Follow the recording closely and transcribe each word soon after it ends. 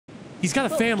He's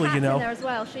got a family, you know. In there as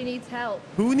well. She needs help.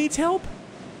 Who needs help?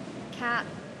 Cat.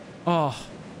 Oh,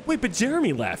 wait, but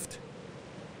Jeremy left.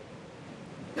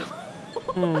 That's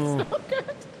not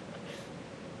good.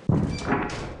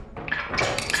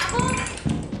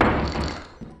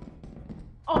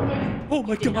 Oh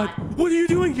my God! What are you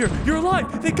doing here? You're alive!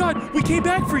 Thank God! We came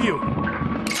back for you!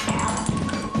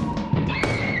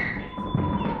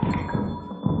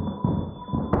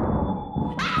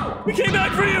 We came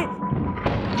back for you!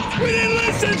 We didn't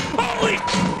listen! Holy!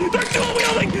 They're dual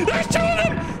wielding! There's two of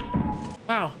them!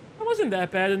 Wow, that wasn't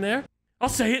that bad in there. I'll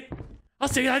say it. I'll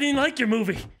say it. I didn't like your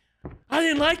movie. I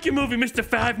didn't like your movie, Mr.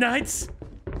 Five Nights.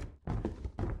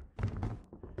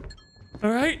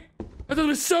 Alright? I thought it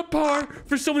was subpar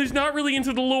for someone who's not really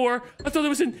into the lore. I thought it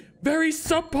was a very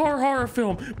subpar horror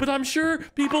film. But I'm sure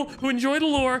people who enjoy the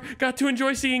lore got to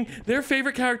enjoy seeing their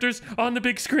favorite characters on the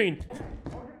big screen.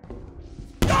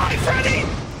 Die, Freddy!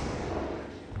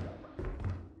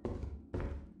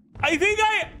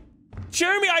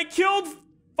 Jeremy, I killed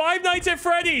Five Nights at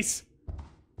Freddy's.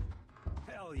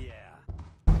 Hell yeah.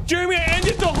 Jeremy, I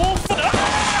ended the whole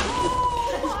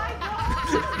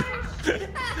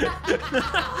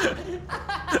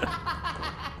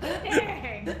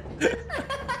Dang.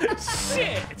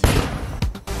 Shit.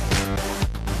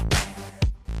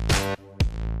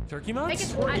 Turkey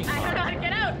mugs? I don't know how to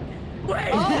get out. Wait.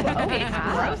 Oh, okay. It's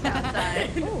gross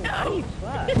outside. No.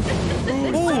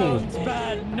 It's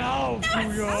bad now,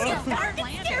 Fuya.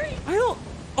 I don't.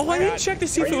 Oh, I didn't check to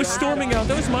see if it was storming out.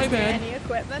 That was my bad. Any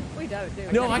equipment? We don't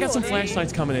do. No, I got some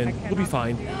flashlights coming in. We'll be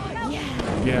fine.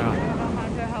 Yeah.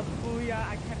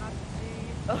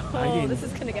 Oh, this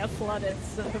is gonna get flooded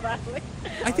so badly.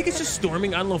 I think it's just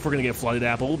storming. I don't know if we're gonna get flooded,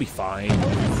 Apple. We'll be fine. Oh,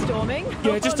 is it storming?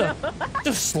 Yeah,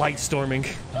 just slight storming.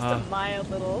 Just a mild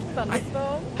little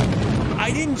thunderstorm.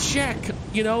 I didn't check.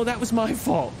 You know, that was my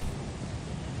fault.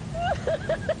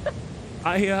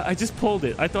 I just pulled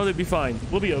it. I thought it'd be fine.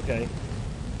 We'll be okay.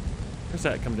 Where's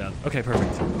that? Come down. Okay,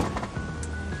 perfect.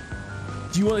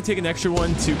 Do you want to take an extra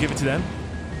one to give it to them?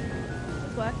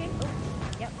 It's working. Oh,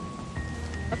 yep.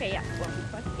 Okay, yeah. Well,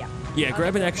 yeah. Yeah,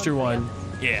 grab an extra one.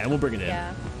 Yeah, and we'll bring it in.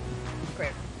 Yeah.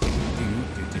 Great.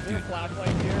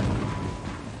 Flashlight here.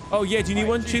 Oh yeah, do you need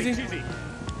one, Cheesy? Cheesy,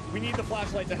 we need the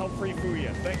flashlight to help free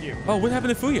Fuya. Thank you. Oh, what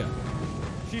happened to Fuya?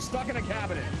 She's stuck in a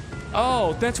cabinet.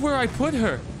 Oh, that's where I put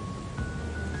her.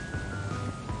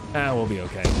 Ah, we'll be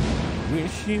okay.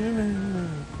 Wish you.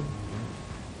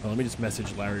 Oh, let me just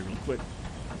message Larry real quick.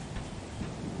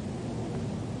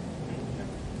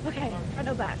 Okay,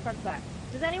 front back.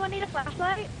 Does anyone need a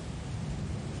flashlight?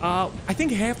 I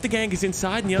think half the gang is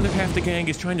inside and the other half the gang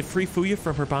is trying to free Fuya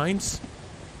from her binds.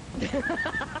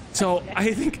 So okay.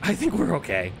 I think we're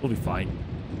okay. We'll be fine.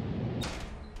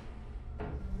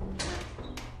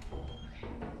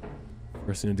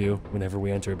 First thing to do whenever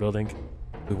we enter a building,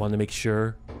 we want to make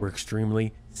sure we're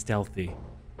extremely stealthy.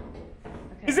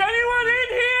 Okay. Is anyone in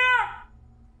here?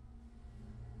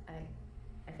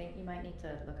 I think you might need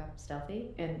to look up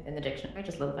stealthy in the dictionary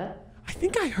just a little bit. I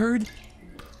think I heard.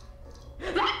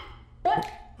 What?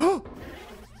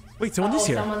 Wait, someone's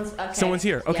here. Okay. Someone's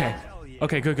here. Okay. Yeah.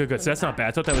 Okay, good. So that's not bad.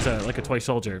 I thought that was like a toy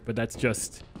soldier, but that's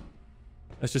just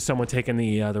someone taking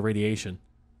the radiation.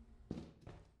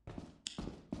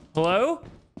 Hello?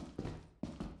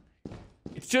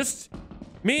 It's just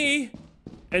me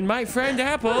and my friend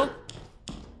Apple.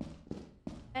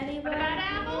 Anyone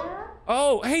Apple?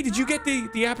 Oh, hey, did you get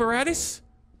the apparatus?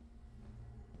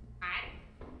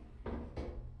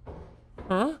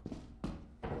 Huh?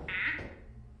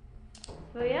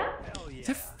 Fuya? Is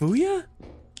that Fuya?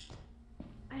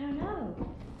 I don't know.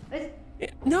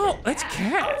 No, that's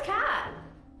Cat. Oh, it's Cat.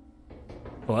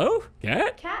 Hello?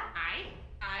 Cat? Cat.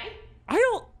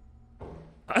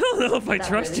 I don't know if I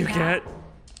trust really you, Cat.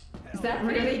 Is that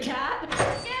really Cat?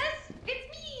 Yes, it's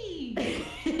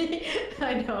me.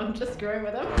 I know, I'm just screwing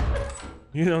with him.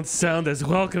 You don't sound as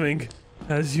welcoming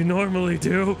as you normally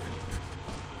do.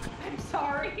 I'm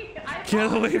sorry.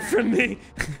 Get away from me.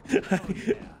 Wait,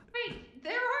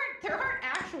 there aren't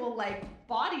actual like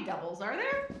body doubles, are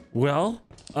there? Well,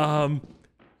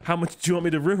 how much do you want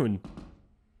me to ruin?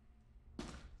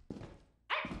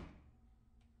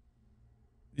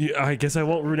 Yeah, I guess I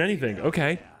won't ruin anything.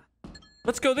 Okay.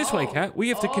 Let's go this way, Cat. We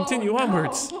have to continue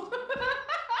onwards.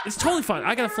 It's totally fine.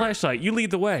 I got a flashlight. You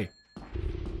lead the way.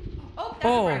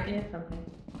 Oh, that's a bracket.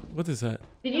 What is that?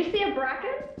 Did you see a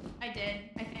bracket? I did,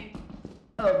 I think.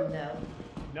 Oh no.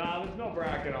 Nah, there's no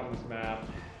bracket on this map.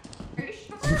 Are you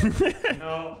sure?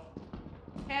 No.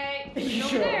 Hey,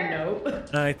 Sure, there. no.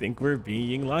 I think we're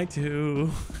being lied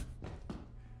to.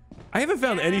 I haven't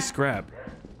found any scrap.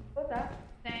 What's that?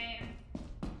 Same.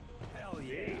 Hell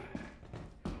yeah.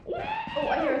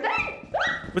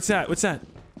 What's that? What's that?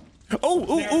 Oh,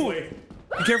 oh, oh!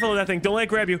 Be careful of that thing. Don't let it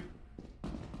grab you.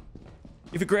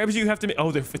 If it grabs you, you have to. Oh,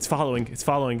 it's following. It's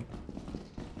following.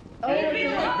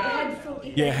 Oh,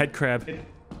 Yeah, head crab.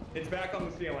 It's back on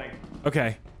the ceiling.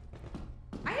 Okay.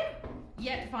 I didn't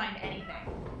yet find anything.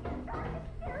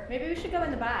 Maybe we should go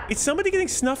in the back. Is somebody getting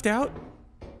snuffed out?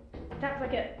 That's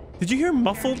like it. Did you hear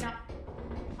muffled?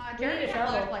 Jeremy need a has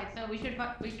a shovel. flashlight, so we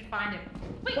should find him.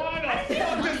 Wait, Why the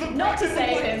fuck does the Not to Bracken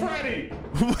save look him. like Freddy?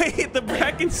 Wait, the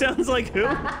bracken sounds like who?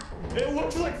 It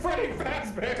looks like Freddy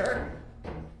Fazbear.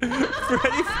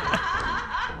 Freddy.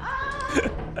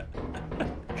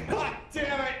 God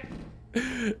damn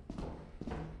it.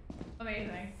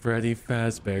 amazing. Freddy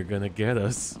Fazbear gonna get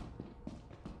us.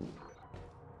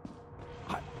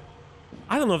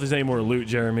 I don't know if there's any more loot,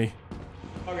 Jeremy.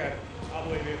 Okay, I'll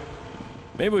believe you.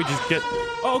 Maybe we just get.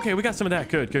 Oh, okay, we got some of that.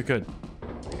 Good, good, good.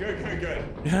 Good.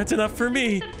 Yeah, that's enough for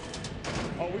me.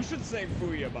 Oh, we should save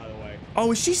Fuya, by the way.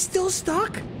 Oh, is she still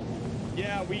stuck?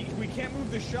 Yeah, we can't move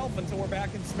the shelf until we're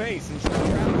back in space, and she's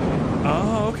trapped.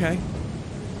 Oh, okay.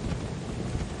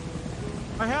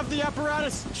 I have the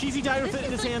apparatus. Cheesy died with it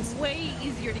in his hands. Way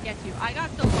easier to get to. I got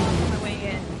so lost on my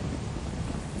way in.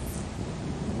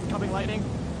 Coming lightning.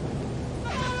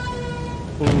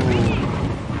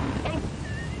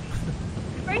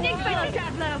 Greetings, fellow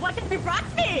traveler. What have you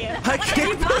brought me? I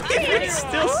can't believe it's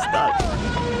still stuck.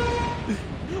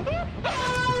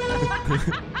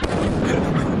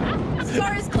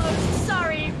 Store is closed.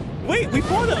 Sorry. Wait, we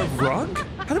bought a rug?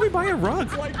 How did we buy a rug?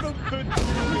 It's like the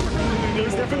It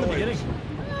was there from the beginning.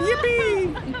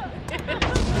 Yippee!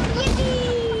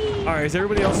 All right, is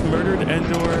everybody else murdered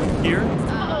and/or here?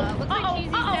 Looks like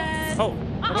Cheesy's dead. Oh,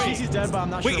 Cheesy's dead, but I'm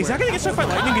not sure. wait, is that gonna get struck by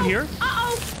lightning in here?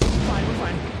 Uh-oh. Fine, we're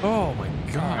fine. Oh my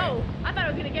god. Oh, I thought it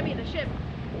was gonna get me in the ship.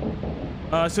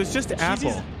 So it's just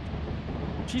Apple.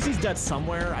 Cheesy's dead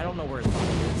somewhere. I don't know where his body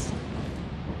is.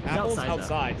 He's Apple's outside, though.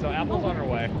 outside, so Apple's on her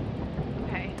way.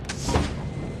 Okay.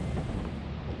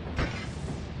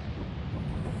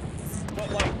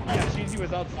 But like, yeah, Cheesy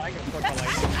was outside and struck by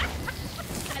lightning.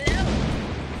 Hello.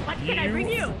 What can I bring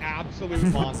you? Absolute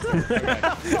monster.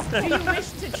 Okay. Do you wish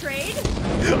to trade?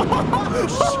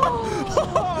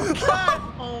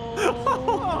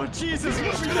 Oh, Jesus.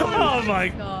 What are we doing? Oh my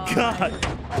god.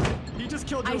 He just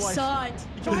killed your I wife. saw it.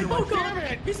 He killed your wife.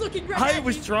 God. He's looking right I at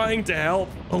was me. trying to help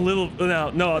a little.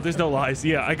 No, there's no lies.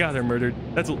 Yeah, I got her murdered.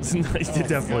 That's nice.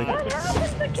 Definitely. God. What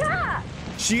happened to the cat?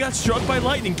 She got struck by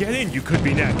lightning. Get in. You could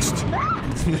be next.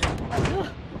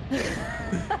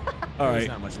 All There's right,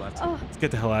 not much left. let's get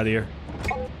the hell out of here.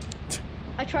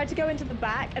 I tried to go into the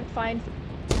back and find,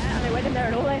 and I went in there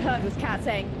and all I heard was Kat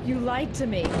saying, "You lied to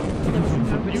me." There was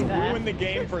nobody You there. ruined the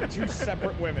game for two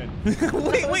separate women.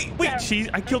 wait. Cheese.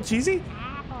 I killed Cheesy.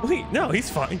 Wait, no, he's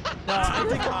fine. I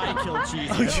think I killed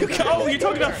Cheesy. You're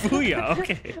talking about Fuya.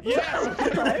 Okay.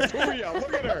 Yes! Fuya,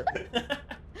 look at her!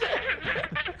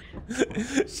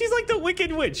 She's like the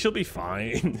Wicked Witch. She'll be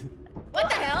fine. What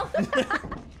the hell?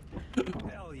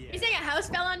 Hell yeah. You saying a house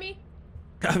fell on me?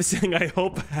 I was saying I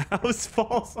hope a house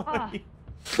falls on you.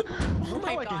 Oh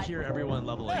my I can God. hear everyone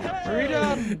leveling up.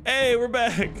 Freedom! Hey, we're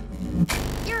back.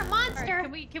 You're a monster.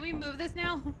 Can we move this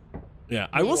now? Yeah,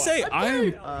 I will say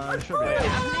I Should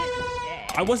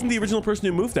be. wasn't the original person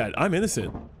who moved that. I'm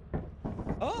innocent.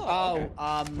 Oh,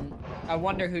 I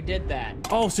wonder who did that.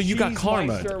 Oh, so you got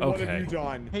karma. Cheesemeister, What have Okay. you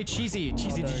done? Hey, Cheesy,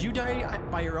 did you die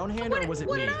by your own hand or was it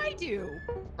What me? did I do?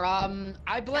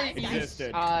 I blame you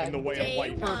Existed in the way Day of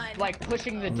light. one. for like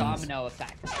pushing the domino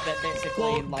effect that basically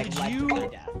Well, like did led you- to my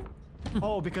death.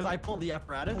 Oh, because I pulled the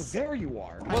apparatus? There you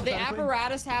are. Well, the Hypothetically?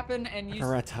 apparatus happened and you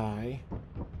Paratai.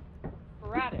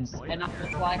 apparatus, and I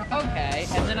was like, okay,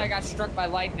 and then I got struck by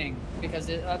lightning because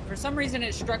for some reason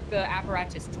it struck the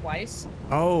apparatus twice.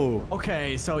 Oh,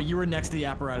 Okay, so you were next to the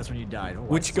apparatus when you died. Oh,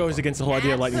 which goes against the whole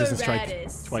idea lightning doesn't strike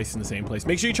Apparatus. twice in the same place.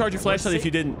 Make sure you charge your flashlight if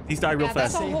you didn't. These die real Yeah,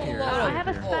 that's fast. a whole here. load I of have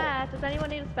a bull. spare. Does anyone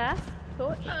need a spare?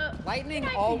 Torch? Lightning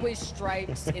always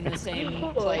strikes in the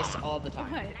same place all the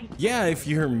time. Yeah, if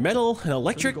you're metal and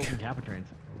electric. Golden Kappa trains.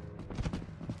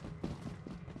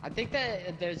 I think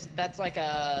that that's like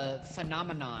a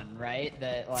phenomenon, right?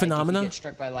 That like, Phenomena? if you get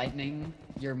struck by lightning,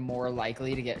 you're more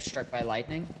likely to get struck by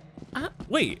lightning.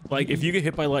 Wait, like if you get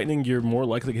hit by lightning, you're more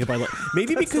likely to get hit by lightning.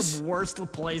 Maybe That's because the worst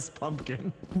placed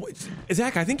pumpkin.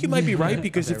 Zach, I think you might be right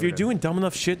because if you're doing dumb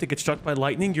enough shit to get struck by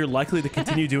lightning, you're likely to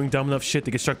continue doing dumb enough shit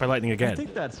to get struck by lightning I again.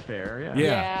 think that's fair, yeah.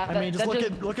 Yeah. I mean, just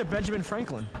look at Benjamin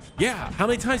Franklin. Yeah, how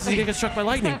many times did he get struck by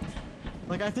lightning?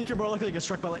 Like, I think you're more likely to get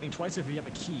struck by lightning twice if you have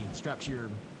a key strapped to your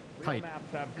kite.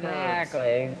 Maps have curves.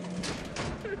 Exactly.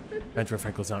 Benjamin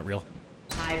Franklin's not real.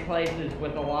 High places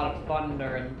with a lot of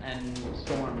thunder and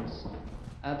storms.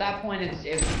 At that point, it's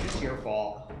just your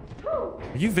fault. Are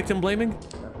you victim blaming?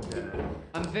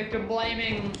 I'm victim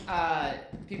blaming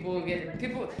people who get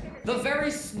the very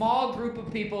small group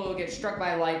of people who get struck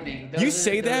by lightning. You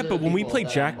say that, but when we play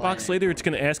Jackbox later, it's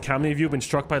gonna ask how many of you have been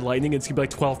struck by lightning. It's gonna be like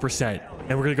 12%,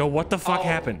 and we're gonna go, "What the fuck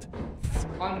happened?"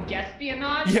 On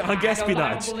Guespionage? Yeah, on Guespionage.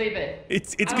 I don't believe it.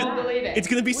 I don't believe it. It's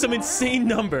gonna be some insane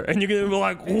number, and you're gonna be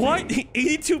like, "What?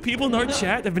 82 people in our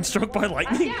chat have been struck by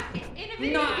lightning?" Yeah, in a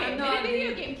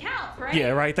video game counts, right? Yeah,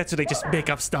 right. That's what they just make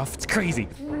up stuff. It's crazy.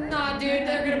 Nah, dude,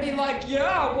 they're gonna be like,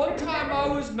 yeah, one time I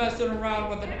was messing around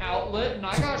with an outlet and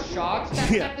I got shocked.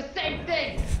 That's not the same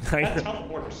thing. That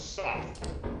teleport sucked.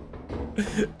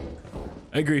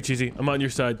 I agree, Cheesy. I'm on your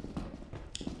side.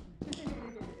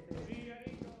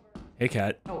 Hey,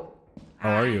 Cat. Oh. How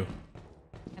are you?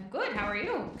 I'm good. How are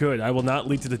you? Good. I will not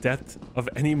lead to the death of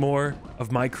any more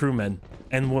of my crewmen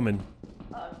and women.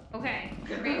 Okay.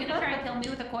 Are you gonna try to kill me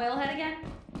with a coil head again?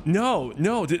 No.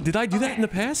 Did I do that in the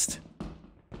past?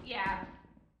 Yeah.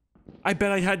 I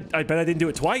bet I didn't do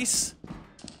it twice.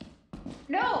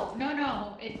 No.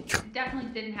 It definitely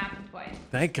didn't happen twice.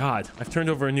 Thank God. I've turned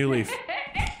over a new leaf.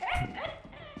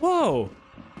 Whoa.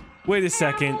 Wait a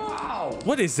second. Wow.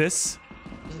 What is this?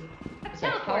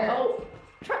 Teleport.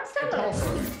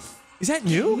 Is that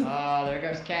new? Oh, there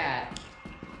goes Cat.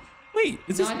 Wait,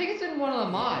 is No, this? I think it's in one of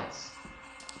the mods.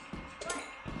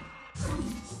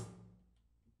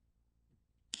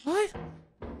 What?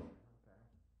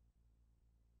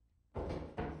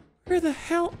 Where the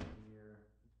hell?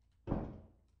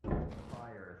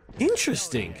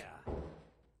 Interesting.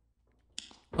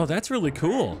 Oh, that's really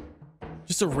cool.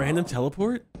 Just a random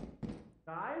teleport?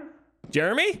 Guys,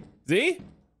 Jeremy? Z?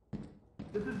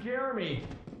 this is Jeremy.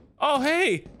 Oh,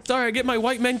 hey. Sorry, I get my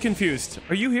white men confused.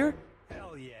 Are you here?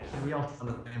 We all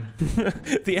sound the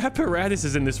same. The apparatus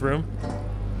is in this room.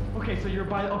 Okay, so you're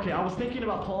by. Okay, I was thinking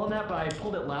about pulling that, but I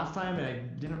pulled it last time, and I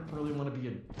didn't really want to be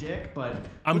a dick. But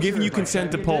I'm what's giving your you advice?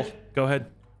 consent to Should I be a pull. dick? Go ahead.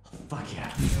 Fuck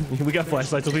yeah. We got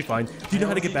flashlights, we'll be fine. Do you know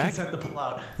how to get back? Consent to pull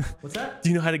out. What's that? Do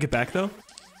you know how to get back, though?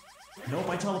 Nope,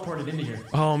 I teleported into here.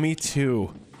 Oh, me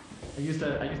too. I used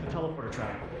a teleporter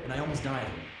trap, and I almost died.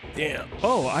 Damn.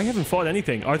 Oh, I haven't fought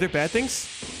anything. Are there bad things?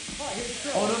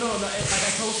 Oh no, I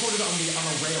teleported on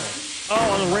a rail.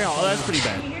 Oh, on the rail. Oh, that's pretty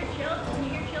bad. When you hear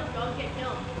chills, don't get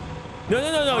killed.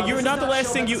 No. You're This not is the last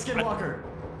chill, thing you. that's a skinwalker.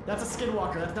 That's a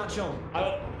skinwalker. That's not chill. I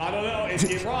don't know.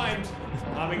 It rhymed.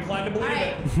 I'm inclined to believe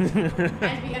Alright. it.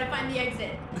 Guys, we gotta find the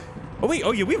exit. Oh, wait.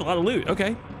 Oh, yeah, we have a lot of loot.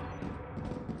 Okay.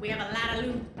 We have a lot of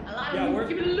loot. A lot of Yeah, loot. we're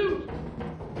giving loot.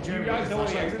 Do you guys know where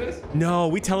the exit is? No,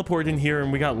 we teleported in here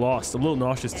and we got lost. A little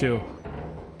nauseous, too.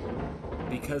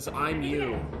 Because I'm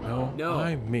you. No,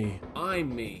 I'm me.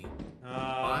 I'm me.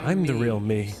 I'm the real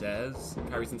me. Says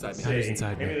Kyrie's inside me. Kyrie's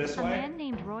inside me. Maybe this A way? man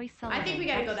named Roy Sullivan I think we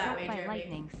gotta go got that struck way, by Jeremy.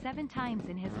 lightning 7 times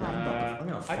in his life. I'm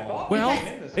gonna I fall. thought we Well, came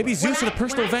in this maybe way. Zeus had a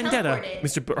personal When I vendetta, teleported-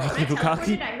 Mr. When I Bukaki.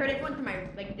 teleported, I heard everyone from my,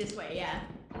 like, this way, yeah.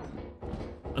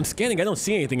 I'm scanning. I don't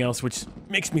see anything else, which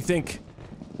makes me think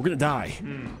we're gonna die.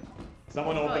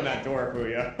 Someone open that door,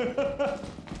 Booyah.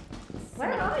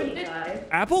 Where are you guys?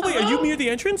 Apple, wait, are you near the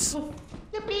entrance?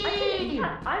 I'm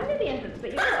near the entrance,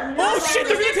 but you're not. Oh shit,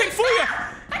 they're gonna take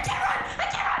Fuya!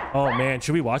 Oh man,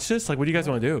 should we watch this? Like, what do you guys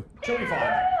want to do? She'll be fine.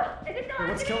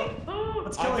 What's killing her?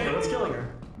 What's killing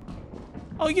her?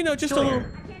 Oh, you know, just a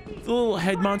little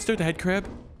head monster, the head crab.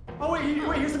 Oh wait,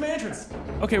 here's the entrance.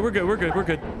 Okay, we're good. Are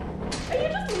you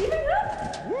just leaving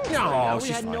her? No, we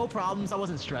she's had fine. no problems. I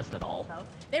wasn't stressed at all.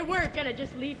 They weren't gonna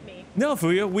just leave me. No,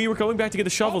 Fuya, we were going back to get a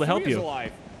shovel to help Fuya's you.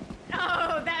 alive.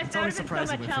 Oh, that It's would always have been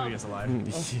so surprising much when help. Fuya's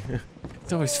alive.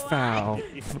 It's always foul.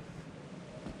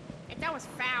 That was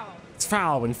foul. It's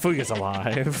foul when Fuya's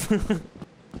alive.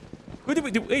 What did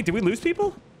we do? Wait, did we lose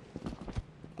people?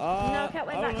 No, Cat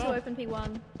went I back don't to know. open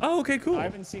P1. Oh, okay, cool. I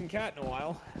haven't seen Cat in a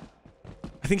while.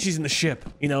 I think she's in the ship.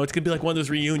 You know, it's gonna be like one of those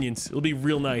reunions. It'll be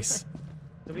real nice.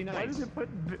 It'll be Why nice. does it put?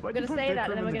 We're gonna say that,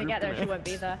 and then we're gonna get there, and she won't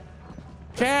be there.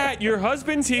 Cat, your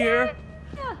husband's here.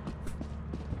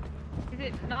 Is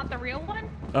it not the real one?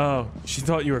 Oh, she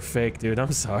thought you were fake, dude.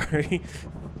 I'm sorry.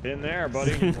 Been there,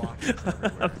 buddy.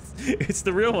 It's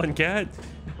the real one, Cat.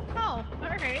 Oh,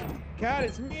 alright. Cat,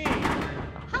 it's me.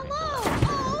 Hello!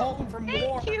 Oh, Home from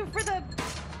war. thank you for the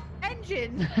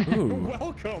engine. Ooh.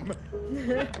 Welcome.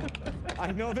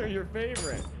 I know they're your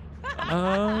favorite.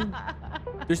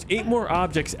 There's 8 more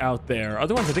objects out there.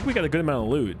 Otherwise, I think we got a good amount of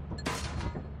loot.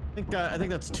 I think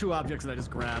that's 2 objects that I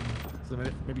just grabbed. So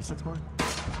maybe 6 more.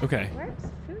 Okay. Where's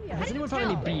Fuya? Has anyone found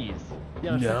any bees?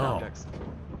 Yeah, there's 6 No. objects.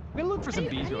 We're gonna look for some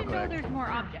bees I real didn't know quick. there's more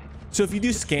objects. So if you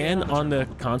do scan on the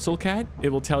console, Cat, it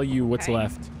will tell you what's Okay.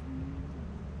 left.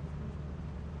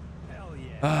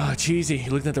 Ah, cheesy.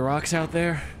 You looking at the rocks out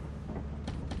there?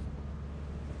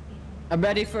 I'm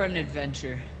ready for an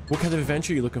adventure. What kind of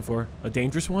adventure are you looking for? A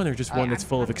dangerous one or just one that's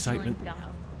full of excitement?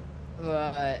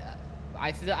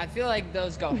 I feel like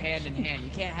those go hand in hand. You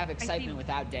can't have excitement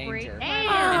without danger. Hey.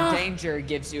 And danger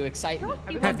gives you excitement.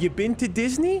 Have you been to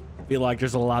Disney? I feel like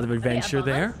there's a lot of adventure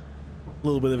there. A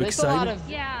little bit of There's a lot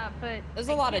excitement. of but there's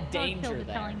a lot of danger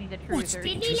there. telling me the truth. What's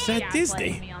dangerous at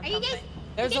Disney? Are you guys?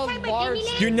 There's a large.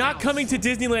 You're not coming to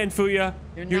Disneyland, Fuya.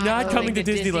 You're not coming to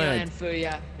Disneyland.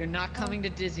 Fuya. You're not coming to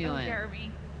Disneyland.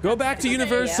 Jeremy. Go back to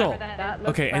Universal. That looks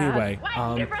Okay, bad. anyway.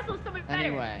 Universal's so much better.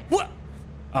 Anyway. What?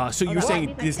 So you're saying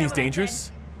What? Disney's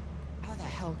dangerous? How the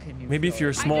hell can you? Maybe if you're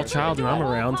a small child and I'm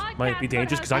around, might be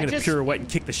dangerous because I'm gonna pirouette and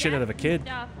kick the shit out of a kid.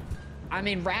 I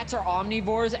mean, rats are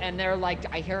omnivores, and they're like,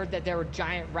 I heard that there were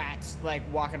giant rats like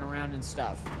walking around and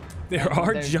stuff. There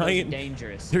are Those giant.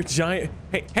 dangerous. They're giant.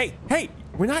 Hey!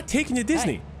 We're not taking you to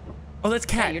Disney. Hey. Oh, that's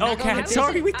Cat. You're Oh, not going Cat. to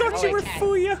Sorry, Disney. we thought you were Cat.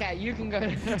 Fuya. Cat, you can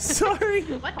go. Sorry.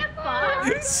 What the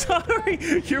fuck? Sorry.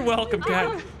 You're welcome,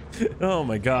 Cat. Oh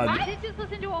my God. I did just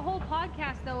listen to a whole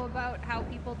podcast though about how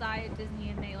people die at Disney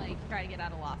and they like try to get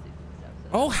out of lawsuits and stuff. So.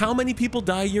 Oh, how many people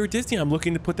die a year at Disney? I'm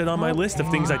looking to put that on my list of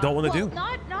things I don't want to do.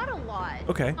 Not a lot.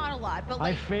 Okay. Not a lot, but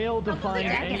I like failed to find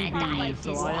they're any gonna die bees, at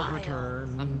so I have Disney.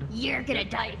 returned. You're gonna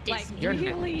die at Disney. You're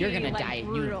Really, gonna like, die at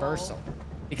brutal. Universal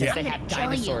because Yeah. they have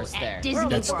dinosaurs there. Disney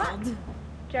That's- World. They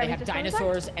Jeremy, have just come back?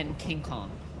 dinosaurs and King Kong.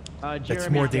 That's Jeremy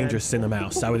more dead. dangerous than a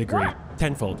mouse. I would agree.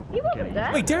 Tenfold. He wasn't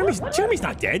dead. Wait, Jeremy's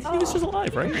not dead. He was just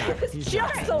alive, right? He's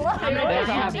just alive.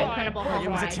 They have incredible It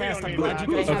was a ride. test. I'm glad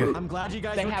you guys. Okay. I'm glad you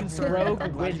guys They were have concerned. rogue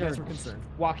I'm glad you guys were wizards concerned.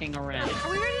 walking around.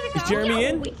 Are we ready to go? Is Jeremy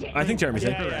in? we did. I think Jeremy's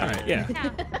in. Yeah, yeah. All right, yeah.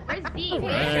 Where's Z? Right.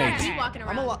 Where's Z walking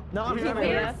I'm around? No, I'm not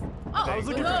Yeah. Oh, I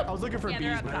was looking for Yeah, bees,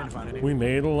 they're but up I didn't top. find any. We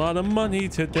made a lot of money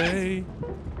today.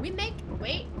 We make.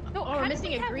 Wait. No, Oh, how we're did missing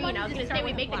we a have green. money I was to gonna start say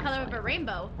we with make the a color of a flashlight?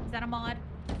 rainbow. Is that a mod?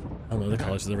 I don't know the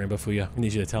colors of the rainbow, Fuya. I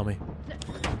need you to tell me.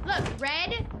 Look,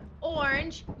 red,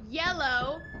 orange,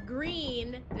 yellow,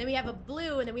 green, and then we have a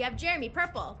blue, and then we have Jeremy,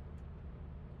 purple.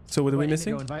 So what are we What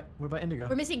missing? What about indigo?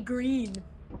 We're missing green.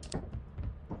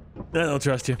 I don't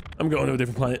trust you. I'm going to a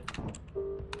different planet.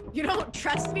 You don't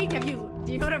trust me? Do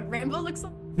you know what a rainbow looks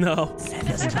like? No. Who's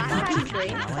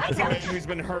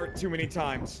been hurt too many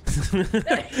times.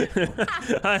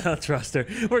 I don't trust her.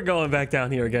 We're going back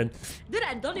down here again. Dude,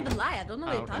 I don't even lie. I don't know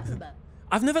what you're talking about.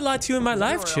 I've never lied to you in my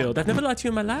life, Chilled. I've never lied to you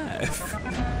in my life.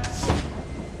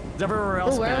 Is everywhere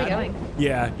else Where are we bad? going?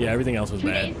 Yeah, everything else was 2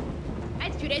 bad. days.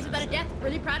 That's 2 days without a death.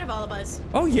 Really proud of all of us.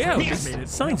 Oh yeah, We this made it.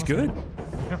 sign's good.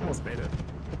 I almost made it.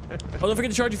 Oh, don't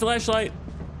forget to charge your flashlight.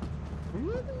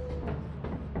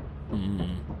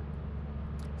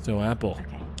 So Apple,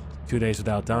 Okay. 2 days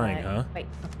without dying, Right. huh? Wait.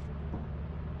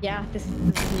 Yeah, this is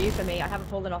new for me. I haven't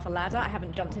fallen off a ladder, I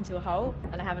haven't jumped into a hole,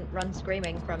 and I haven't run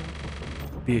screaming from...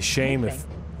 Be a shame if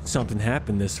anything. something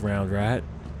happened this round, right?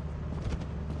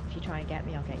 If you try and get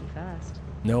me, I'll get you first.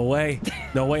 No way.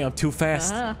 No way. I'm too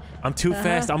fast. I'm too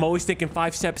fast. I'm always thinking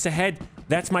 5 steps ahead.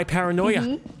 That's my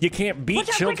paranoia. You can't beat Watch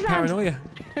out, Chilled's quicksand. paranoia.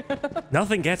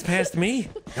 Nothing gets past me.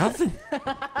 Nothing.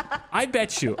 I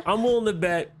bet you. I'm willing to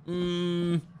bet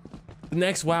the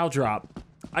next WoW drop,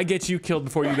 I get you killed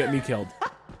before you get me killed.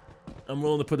 I'm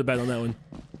willing to put a bet on that one.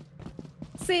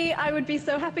 See, I would be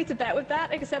so happy to bet with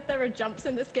that, except there are jumps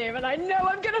in this game, and I know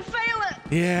I'm gonna fail it!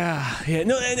 Yeah.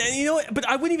 No, and you know what? But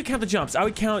I wouldn't even count the jumps. I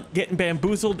would count getting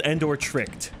bamboozled and or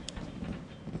tricked.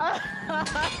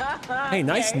 Hey,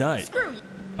 nice nut. Screw you.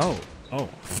 Oh.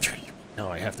 No,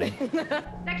 I have to. It's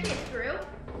actually a screw.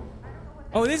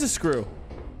 Oh, it is a screw.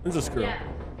 It's a screw. Yeah.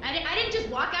 I didn't just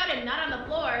walk out and nut on the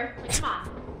floor. Like, come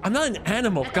on. I'm not an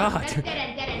animal, That's all- God. That's dead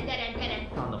end, dead end, dead end, dead end.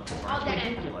 On the floor. All dead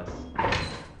end. Ridiculous.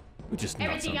 We just nuts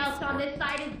Everything on the else floor. on this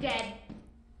side is dead.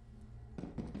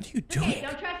 What are you Okay, doing?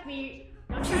 don't trust me.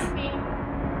 Don't trust me.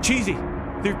 Cheesy,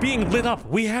 they're being lit up.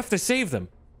 We have to save them.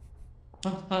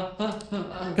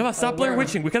 Come on, stop Blair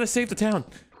Witching. We gotta save the town.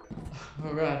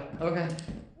 Oh god. Okay.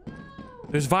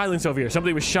 There's violence over here.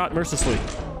 Somebody was shot mercilessly.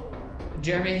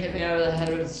 Jeremy hit me over the head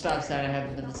with a stop sign. I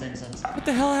haven't been the same since. What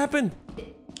the hell happened?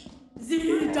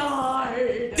 Z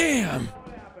died. Damn.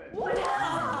 What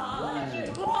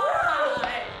happened?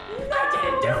 Why? I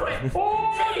didn't do it. Z,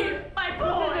 my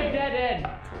boy. Dead end.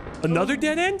 Another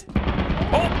dead end?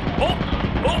 Oh.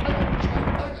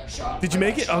 Did you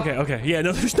make it? Okay. Yeah,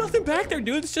 no, there's nothing back there,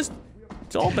 dude. It's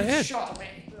all bad. Shot me.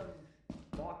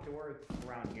 Walk doors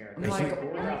around here. I'm like,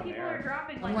 People are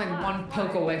dropping I'm like one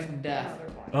poke away from death.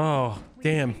 Oh,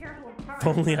 damn. If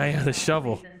only I had a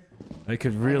shovel. I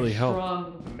could really help.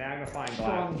 Strong, Magnifying glass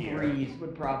strong here. breeze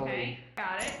would probably. Okay,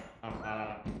 got it.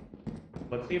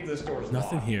 Let's see if this door's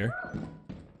Nothing locked. here.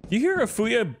 You hear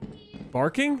Afuya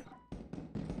barking?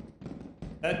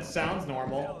 That sounds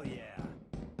normal.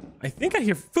 I think I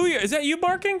hear Fuya. Is that you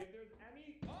barking?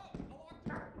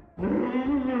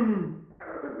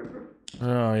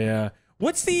 Oh yeah.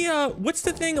 What's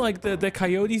the thing like the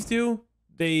coyotes do?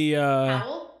 They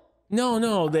Owl?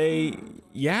 No, they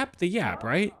yap. They yap,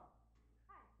 right?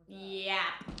 Yap.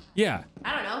 Yeah.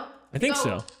 I don't know. I think Go,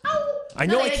 so. "Ow." I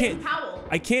No, know they I can't. howl.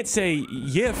 I can't say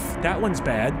yif. That one's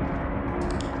bad.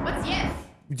 What's yif?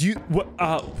 Do you what?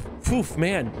 Poof,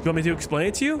 man. Do you want me to explain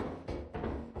it to you?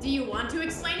 Do you want to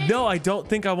explain it? No, I don't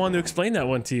think I want to explain that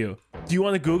one to you. Do you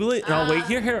want to Google it? And I'll wait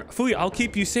here. Here, Fuya, I'll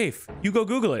keep you safe. You go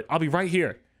Google it. I'll be right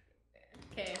here.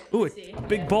 Okay. Ooh, let's see. a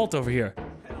big bolt over here.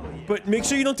 But make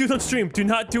sure you don't do it on stream. Do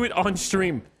not do it on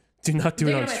stream. Do not do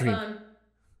it on stream.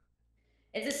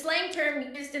 It's a slang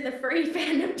term used in the furry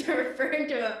fandom to refer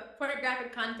to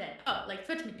pornographic content. Oh, like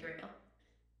Twitch material.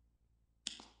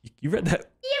 You read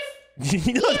that? Yif.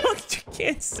 You know, you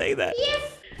can't say that. Yif.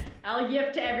 I'll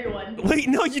yif to everyone. Wait,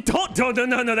 no, you don't.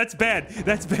 No, that's bad.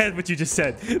 That's bad what you just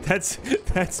said. That's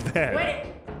bad. Wait,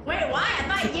 why? I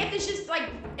thought yif is just like,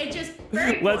 it's just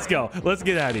furry Let's porn. go. Let's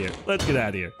get out of here. Let's get out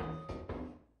of here.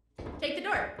 Take the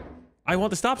door. I want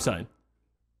the stop sign.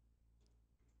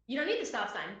 You don't need the stop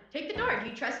sign. Take the door. Do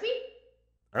you trust me?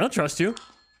 I don't trust you.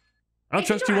 I don't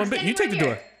Take the trust you door. one I'm bit. You take the standing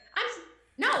door. right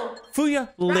No. Fuya,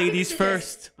 ladies into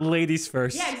first. Ladies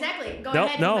first. Yeah, exactly. Go No,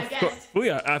 ahead. no, be my guest.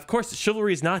 Fuya, of course,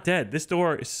 chivalry is not dead. This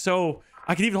door is so...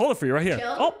 I can even hold it for you right here.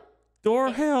 Chill. Oh,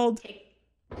 door held.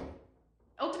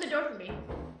 Open the door for me.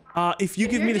 If you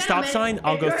If give you're me the a stop gentleman, sign,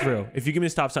 I'll if go you're- through. If you give me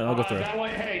the stop sign, I'll go through. That one,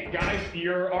 hey, guys,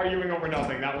 you're arguing over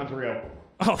nothing. That one's real.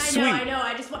 Oh, sweet. I know.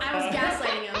 I was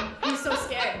gaslighting him. He was so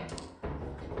scared.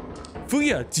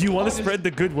 Fuya, do you want to spread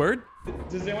the good word?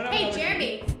 Does anyone have Hey,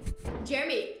 another-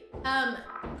 Jeremy.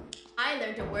 I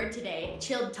learned a word today.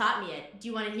 Chilled taught me it. Do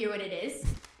you want to hear what it is?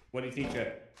 What do you teach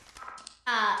it?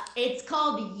 It's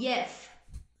called yif.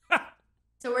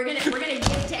 So we're gonna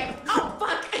yif to oh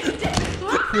fuck!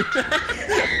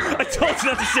 I told you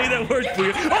not to say that word,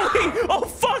 Fuya. Oh, wait. Oh,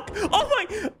 fuck. Oh,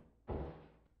 my.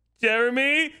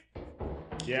 Jeremy?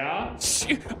 Yeah?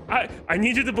 I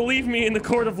need you to believe me in the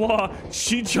court of law.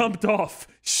 She jumped off.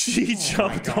 She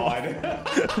jumped off.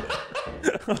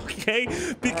 Okay?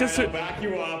 Because I'll back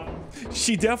you up.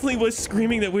 she definitely was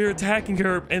screaming that we were attacking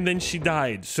her, and then she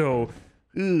died. So,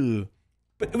 ugh.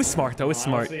 But it was smart, though. It was I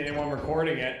smart. don't see anyone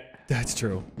recording it. That's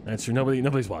true. That's true.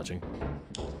 Nobody's watching.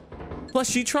 Plus,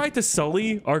 she tried to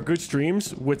sully our good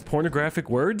streams with pornographic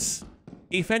words.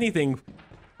 If anything,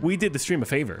 we did the stream a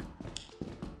favor.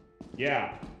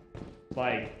 Yeah.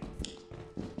 Like,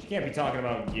 you can't be talking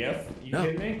about GIF. You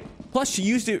kidding me? Plus, she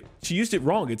used it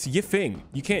wrong. It's yiffing.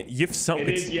 You can't yiff something.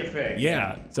 It is yiffing.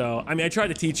 Yeah. So, I mean, I tried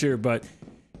to teach her, but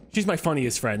she's my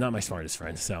funniest friend, not my smartest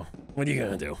friend. So, what are you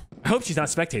gonna do? I hope she's not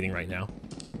spectating right now.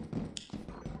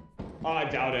 Oh, I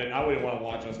doubt it. I wouldn't want to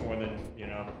watch us more than, you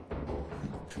know.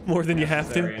 More than you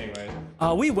have to.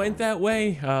 Anyways. We went that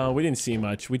way. We didn't see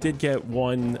much. We did get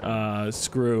one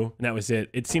screw, and that was it.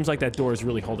 It seems like that door is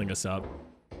really holding us up.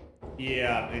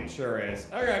 Yeah, it sure is.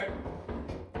 Okay.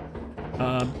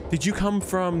 Did you come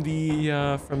from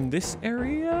the from this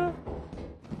area?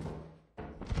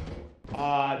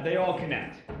 They all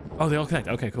connect. Oh, they all connect.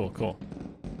 Okay, cool.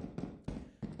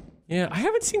 Yeah, I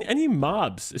haven't seen any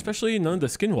mobs, especially none of the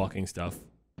skinwalking stuff.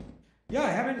 Yeah,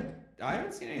 I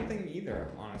haven't seen anything either,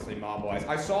 honestly, mob-wise.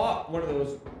 I saw one of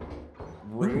those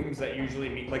rooms that usually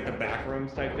meet, like the back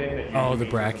rooms type thing. That usually The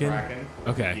meets bracken? with the bracken.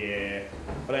 Okay. Yeah,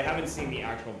 but I haven't seen the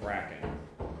actual bracken.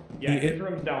 Yeah, his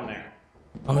room's down there.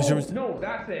 Oh, his room's... No,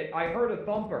 that's it. I heard a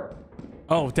thumper.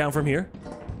 Oh, down from here?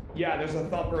 Yeah, there's a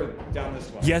thumper down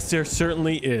this way. Yes, there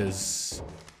certainly is.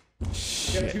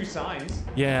 You have two signs.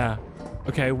 Yeah.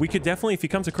 Okay, we could definitely, if he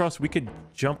comes across, we could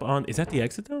jump on. Is that the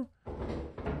exit, though?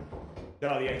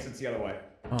 No, the exit's the other way.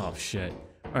 Oh, shit.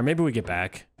 All right, maybe we get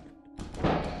back.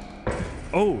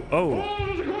 Oh.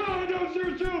 There's a quota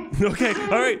downstairs, too! Okay,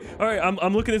 all right.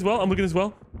 I'm looking as well.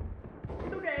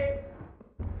 Okay.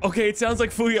 Okay, it sounds like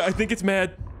Fuya. I think it's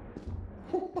mad.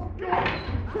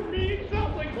 For me, it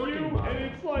sounds like you, and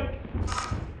it's like...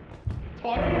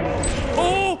 talking about...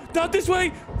 Oh, not this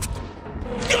way.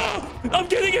 Ah, I'm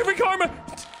getting every karma.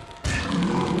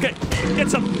 Okay, get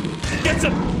some. He's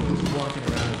walking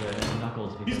around with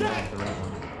knuckles because he has the right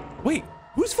one. Wait,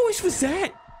 whose voice was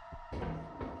that?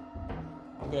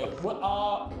 Okay,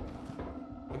 what,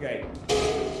 okay.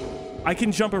 I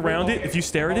can jump around it if you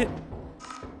stare at it.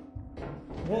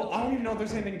 Well, I don't even know if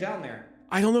there's anything down there.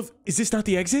 I don't know if, is this not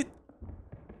the exit?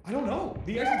 I don't know.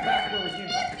 The exit's back where we came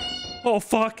from. Oh,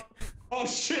 fuck. Oh,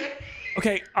 shit.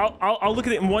 Okay, I'll look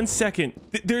at it in 1 second.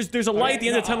 There's a light at the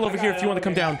end of the tunnel over here if you want to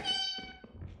come down.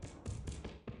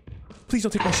 Please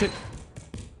don't take my shit.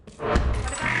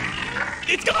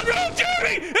 It's gone wrong,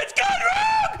 Jeremy! It's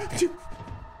gone wrong!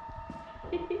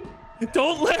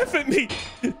 Don't laugh at me!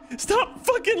 Stop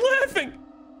fucking laughing!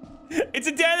 It's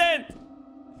a dead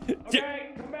end!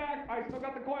 Okay, come back. I still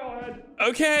got the coil head.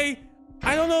 Okay,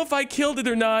 I don't know if I killed it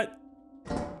or not.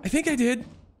 I think I did.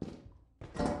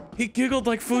 He giggled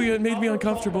like Fuya and made me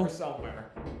uncomfortable.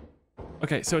 Somewhere.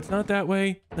 Okay, so it's not that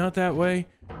way, not that way.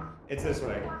 It's this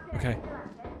way. Okay.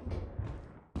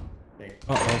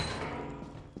 Uh-oh.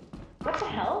 What the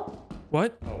hell?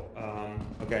 What? Oh,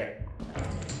 okay.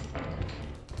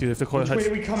 Dude, if the coil Which way heads...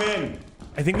 did we come in?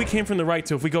 I think we came from the right,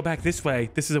 so if we go back this way,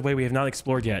 this is a way we have not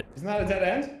explored yet. Isn't that a dead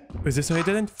end? Is this a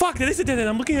dead end? Fuck, that is a dead end.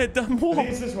 I'm looking at the wall. I think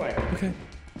it's this way. Okay.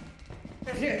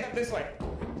 Yeah, this way.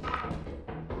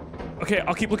 Okay,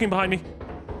 I'll keep looking behind me.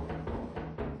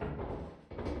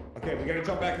 Okay, we gotta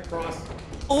jump back across.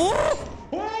 Oh!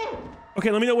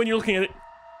 Okay, let me know when you're looking at it.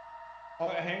 Oh,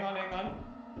 hang on, hang on.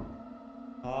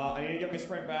 I need to get my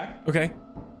sprint back. Okay.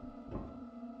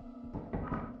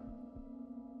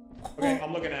 Okay,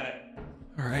 I'm looking at it.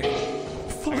 All right.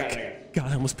 Fuck. I got it.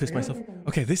 God, I almost pissed myself.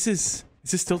 Okay, this is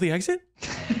this still the exit?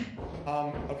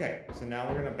 Okay, so now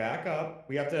we're gonna back up.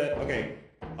 We have to, okay,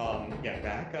 yeah,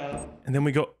 back up. And then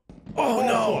we go, oh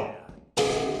no!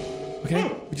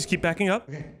 Okay, we just keep backing up.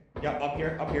 Okay, yep, up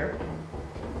here, up here.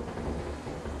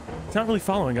 It's not really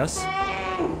following us.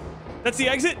 That's the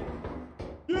exit?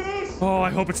 Yes! Oh,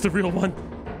 I hope it's the real one.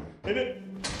 Hit it.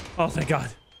 Oh, thank God.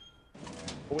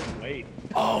 Oh, it's late.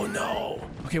 Oh no!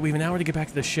 Okay, we have an hour to get back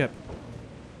to the ship.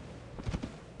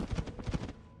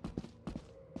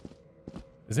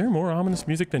 Is there more ominous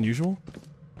music than usual?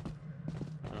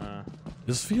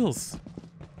 This feels...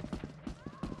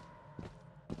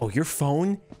 Oh, your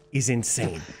phone is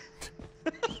insane.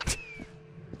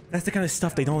 That's the kind of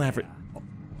stuff they don't ever...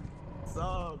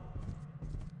 So...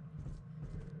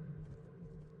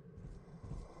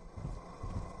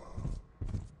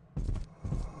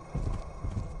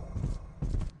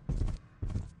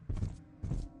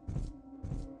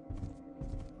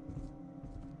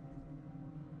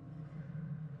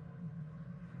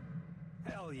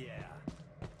 Hell yeah.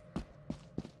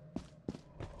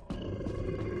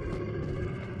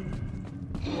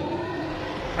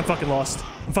 I'm fucking lost.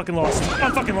 I'm fucking lost.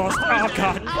 I'm fucking lost. Oh,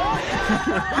 God.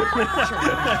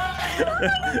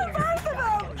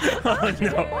 Oh,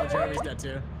 no. Jeremy's dead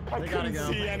too. They gotta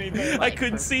go. See anything. I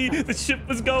couldn't see. The ship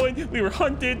was going. We were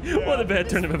hunted. What a bad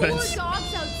turn of events.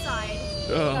 dogs outside.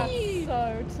 Oh.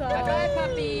 So tough. Bye,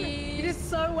 puppy. You did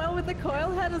so well with the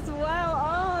coil head as well.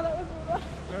 Oh, that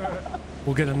was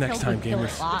We'll get them next time,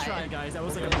 gamers. Good try, guys. That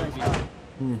was like a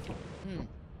movie.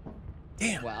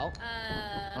 Damn. Well,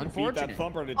 Beat unfortunate. that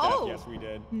thumper to death. Oh. Yes, we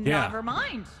did. Yeah. Never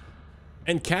mind.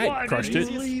 And Cat crushed it.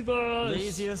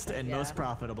 Laziest and most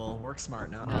profitable. Work smart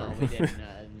now. No, we didn't.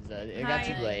 It got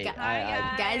too late.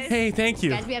 Guys, Hey, thank you.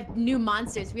 guys, we have new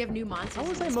monsters. We have new monsters. How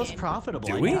was in I this most game. profitable?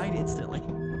 Do I we? died instantly.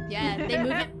 Yeah, they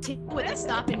move it to with a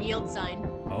stop and yield sign,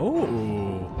 Oh.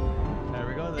 There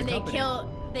we go. and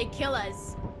they kill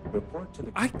us.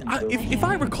 If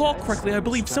I recall correctly, I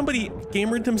believe somebody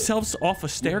gamered themselves off a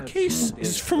staircase,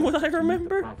 is from what I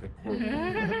remember.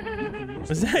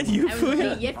 Was that you, I was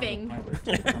Fuya?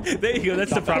 yiffing. There you go,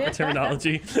 that's the proper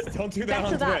terminology. Don't do that better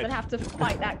on that Twitch. than have to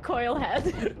fight that coil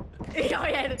head. Oh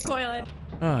yeah, the coil head.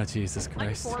 Oh, Jesus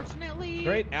Christ. Unfortunately,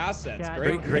 Great assets. Yeah, Great,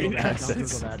 don't great Google that,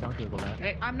 assets. Don't Google that.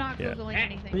 okay, I'm not Yeah. googling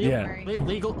anything. Yeah. Don't worry.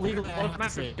 Legal. I have to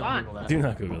say, don't Google that. Do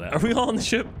not Google that. Are we all on the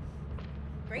ship?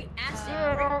 Great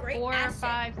asset. Great 4,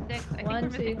 asset. 5, 6. I think we're 1, 2,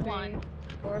 missing 3, one.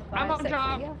 4, 5, I'm on 6.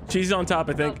 top. Yeah. She's on top,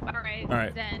 I think. Oh, all right. All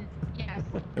right. Then yes.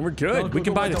 And we're Don't good. We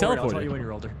can Google buy it, the don't worry, I'll tell you teleporter. when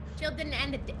you're older. Jill didn't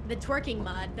end the twerking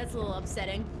mod. That's a little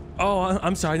upsetting. Oh,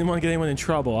 I'm sorry. I didn't want to get anyone in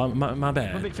trouble. My I'm a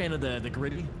bad. big fan of the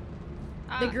gritty.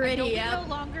 The gritty, Don't we yeah. no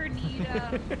longer need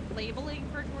labeling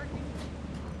for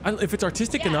twerking? If it's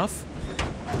artistic Yeah. enough.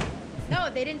 No,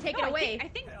 they didn't take No, it away. I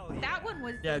think that one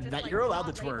was. Yeah, just, that like, you're allowed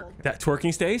not to twerk. labeled. That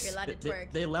twerking stays? You're allowed to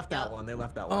twerk. They left that one. They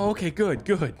left that one. Oh, okay, good.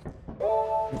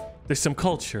 There's some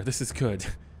culture. This is good.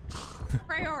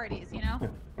 Priorities, you know.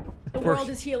 The world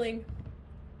is healing.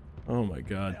 Oh my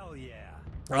God. Hell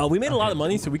yeah. We made a lot of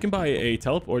money, so we can buy a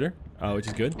teleporter, which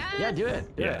is good. Yeah, do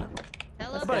it. Do Yeah. it.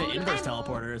 Let's buy an inverse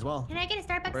teleporter as well. Can I get a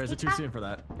Starbucks? Or is it too soon for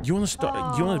that? You want to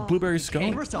start? You want a blueberry scone?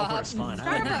 Inverse teleporter is fun. I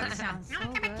like that. Starbucks sounds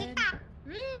so good.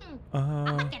 I'm Uh,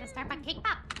 gonna get a Starbucks cake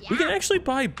pop. Yeah. We can actually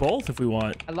buy both if we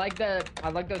want. I like those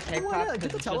tank Why not? tops Get the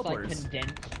because it's just like teleporters.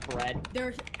 condensed bread.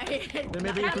 There's. Then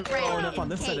maybe if we're following up on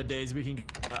this set of days, we can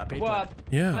pay Well,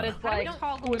 Yeah. but it's like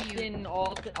squished in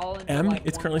all into M, like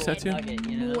it's one currently little set to? nugget,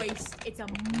 you know? Moist. It's a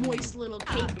moist little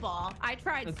cake ball. I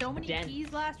tried so many dense.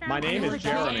 keys last round. My name is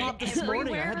Jeremy. Pop this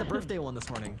morning. I had the birthday one this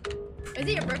morning. Is it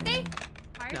your birthday?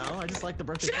 No, I just like the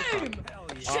birthday. Shame!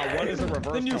 What is a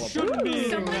reverse Then you shouldn't be.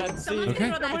 Someone's Okay.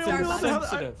 gonna go to Am I that allowed to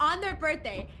Starbucks on their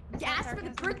birthday, ask for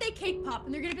the birthday cake pop,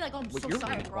 and they're gonna be like, "Oh, I'm so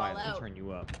sorry, we're all out." Turn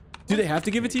you up. Do they have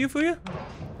to give it to you, Fuya?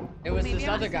 It was Maybe this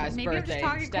I'm other just- guy's maybe I'm just birthday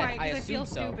talking instead. quiet I 'cause I feel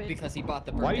assume so stupid. because he bought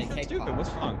the Why are birthday you so cake stupid? pop. What's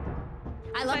wrong?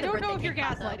 I love I the don't know birthday if you're cake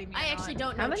pop, though. gaslighting me or I actually not.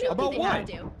 don't know. How much Truly, about they what? have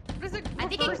to. What is it? I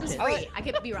think it was free. I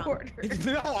could be wrong.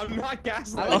 No, I'm not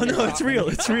gaslighting. Oh no, it's real.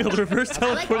 It's real. The reverse I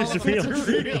like teleport all is of them.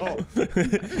 real.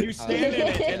 It's real. You stand in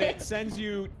it and it sends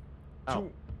you to.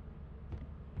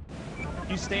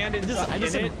 You stand in, I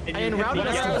just in it and you hit routed the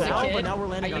us yellow to Valve, button, but now we're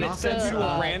landing on and it sends you to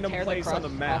a random tear the place on the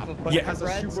crust map, off of but it Yeah. has a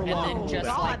breads super and long then just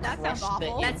cooldown. like that sounds crush the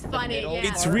awful. That's the funny, middle yeah.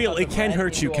 It's part real. of the It can bread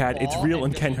hurt you, into a Kat. It's ball real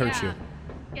and can hurt Yeah. you.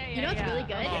 Yeah, You know what's really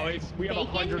good? Oh, we have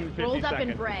Bacon 150 rolled up in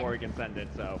seconds bread. before we can send it,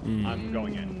 so Mm. I'm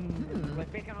going in.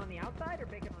 Like bacon on the outside or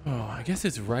bacon on Oh, I guess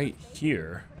it's right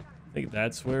here. I think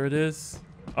that's where it is.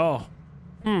 Oh,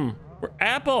 we're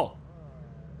Apple.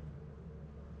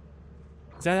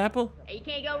 Is that Apple? You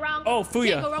can't go wrong. Oh, Can't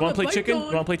Fuya. go wrong Want to with play bacon. chicken?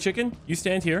 Want to play chicken? You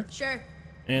stand here, Sure.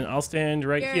 and I'll stand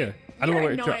right here. I don't know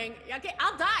where you're it goes. annoying. Okay,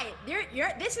 I'll die.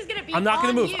 This is gonna be. I'm not gonna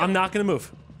on move. you. I'm not gonna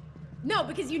move. No,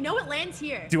 because you know it lands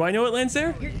here. Do I know it lands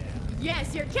there?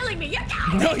 Yes, you're killing me. You're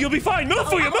No, you'll be fine. Move,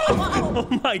 Fuya. Move. oh.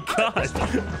 Oh my God.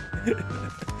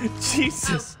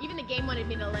 Jesus. Even the game wanted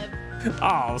me to live.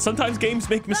 Oh, sometimes games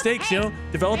make mistakes, you know.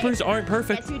 Developers aren't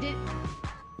perfect. Guess who did?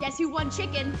 Guess who won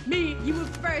chicken? Me. You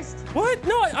moved first. What?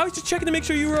 No, I was just checking to make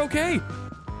sure you were okay.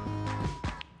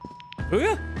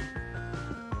 Fuya?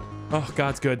 Oh,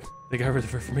 God's good. They got rid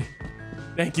of her for me.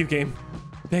 Thank you, game.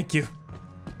 Thank you.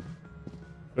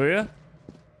 Fuya?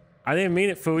 I didn't mean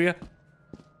it, Fuya.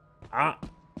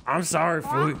 I'm sorry,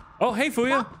 Fuya. Oh, hey,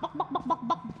 Fuya.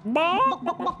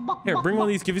 Here, bring one of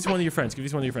these. Give these to one of your friends. Give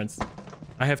these to one of your friends.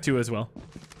 I have two as well.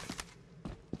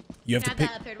 You have to Can I pick.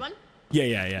 have the third one?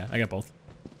 Yeah. I got both.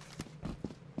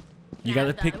 You Can I gotta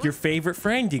have the pick other your one? favorite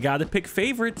friend. You gotta pick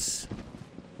favorites.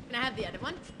 Can I have the other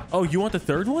one? Oh, you want the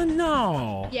third one?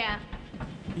 No. Yeah.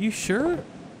 You sure?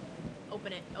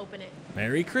 Open it. Open it.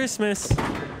 Merry Christmas.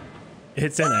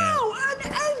 It's an ad. Oh,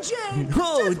 an engine!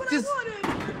 Oh, That's what this- I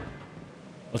wanted!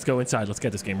 Let's go inside. Let's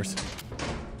get this, gamers.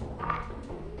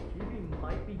 Evie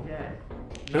might be dead.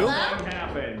 Hello? Nothing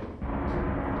happened.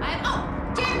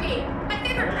 Jeremy! My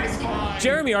favorite person!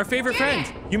 Jeremy, our favorite Jeremy!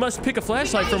 friend. You must pick a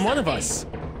flashlight from one of us.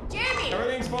 Jeremy!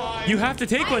 Everything's fine. You have to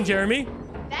take one, Jeremy.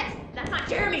 That's not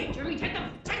Jeremy! Jeremy, take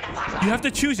the flashlight! You have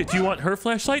to choose it. Do you want her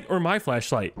flashlight or my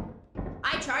flashlight?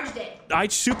 I charged it. I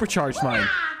supercharged mine.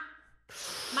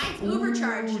 Mine's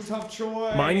ubercharged. Ooh, tough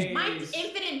choice. Mine's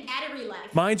infinite battery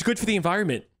life. Mine's good for the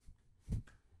environment.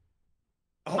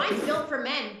 Mine's built for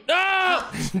men.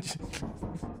 Ah!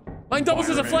 Mine doubles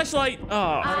as a flashlight.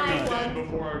 Oh. I Dead won.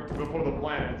 before the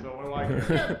planet, so what do I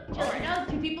care? Jill, you know,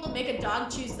 2 people make a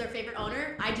dog choose their favorite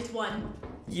owner? I just won.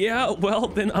 Yeah, well,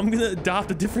 then I'm gonna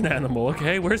adopt a different animal,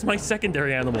 okay? Where's my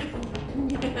secondary animal?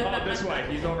 Oh, this way.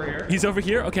 He's over here. He's over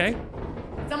here, okay.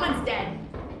 Someone's dead.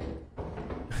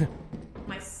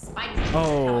 My spidey's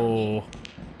Oh.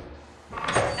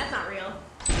 That's not real.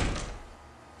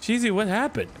 Cheesy, what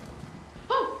happened?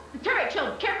 Oh, the turret,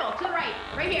 Chill. Careful, to the right.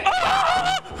 Right here.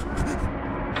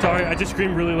 Sorry, I just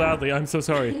screamed really loudly. I'm so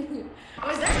sorry.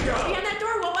 Was there a girl behind that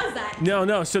door? What was that?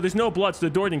 No, so there's no blood, so the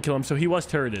door didn't kill him, so he was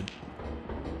turreted.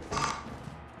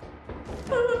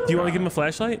 Do you want to give him a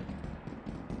flashlight?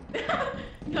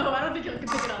 No, I don't think you can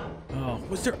pick it up. Oh,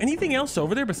 was there anything else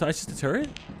over there besides just the turret?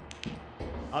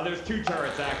 There's 2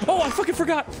 turrets, actually. Oh, I fucking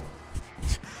forgot.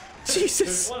 There's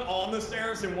Jesus. one on the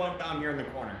stairs and one down here in the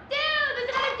corner. Dude, there's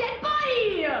another dead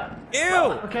body!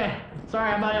 Ew. Okay,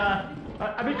 sorry,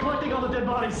 I've been collecting all the dead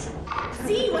bodies.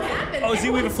 See what happened? Oh, Z,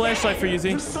 we have a flashlight for you, Z.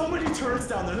 There's so many turrets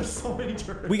down there. There's so many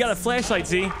turrets. We got a flashlight,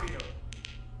 Z.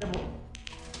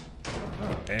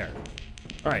 There.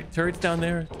 All right, turret's down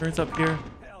there. Turret's up here.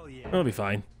 Hell yeah. It'll be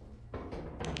fine.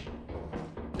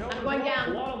 I'm going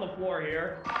down. Blood on the floor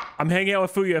here. I'm hanging out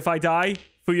with Fuya. If I die,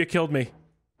 Fuya killed me.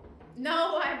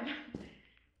 No, I'm...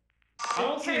 I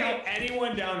don't see how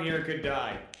anyone down here could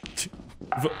die.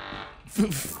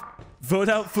 Vote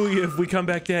out Fuya if we come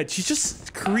back dead. She's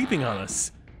just creeping on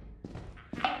us.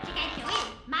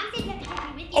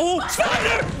 Oh,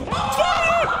 spider!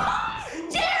 Spider!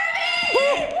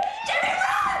 Jeremy! Jeremy,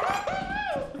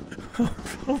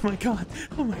 run! Oh my god.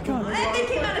 Oh my god. That thing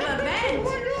came out of a vent.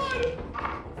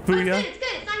 Fuya. It's good.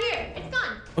 It's not here. It's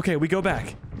gone. Okay, we go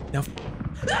back. Now.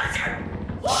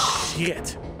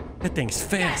 Shit. That thing's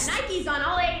fast. Got Nikes on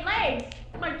all 8 legs.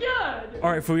 My god.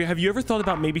 All right, Fuya, have you ever thought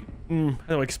about maybe... how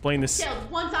do I explain this?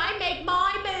 Once I make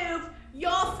my move,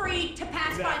 you're free to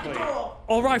pass by the door.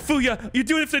 All right, Fuya, you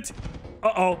do it if it's...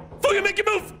 Uh-oh. Fuya, make your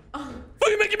move!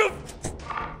 Fuya, make your move!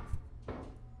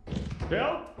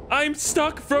 Bill? I'm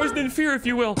stuck, frozen in fear, if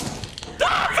you will.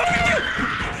 Ah,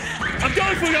 Fuya! I'm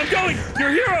going, Fuya, I'm going! You're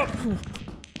a hero!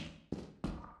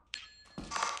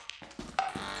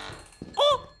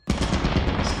 Oh!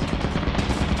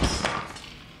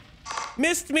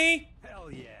 Missed me!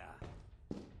 Hell yeah.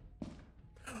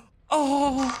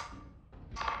 Oh!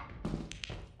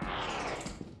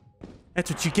 That's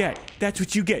what you get. That's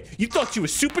what you get. You thought you were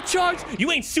supercharged?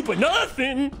 You ain't super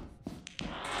nothing!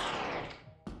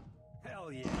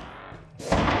 Hell yeah.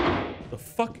 The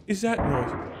fuck is that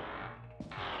noise?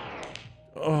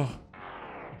 Oh.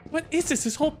 What is this?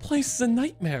 This whole place is a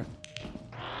nightmare.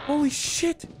 Holy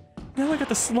shit. Now I got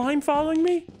the slime following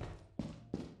me?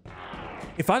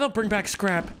 If I don't bring back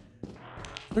scrap,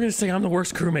 they're gonna say I'm the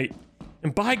worst crewmate.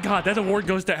 And by God, that award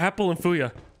goes to Apple and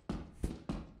Fuya.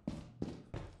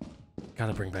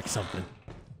 Gotta bring back something.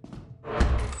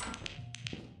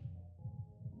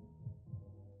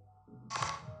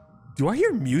 Do I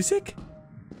hear music?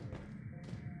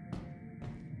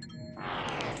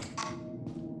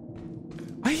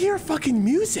 I hear fucking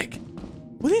music.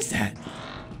 What is that?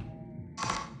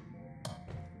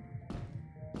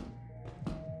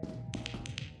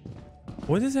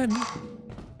 What does that mean?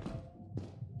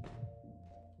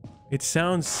 It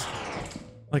sounds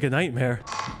like a nightmare.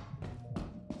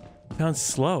 Sounds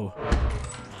slow.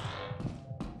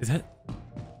 Is that?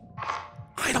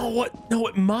 I don't know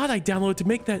what mod I downloaded to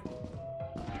make that.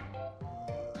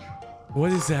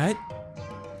 What is that?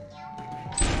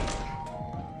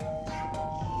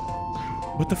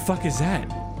 What the fuck is that?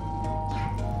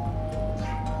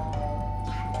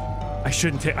 I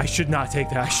should not take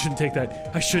that. I shouldn't take that.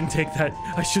 I shouldn't take that.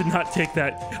 I should not take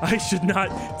that. I should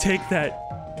not take that.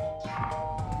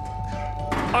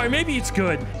 Alright, maybe it's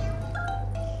good.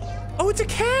 Oh, it's a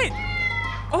cat!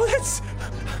 Oh, that's...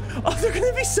 Oh, they're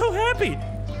gonna be so happy!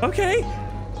 Okay.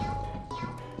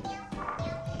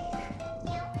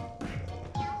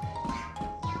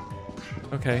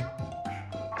 Okay.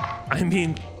 I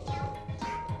mean...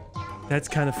 That's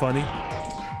kind of funny.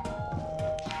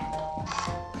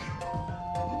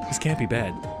 This can't be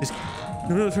bad. This...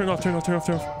 No, turn it off, turn it off, turn it off,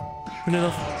 turn it off. Turn it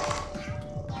off.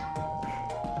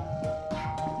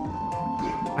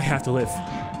 I have to live.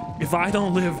 If I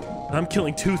don't live, I'm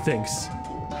killing 2 things.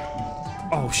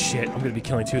 Oh shit, I'm gonna be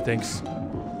killing 2 things.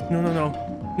 No, no,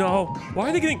 no. No. Why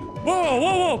are they getting... Whoa,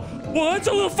 whoa, whoa! Whoa, that's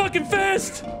a little fucking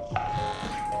fast!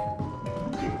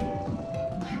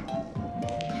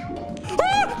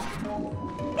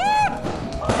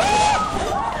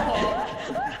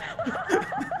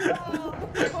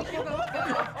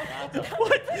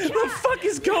 What the fuck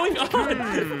is going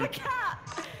on?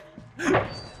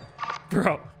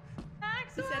 Bro.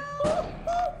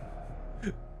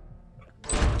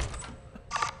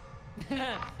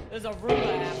 There's a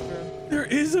Roomba after him. There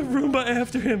is a Roomba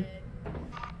after him.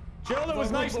 Chilled, it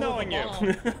was nice knowing you.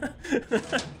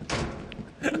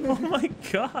 Oh my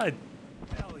god.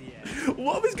 Hell yeah.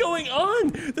 What was going on?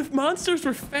 The monsters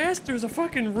were fast. There's a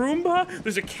fucking Roomba.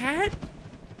 There's a cat.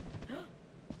 I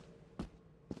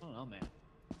don't know, man.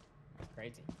 It's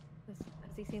crazy.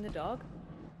 Has he seen the dog?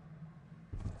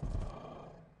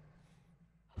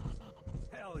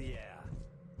 Hell yeah.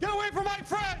 Get away from my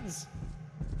friends!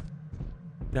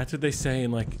 That's what they say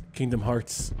in, like, Kingdom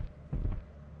Hearts.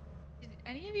 Did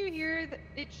any of you hear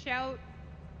it shout,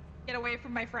 "Get away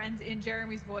from my friends" in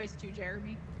Jeremy's voice to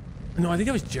Jeremy? No, I think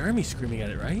that was Jeremy screaming at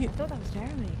it, right? I thought that was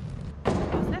Jeremy.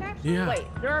 Was that actually? Yeah. Wait,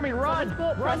 Jeremy, run! someone's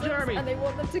bought Run, presents Jeremy! and they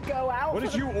want them to go out. What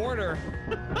did you order?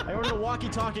 I ordered a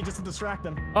walkie-talkie just to distract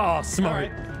them. Oh,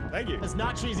 smart. Thank you. It's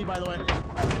not cheesy, by the way.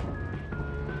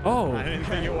 Oh. I didn't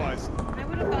think it was. I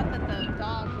would have thought that the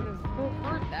dog would have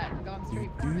heard that and gone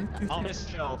straight for it. I'll miss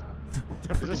Chilled.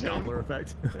 There's a Gambler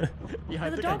effect. Yeah, I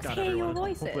the think I dogs got hear your everyone.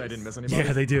 voices. Hopefully I didn't miss anybody.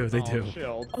 Yeah, they do. They do.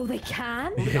 Chilled. Oh, they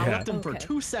can? I Yeah. left him for Okay.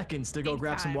 2 seconds to go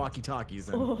grab some walkie-talkies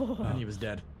and he was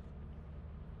dead.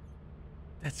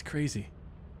 That's crazy.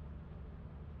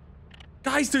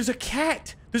 Guys, there's a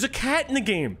cat. There's a cat in the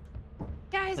game.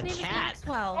 Guy's name is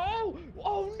Maxwell.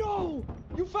 Oh no!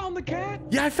 You found the cat?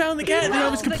 Yeah, I found the cat and I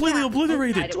was completely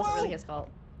obliterated. It wasn't really his fault.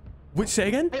 Which, say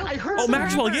again? I heard Oh, some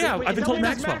Maxwell, rumors. yeah. Wait, I've been is that told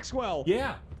what it is? Maxwell.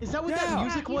 Yeah. Is that what Yeah. that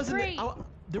music Yeah, was? he's great.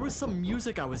 There was some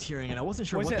music I was hearing and I wasn't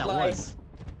sure Was what it that like- was.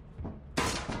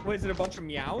 Was it a bunch of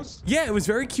meows? Yeah, it was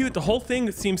very cute. The whole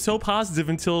thing seemed so positive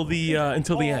until the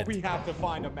end. We have to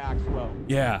find a Maxwell.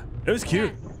 Yeah, it was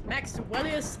cute.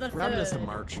 Maxwellius the Ravenous Third. in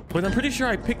March. But I'm pretty sure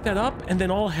I picked that up and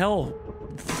then all hell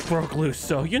broke loose.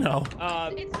 So, you know.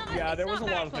 Yeah, there was a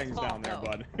lot of things down there,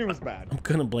 bud. It was bad. I'm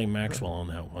gonna blame Maxwell on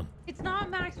that one. It's not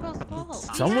Maxwell's fault.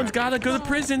 Someone's gotta go to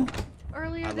prison.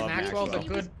 Earlier I this love week, Maxwell's a he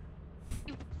good.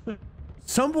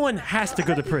 Someone has to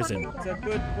go to prison. He's a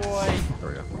good boy.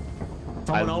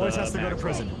 Someone I always love has to go to Maxwell.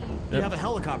 prison. You have a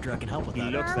helicopter, I can help with He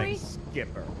that. looks Are like we?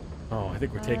 Skipper. Oh, I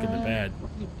think we're taking the bad.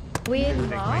 We in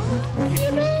love?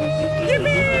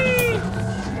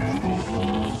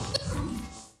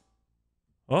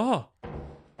 Oh.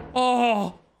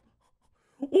 Oh.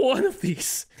 One of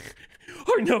these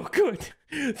are no good.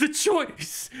 The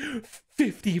choice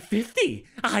 50-50.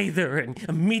 Either an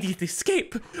immediate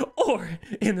escape or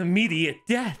an immediate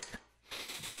death.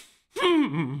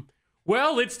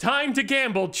 Well, it's time to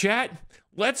gamble, chat.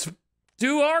 Let's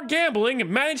do our gambling and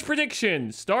manage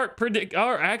predictions. Or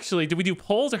actually, do we do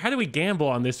polls or how do we gamble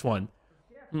on this one?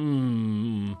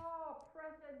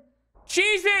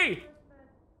 Cheesy!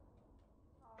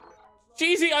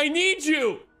 Cheesy, I need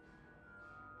you!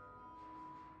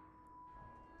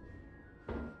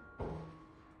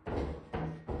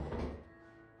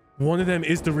 One of them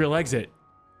is the real exit.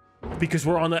 Because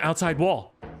we're on the outside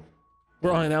wall.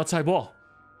 We're on an outside wall.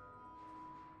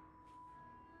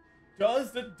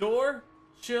 Does the door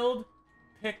chilled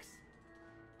picks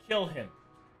kill him?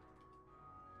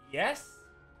 Yes?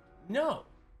 No.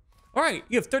 All right,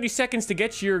 you have 30 seconds to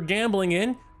get your gambling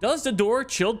in. Does the door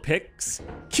chilled picks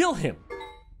kill him?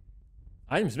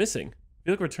 Items missing.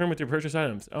 You look return with your purchase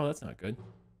items. Oh, that's not good.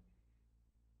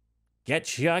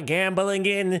 Get your gambling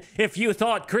in. If you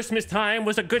thought Christmas time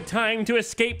was a good time to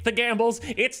escape the gambles,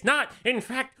 it's not. In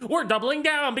fact, we're doubling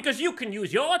down because you can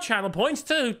use your channel points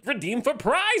to redeem for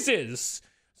prizes.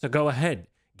 So go ahead,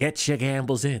 get your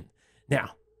gambles in.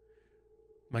 Now,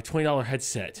 my $20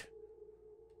 headset.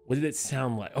 What did it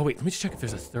sound like? Oh wait, let me just check if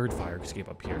there's a third fire escape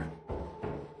up here.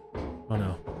 Oh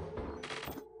no.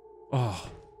 Oh.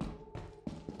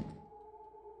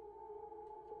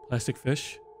 Plastic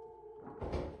fish.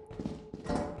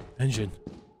 Engine.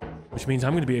 Which means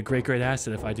I'm going to be a great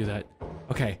asset if I do that.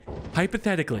 Okay,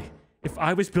 hypothetically, if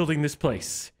I was building this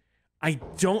place, I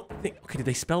don't think... Okay, did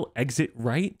they spell exit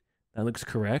right? That looks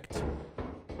correct.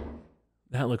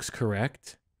 That looks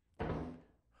correct.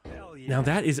 Now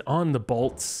that is on the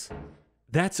bolts.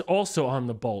 That's also on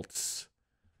the bolts.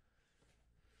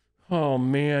 Oh,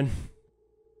 man.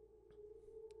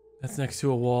 That's next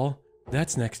to a wall.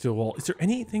 That's next to a wall. Is there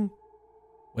anything...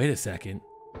 Wait a second.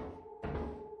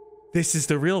 This is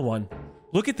the real one.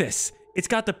 Look at this. It's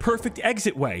got the perfect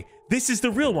exit way. This is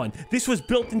the real one. This was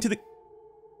built into the...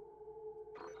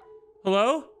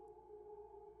 Hello?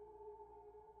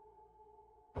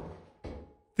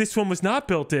 This one was not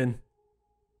built in.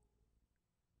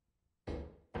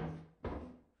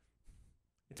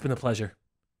 It's been a pleasure.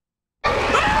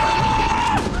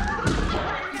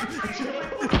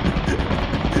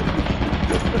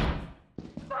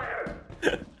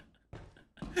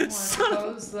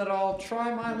 Suppose that I'll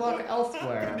try my luck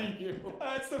elsewhere.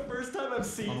 That's the first time I've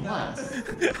seen Unless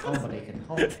somebody can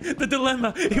help me. The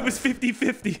dilemma, it was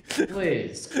 50-50.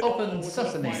 Please, open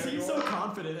sesame. You seem so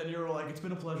confident and you're like, it's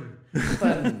been a pleasure.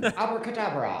 Open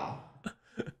abracadabra.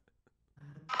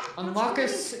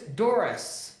 Unlockus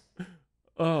Doris.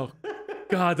 Oh,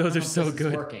 God, those are so This is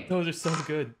good. working. Those are so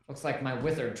good. Looks like my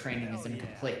wizard training is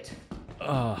incomplete.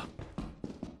 Must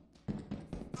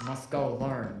go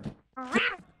learn.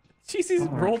 Cheesy's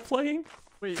role-playing?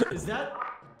 Wait, is that's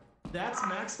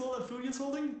Maxwell that Fuya's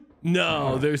holding?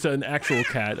 No, there's an actual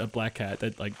cat, a black cat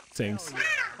that like sings.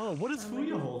 Oh, what is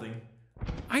Fuya holding?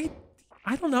 I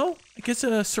don't know. I guess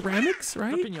ceramics,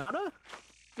 right? A piñata?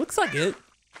 Looks like it.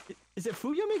 Is it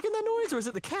Fuya making that noise or is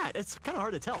it the cat? It's kind of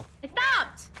hard to tell. It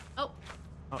stopped! Oh.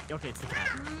 Oh, okay, it's the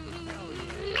cat.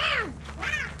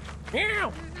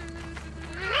 Meow.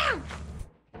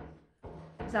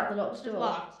 Is that the locked door?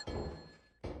 Locked.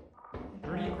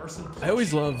 I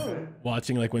always love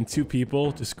watching like when two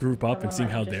people just group up and seeing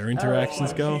how their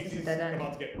interactions go. He's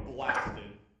about to get blasted.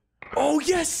 Oh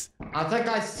yes! I think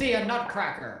I see a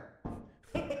nutcracker.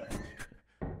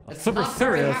 It's Flipper not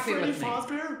very third. happy with me.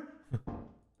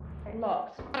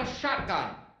 Locked. Got a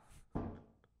shotgun.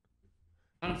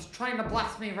 And it's trying to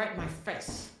blast me right in my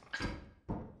face.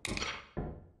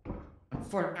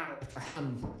 Unfortunately for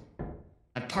him,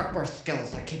 my parkour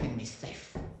skills are keeping me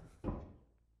safe.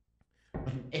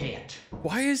 What an idiot.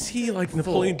 Why is he like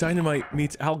Napoleon Dynamite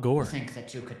meets Al Gore? Think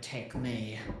that you could take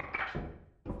me.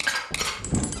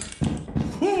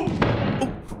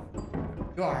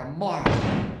 You You're a moron.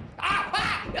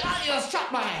 You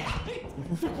shot my ass.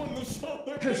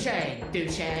 Touche,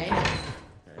 douche.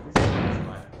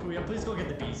 Please go get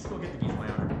the bees. Go get the bees, my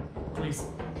honor. Please.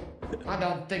 I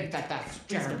don't think that's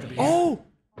Jeremy. Oh!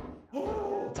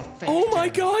 Oh my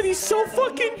god, he's so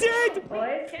fucking dead!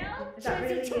 Boys, is that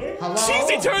really you? Hello?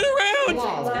 Cheesy, turn around!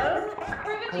 Hello?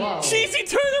 Hello? Cheesy,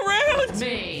 turn around!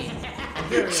 Me.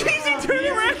 Cheesy, turn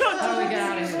around! How do we get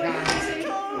out of here,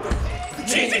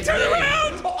 guys? Cheesy, turn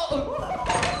around!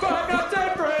 Five Nights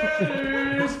at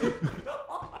Freddy's!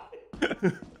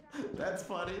 That's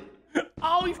funny.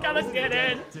 Oh, he's got us dead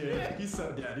end. Dude, he's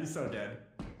so dead. He's so dead.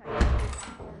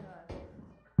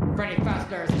 Freddy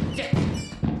Fazbear's dick.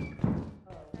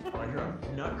 Oh, you're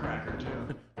a nutcracker,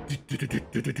 too.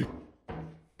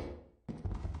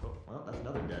 Oh, well, that's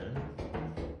another dead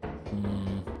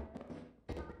end.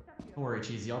 Don't worry,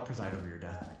 Cheesy. I'll preside over your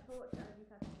death.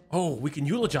 Oh, we can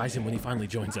eulogize him when he finally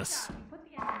joins us.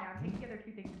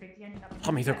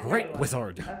 Tommy the Great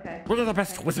Wizard. Okay. One of the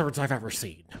best wizards I've ever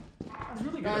seen. It's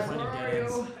really good Guys, at finding where dead are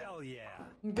ends. you? Hell yeah.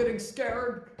 I'm getting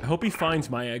scared. I hope he finds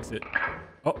my exit.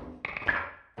 Oh,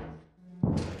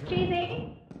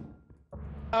 Cheesy.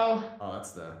 Oh. Oh,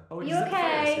 that's the. Oh, You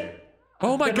okay?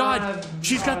 oh my god!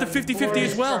 She's got the 50-50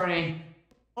 as well.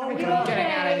 Oh, Are you getting out of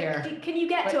okay? here. Can you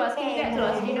get to us? Can you get to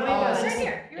us? Do you know where Oh, you're is going? this, Right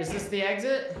here. is this the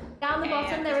exit? Down the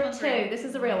bottom, there are two. This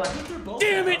is the real one.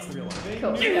 Damn it!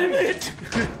 Cool. Damn it!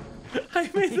 I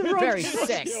made the wrong Very choice.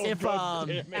 sick. If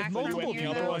multiple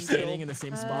people are standing in the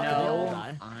same spot, then they all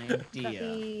die.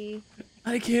 Idea.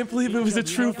 I can't believe it was a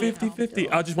true 50-50.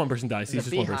 Oh, just one person dies. There's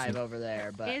He's a just one beehive person. over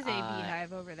there, but Is a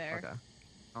beehive over there. Okay.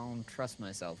 I don't trust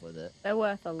myself with it. They're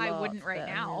worth a lot. I wouldn't right but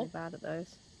I'm now. really bad at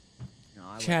those. No,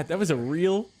 I Chat, that was a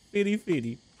real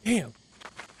 50-50. Damn.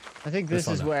 I think That's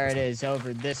this is fun, where it is,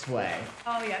 over this way.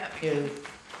 Oh yeah.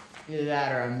 Either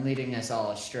that or I'm leading us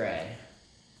all astray.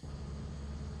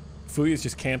 Fuya's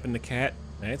just camping the cat.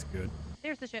 That's good.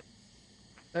 There's the ship.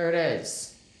 There it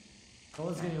is. I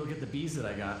was gonna go get the bees that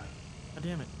I got. God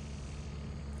damn it.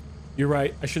 You're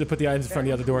right. I should have put the items in front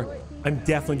of the other door. I'm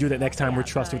definitely do that next time we're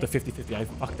trusted with the 50-50. I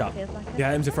fucked up. The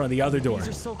items in front of the other door. These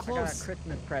are so I got a close.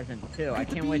 Christmas present too. I Look at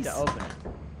the can't wait to bees. open it.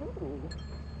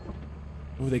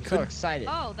 Oh, they So could. excited.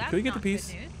 Oh, that's Could we get not the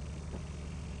piece? good news.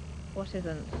 What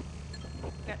isn't?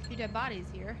 Got 2 dead bodies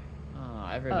here. Oh,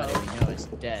 everybody we know is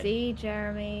dead. See,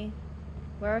 Jeremy.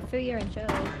 Where are Fuya and Chill?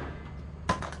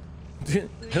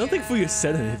 I don't think Fuya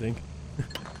said anything.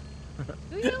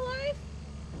 Who you alive?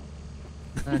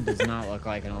 That does not look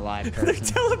like an alive They're person.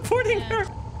 teleporting her.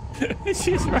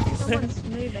 She's right there. Someone's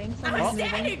moving. I'm Someone's moving.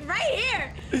 standing right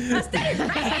here. I'm standing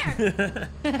right here.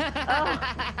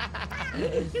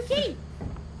 You keep.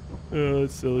 Oh,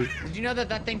 that's silly. Did you know that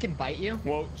that thing can bite you?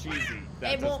 Whoa, cheesy.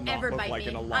 That It does won't not ever look bite like me.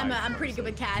 an alive I'm pretty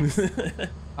good person. with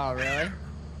cats. Oh, really?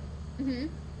 Mhm.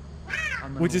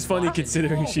 Which is funny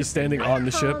considering she's standing on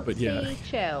the ship, but yeah. See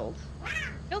Chilled.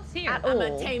 Chilled's here. At I'm all.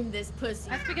 gonna tame this pussy.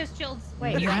 That's because Chilled's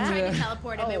Wait, I where? tried to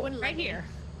teleport him. It wouldn't right let me. here.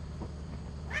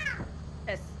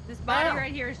 This body Oh.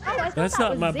 right here is Oh, I thought That's that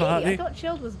not was my Z. body. I thought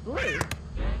Chilled was blue.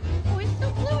 Oh, he's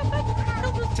still blue. I thought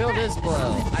Chilled was Chilled red. is blue.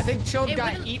 I think Chilled It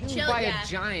got wouldn't- eaten Chilled, by yeah. a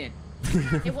giant.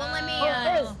 It won't let me.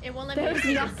 Oh, It won't let me. There's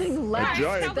retrieve this. nothing left.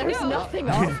 giant. There's Go. nothing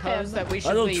I of suppose him. that we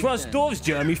should I don't leave trust then. doors,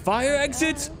 Jeremy. Fire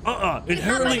exits?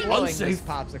 Inherently Blowing this unsafe.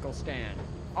 popsicle stand.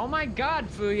 Oh my God,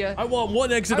 Fuya. I want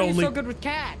one exit How are you only. so good with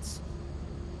cats?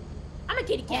 I'm a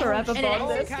kitty cat. Forever And it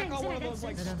bond. exists. Cat got one of those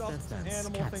like stuffed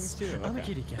animal Cats. things too. I'm a Okay.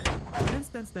 kitty cat.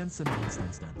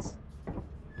 Dance.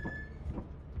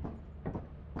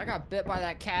 I got bit by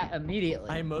that cat immediately.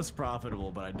 I am most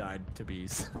profitable, but I died to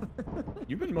bees.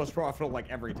 You've been most profitable like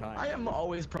every time. I am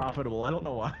always profitable. I don't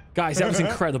know why. Guys, that was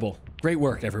incredible. Great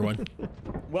work, everyone.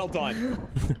 Well done.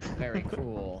 Very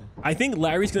cool. I think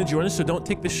Larry's gonna join us, so don't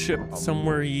take the ship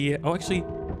somewhere yet. Oh, actually,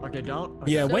 Okay, don't.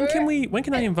 yeah. When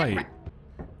can I invite?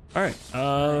 All right.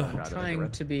 I'm trying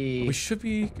to be. We should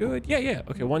be good. Yeah.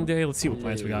 Okay, one day. Let's see what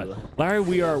plans we got. Larry,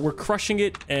 we're crushing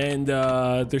it, and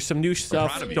there's some new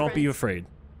stuff. proud of you. Don't be afraid.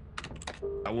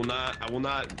 I will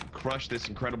not crush this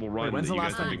incredible run Wait, when's that the you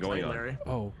last guys have time you been going played, on. Larry?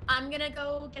 Oh. I'm gonna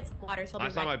go get some water. So I'll be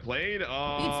Last time I back. played,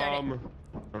 start it.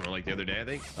 I don't know, like the other day, I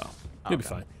think. Oh, you'll be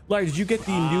fine. Larry, did you get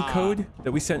the new code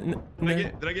that we sent in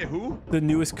there? Did I get who? The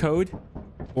newest code?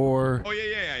 Or? Oh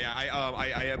yeah.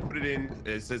 I put it in.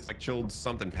 It says like chilled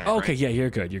something pack. Oh, okay, right? yeah, you're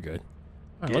good. You're good.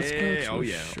 All right, let's go Yeah. to Oh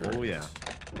yeah. shirt. Oh yeah.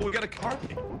 Oh, we got a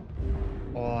carpet.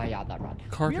 Oh yeah, that run. Do we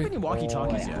have Carpet. any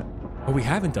walkie-talkies yet? Oh, we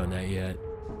haven't done that yet.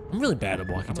 I'm really bad at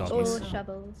walkie-talkies. All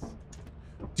shovels.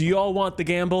 Do you all want the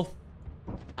gamble?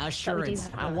 Assurance.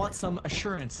 have I want some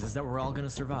assurances that we're all gonna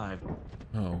survive.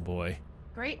 Oh boy.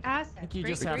 Great asset. I think you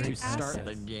great, just have great to start asset.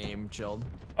 the game, Chilled.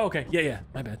 Okay, yeah.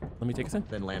 My bad. Let me take us in.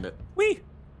 Then land it. Wee!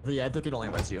 Yeah, I think it'll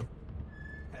land as you.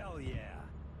 Hell yeah.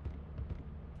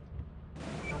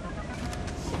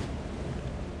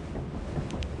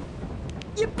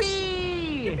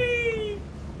 Yippee! Yippee!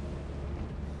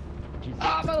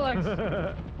 Ah, my legs.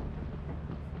 Hell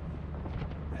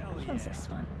Which yeah. one's this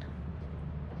one?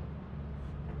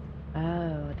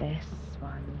 Oh, this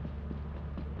one.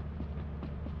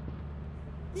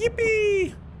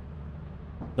 Yippee!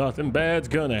 Nothing bad's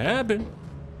gonna happen.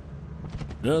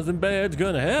 Nothing bad's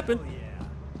gonna happen. Hell yeah.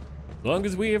 As long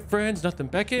as we have friends, nothing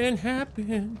bad can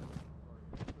happen.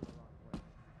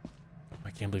 I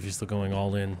can't believe you're still going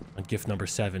all in on gift number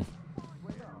 7.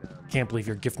 Can't believe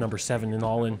you're gift number 7 and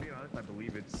all in. To be honest, I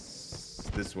believe it's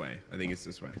this way. I think it's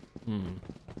this way.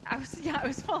 I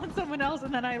was following someone else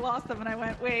and then I lost them and I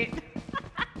went, wait.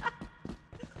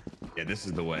 Yeah, this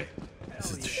is the way.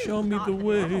 This is show me Not the normal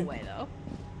way. way though.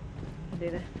 I'll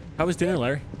do this. How was dinner,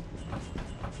 Larry?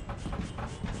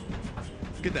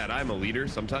 Look at that. I'm a leader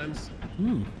sometimes.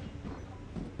 Hmm.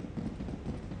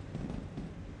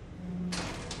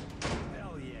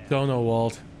 Hell yeah. Don't know,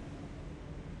 Walt.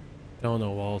 Don't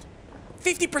know, Walt.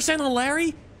 50% on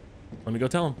Larry? Let me go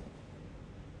tell him.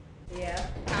 Yeah.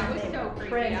 That was so creepy,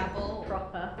 Prim, Apple.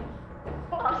 proper.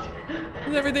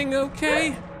 Is everything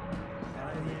okay?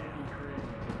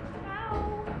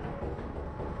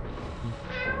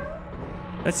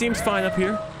 That seems fine up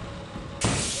here.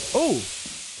 Oh!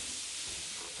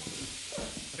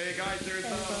 Hey guys, there's I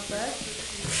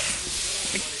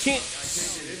can't.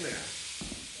 get in there.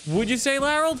 Would you say,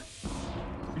 Larold?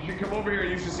 You should come over here and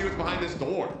you should see what's behind this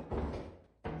door.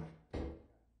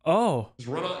 Oh. Just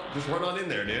run on in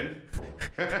there, dude.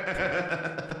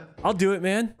 I'll do it,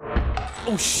 man.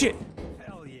 Oh, shit.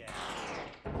 Hell yeah.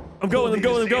 I'm going.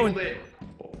 Oh,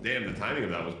 damn, the timing of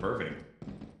that was perfect.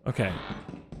 Okay.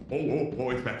 Oh,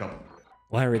 it's back up.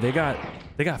 Larry, they got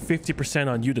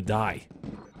 50% on you to die.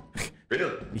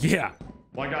 Really? Yeah.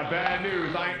 Well, I got bad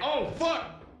news. Oh,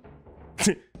 fuck!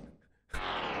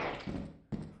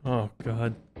 Oh,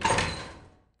 God.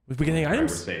 We're getting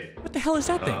items? We're safe. What the hell is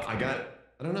that thing? I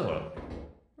don't know.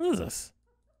 What is this?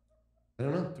 I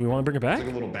don't know. Do we want to bring it back? It's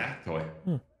like a little bath toy.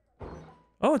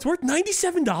 Oh, it's worth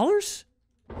 $97?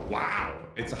 Wow.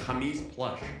 It's a Hamis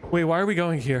plush. Wait, why are we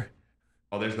going here?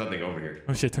 Oh, there's nothing over here.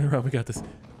 Oh, shit. Turn around. We got this.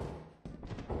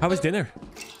 How was dinner?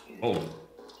 Oh.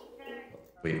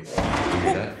 Wait. Did you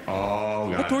hear that? Oh,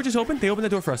 God. That door just opened? They opened the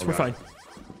door for us. We're fine.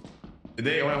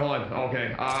 Wait, hold on.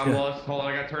 Okay. I'm lost. Hold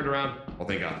on. I got turned around. Oh,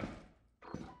 thank God.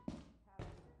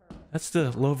 That's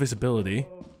the low visibility.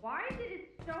 Why is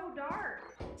it so dark?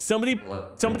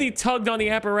 Somebody tugged on the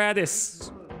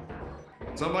apparatus.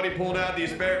 Somebody pulled out the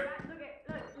spare.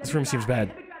 This room seems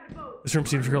bad. This room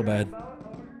seems real bad.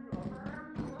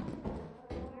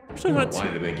 I don't know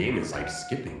why the game is like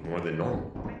skipping more than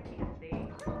normal.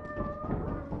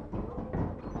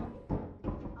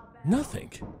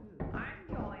 Nothing.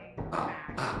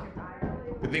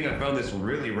 Good thing I found this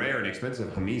really rare and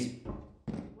expensive Hamis.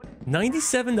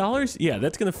 $97? Yeah,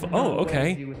 that's gonna. Oh,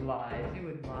 okay.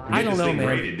 I don't know, man.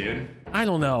 Rated, dude. I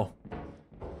don't know.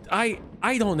 I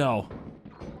don't know.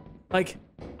 Like,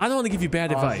 I don't want to give you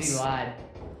bad advice. I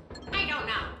don't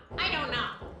know.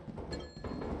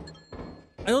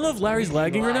 I don't know if Larry's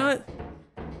lagging or not.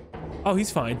 Oh, he's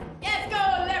fine. Let's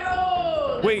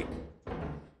go, Leroy!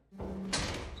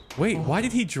 Wait, why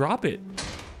did he drop it?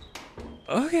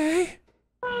 Okay.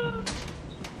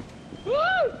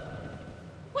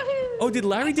 Oh, did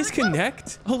Larry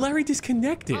disconnect? Oh, Larry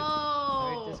disconnected.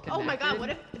 Oh my God!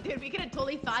 What if, dude? We could have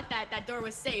totally thought that door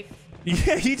was safe.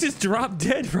 Yeah, he just dropped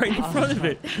dead right in front of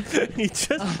it. He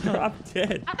just dropped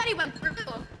dead. I thought he went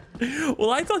through. Well,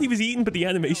 I thought he was eaten, but the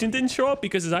animation didn't show up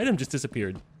because his item just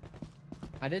disappeared.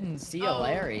 I didn't see a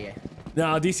Larry. No,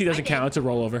 DC doesn't count. It's a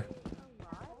rollover.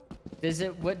 Is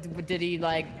it? What did he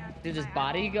like? Did his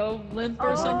body go limp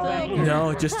or something?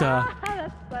 No, just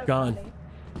gone.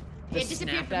 It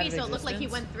disappeared for me, so it looked like he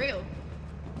went through.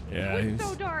 Yeah, It was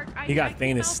so dark. he got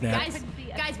Thanos snapped.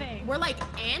 Guys, we're like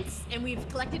ants, and we've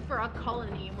collected for our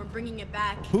colony, and we're bringing it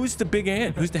back. Who's the big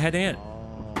ant? Who's the head ant?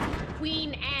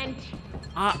 Queen Ant.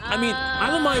 I mean, I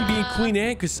don't mind being Queen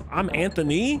Ant because I'm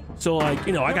Anthony. So, like,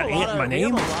 you know, I got Ant in my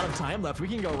name. We have a lot of time left. We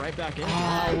can go right back in.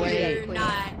 Wait. You're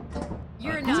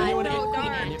not. anyone No, in-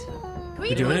 darn. Can we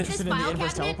You doing move it? this in the file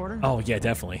inverse cabinet? teleporter? Oh, yeah,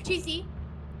 definitely. Cheesy,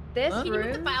 This can you move the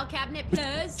room, file cabinet,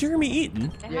 please? Jeremy Eaton?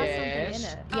 it has something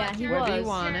in it. Yeah, he Where do you was.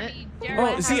 want it?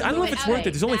 Oh, see, I don't know if it's worth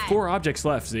it. There's only 4 objects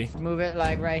left, see? Move it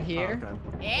like right here.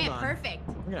 Okay. Yeah, Hold on. perfect.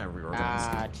 I'm gonna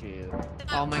reorganize. Got you.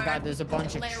 Oh my god, there's a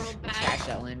bunch of trash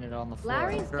that landed on the floor.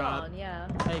 Larry's gone, yeah.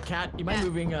 Hey, Kat, you mind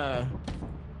moving,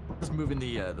 just moving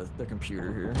the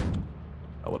computer here.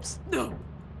 Oh, whoops. No.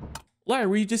 Larry,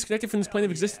 were you disconnected from this plane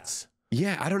of existence?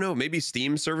 Yeah, I don't know. Maybe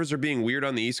Steam servers are being weird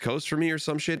on the East Coast for me or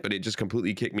some shit, but it just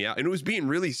completely kicked me out. And it was being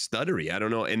really stuttery. I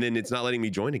don't know. And then it's not letting me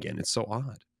join again. It's so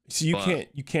odd. So you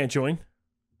can't join?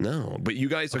 No, but you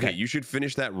guys, okay, you should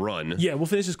finish that run. Yeah, we'll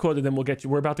finish this quota, then we'll get you.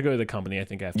 We're about to go to the company, I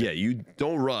think, after. Yeah, you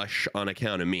don't rush on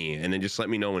account of me, and then just let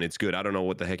me know when it's good. I don't know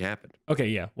what the heck happened. Okay,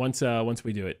 yeah. Once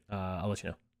we do it, I'll let you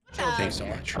know. Thanks so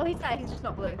much. Oh, he's dead. He's just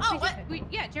not blue. Oh, what?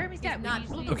 Yeah, Jeremy's dead. not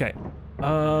Usually... Okay. I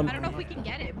don't know if we can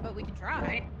get him, but we can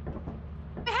try.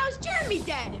 How's Jeremy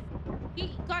dead?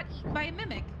 He got eaten by a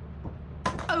mimic.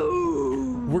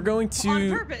 Oh. We're going to.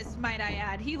 On purpose, might I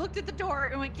add. He looked at the door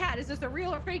and went, "Cat, is this a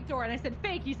real or fake door?" And I said,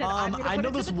 "Fake." He said, "I'm gonna I put know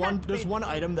it to there's the one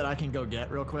test item that I can go get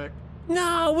real quick.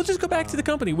 No, we'll just go back to the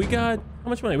company. We got how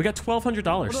much money? We got $1,200.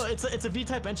 Well, no, it's a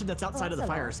V-type engine that's outside of the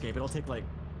fire escape. It'll take like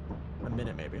a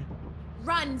minute maybe.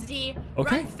 Run, Z.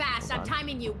 Okay. Run fast. I'm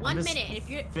timing you. 1 minute. If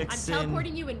you're, I'm fixing-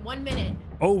 teleporting you in 1 minute.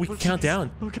 Oh, we can count down.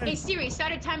 Okay. Hey Siri,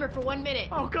 start a timer for 1 minute.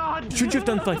 Oh God. Should you have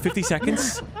done for like 50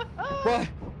 seconds? What?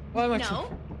 Why am I?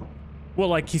 No. Well,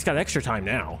 like he's got extra time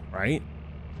now, right?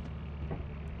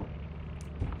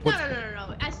 No.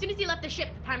 As soon as he left the ship,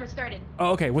 the timer started.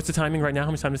 Oh, okay. What's the timing right now?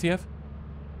 How much time does he have?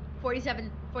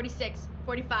 47, 46,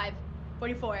 45,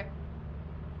 44.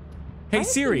 Hey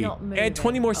Siri, add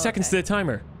 20 more seconds to the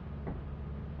timer.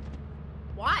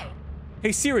 Why?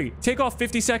 Hey Siri, take off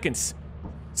 50 seconds.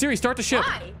 Siri, start the ship.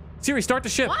 Why? Siri, start the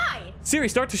ship. Why? Siri,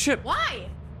 start the ship. Why?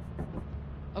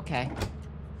 Okay.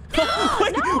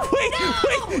 wait,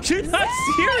 you're not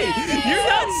Siri. You're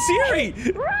not Siri.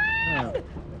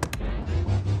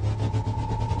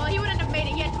 Well, he wouldn't have made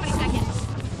it. He had 20 seconds.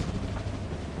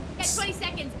 He had 20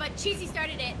 seconds, but Cheesy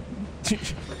started it.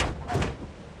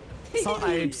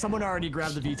 Someone already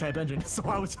grabbed the V-type engine, so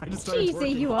I just started Cheesy,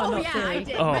 working. you are not yeah, Siri. I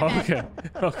did. Oh, My bad.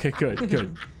 okay. Okay,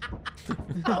 good.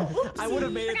 I would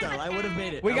have made it though. I would have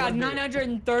made it. We I got would've made it.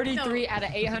 933 out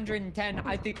of 810.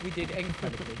 I think we did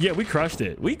incredibly. Yeah, we crushed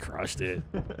it.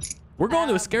 We're going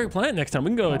to a scary planet next time. We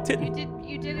can go to Titan.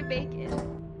 You didn't make it. I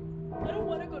don't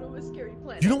want to go to a scary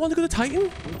planet. You don't want to go to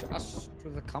Titan? Just to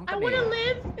the I company. want to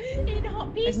live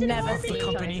in peace and never harmony. seen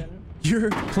company.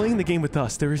 You're playing the game with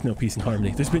us. There is no peace and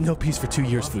harmony. There's been no peace for 2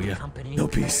 years, Fuya. No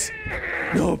peace.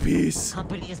 No peace.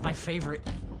 Company is my favorite.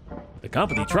 The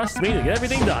company trusts me to get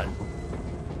everything done.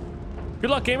 Good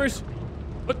luck, gamers.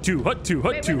 Hut two.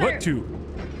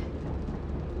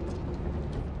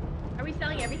 Are we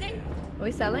selling everything? Are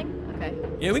we selling? Okay.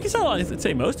 Yeah, we can sell, I'd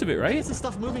say, most of it, right? It's the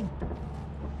stuff moving.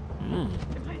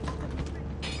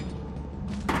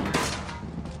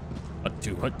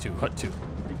 Hut two.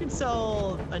 You can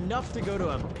sell enough to go to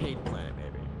a paid planet,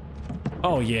 maybe.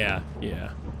 Oh, yeah.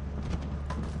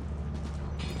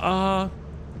 Are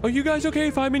you guys okay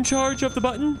if I'm in charge of the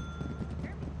button?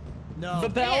 No. The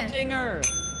bell dinger.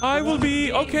 I will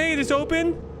be. Okay, it is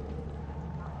open.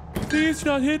 Please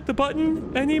not hit the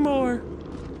button anymore.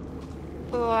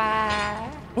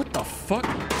 What the fuck?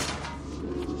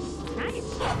 Nice.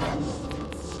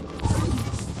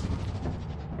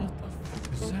 What the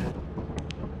fuck is that?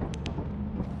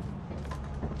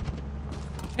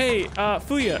 Hey,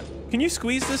 Fuya, can you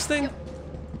squeeze this thing?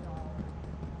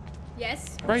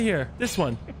 Yes. Right here. This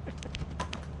one.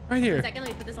 Right here. Second,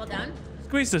 let me put this all down.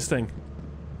 Squeeze this thing.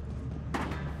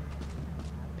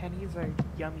 Pennies are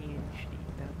yummy and you should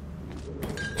eat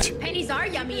them. Pennies are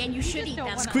yummy and you should eat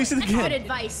them. Squeeze it That's again. good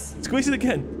advice. Squeeze it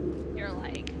again. You're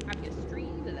like, I'm gonna stream,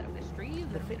 and then I'm gonna stream,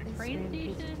 The then I'm gonna fitness train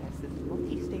strand station. test is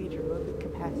multi-stage aerobic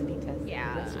capacity test.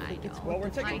 Yeah, That's I it's know. Well, we're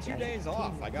taking multi-stage 2 days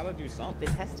off. I gotta do something.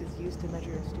 The test is used to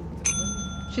measure a student's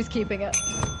ability. She's keeping it.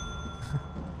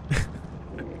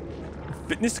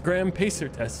 Fitnessgram pacer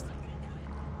test.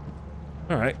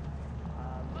 All right.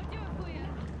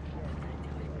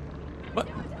 What?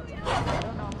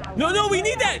 No, we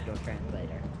need that.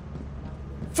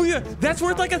 Fuya, that's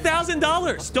worth like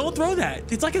 $1,000. Don't throw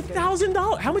that. It's like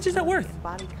 $1,000. How much is that worth?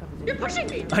 You're pushing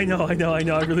me. I know. I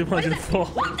really wanted to fall.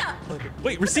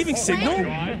 Wait, receiving signal? Wait,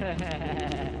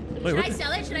 Should what I the-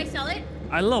 sell it? Should I sell it?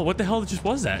 I don't know. What the hell just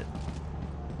was that?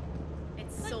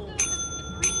 It's sold.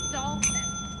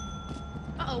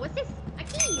 Uh-oh, what's this? A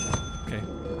key. Okay.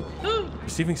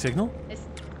 Receiving signal?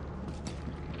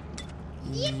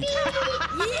 Yippee!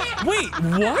 Yeah! Wait,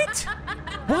 what?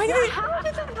 Why did it? How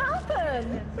did that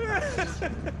happen?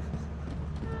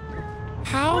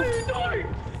 How?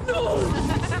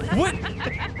 What?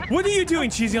 What are you doing,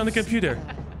 Cheesy, on the computer?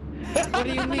 What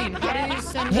do you mean? How do you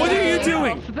send What are you a-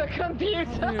 doing? The computer.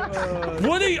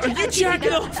 What are you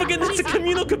jacking off again? It's a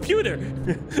communal computer.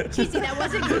 Cheesy, that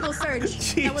wasn't Google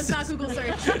search. That was not Google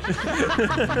search.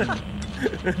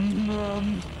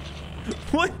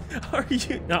 What are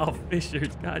you? Oh,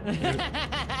 Fishers, god damn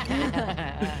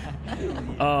it.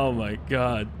 Oh my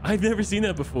god. I've never seen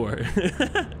that before.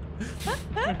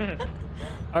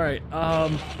 All right.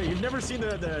 Hey, you've never seen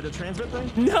the transmit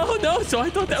thing? No. So I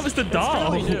thought that was the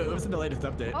doll. It's fairly new. It was in the latest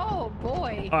update. Oh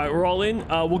boy. All right, we're all in.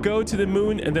 We'll go to the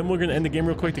moon, and then we're gonna end the game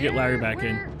real quick to get Larry back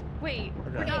in. Wait,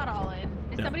 we're not all in.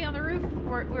 Is No. somebody on the roof?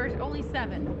 We're only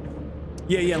 7.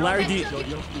 Yeah. Larry Jill,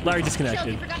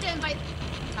 disconnected. you forgot to invite.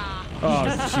 Oh,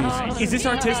 jeez. Is this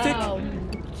artistic? Oh,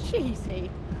 cheesy.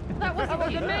 That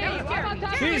wasn't me. I'm on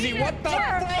top of Cheesy, you. what the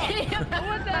fuck?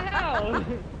 What the hell?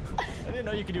 I didn't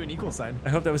know you could do an equal sign. I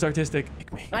hope that was artistic.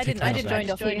 I didn't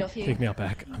join off you. Take me out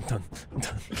back. I'm done.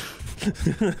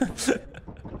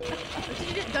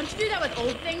 Don't you do that with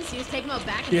old things? You just take them out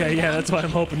back. And Yeah, put them down? that's why I'm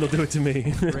hoping they'll do it to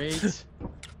me. Great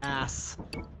ass.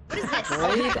 What is this?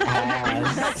 Great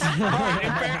ass. Alright,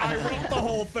 in fair, I wrote the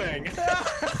whole thing.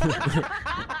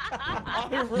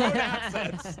 I wrote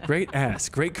assets. Great ass.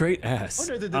 Great ass. I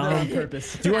wonder if they did that on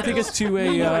purpose. Do you want to take us to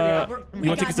a, you want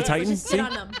to take us to Titan? Just sit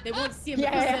on them. They won't see them.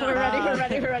 Yeah, we're ready.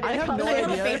 I have no Like a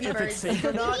idea baby if bird. it's safe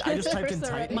or not. I just typed in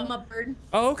Titan. Mama bird.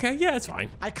 Oh, okay. Yeah, it's fine.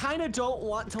 I kind of don't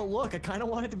want to look. I kind of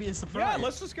want it to be a surprise. Yeah,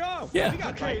 let's just go. Yeah. We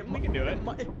got Titan. We can do it.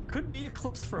 It could be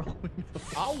eclipsed for all we know.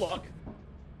 I'll look.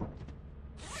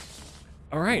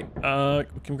 All right. Can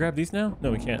we grab these now?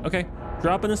 No, we can't. Okay.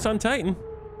 Dropping us on Titan.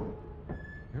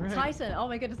 Titan. Oh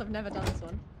my goodness, I've never done this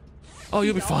one. Oh,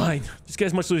 you'll be fine. Just get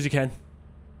as much loot as you can.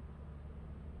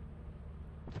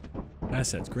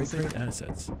 Assets. Great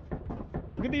assets.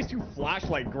 Look at these two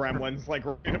flashlight gremlins, like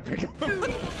ready to pick up.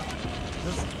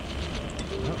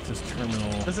 What's this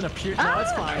terminal? Doesn't appear. No,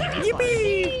 it's fine. It's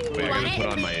Yippee! Wait, I gotta put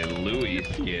on my Louis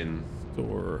skin.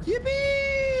 Door.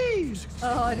 Yippee!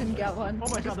 Oh, I didn't get one. Oh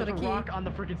my Just god, there's got a key. rock on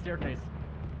the freaking staircase.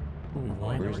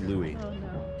 Where's Louis? Oh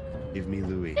no. Give me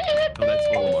Louis. Oh, that's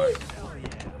Omar.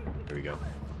 There we go.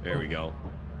 There we go.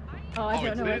 Oh, I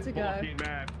don't know where to go.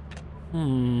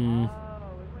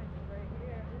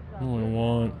 What do I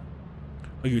want?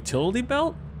 A utility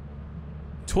belt?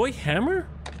 Toy hammer?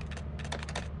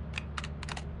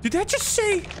 Did that just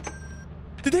say?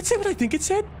 Did that say what I think it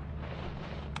said?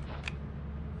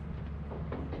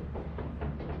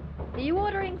 Are you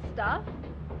ordering stuff?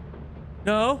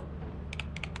 No.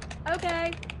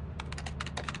 Okay.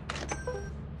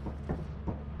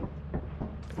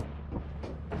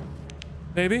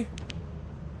 Maybe?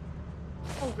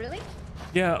 Oh, really?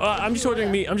 Yeah, I'm just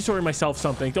ordering me. I'm just ordering myself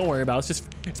something. Don't worry about it.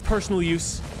 It's personal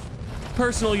use.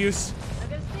 Personal use. I'm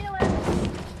gonna steal it.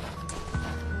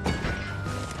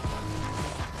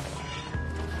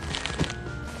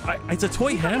 It's a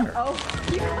toy hammer. Oh,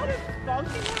 you got a bonking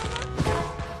hammer?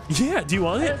 Yeah, do you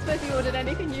want I it? don't suppose you ordered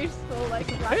anything useful, like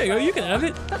a There you go, you can have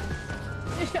it.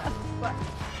 Yeah, what?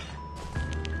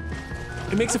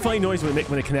 It makes a funny noise when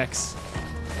it connects.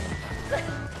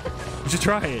 You should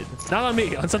try it. Not on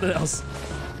me, on something else.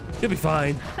 You'll be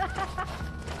fine.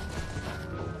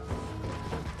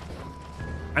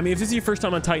 I mean, if this is your first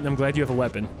time on Titan, I'm glad you have a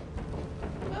weapon.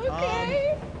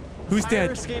 Okay. Who's Fire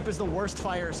dead? escape is the worst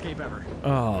fire escape ever.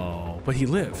 Oh, but he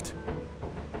lived.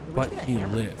 But he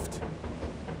lived.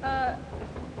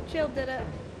 Chill did it.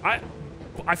 I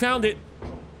found it.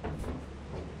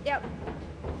 Yep.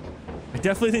 I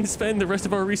definitely didn't spend the rest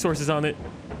of our resources on it.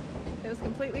 It was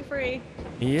completely free.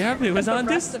 Yep, it was The on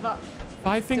rest this of us.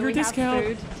 5-finger Do we discount.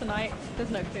 have food tonight?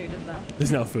 There's no food, is there?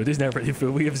 There's no food. There's never any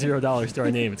food. We have $0 to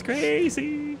our name. It's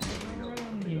crazy.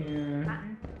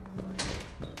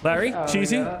 Larry,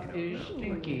 cheesy. Is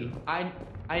stinky.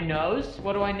 I nose?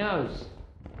 What do I nose?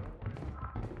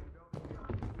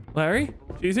 Larry,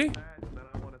 cheesy.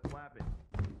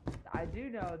 I do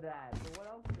know that, but what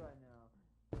else do I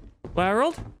know?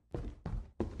 Larold,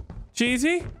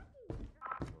 cheesy.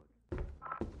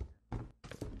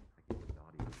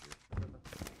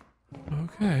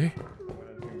 Okay.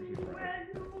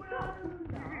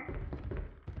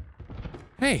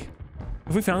 Hey,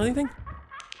 have we found anything?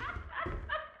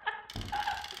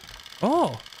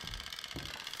 Oh.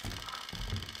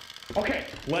 Okay,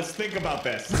 let's think about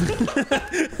this.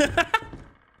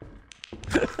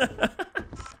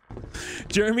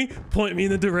 Jeremy, point me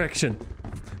in the direction.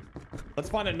 Let's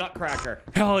find a nutcracker.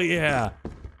 Hell yeah.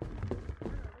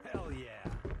 Hell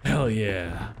yeah. Hell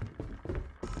yeah.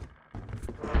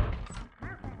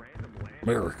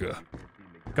 America.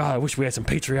 God, I wish we had some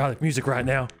patriotic music right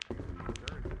now.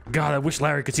 God, I wish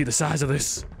Larry could see the size of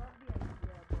this.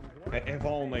 If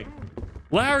only.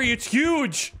 Larry, it's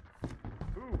huge.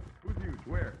 Who's huge?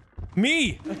 Where?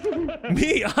 Me.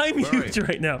 Me. I'm Where are huge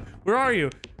right now. Where are you?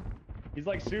 He's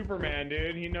like Superman,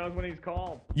 dude. He knows when he's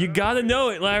called. You gotta know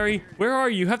it, Larry. Where are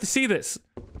you? You have to see this.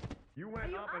 You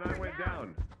went up and I went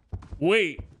down.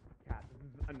 Wait. Cat, this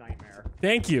is a nightmare.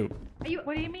 Thank you. Are you?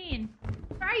 What do you mean?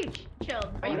 Where are you, Chilled?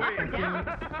 Are you up or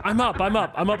down? I'm up. I'm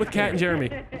up. I'm up with Kat and Jeremy.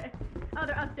 Oh,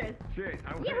 they're upstairs. Shit,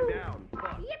 I went Yahoo! down.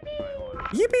 Fuck. Yippee!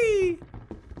 Yippee!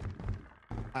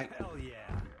 Hell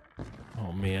yeah.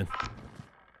 Oh man.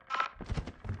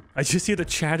 I just hear the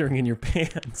chattering in your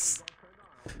pants.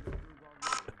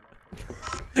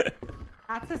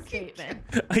 That's a statement.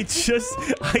 I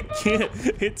can't.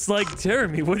 It's like,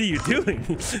 Jeremy, what are you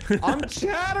doing? I'm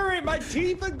chattering. My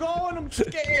teeth are going. I'm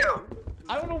scared.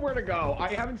 I don't know where to go.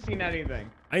 I haven't seen anything.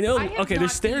 I know. I have Okay, there's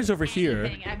not stairs seen over here.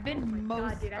 anything. I've been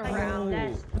most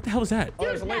around. What the hell is that? Oh,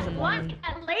 there's a laser One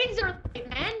laser light,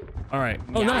 man. All right.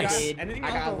 Oh, Yeah, nice.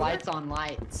 I got lights on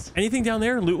lights. Anything down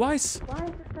there, loot-wise? Why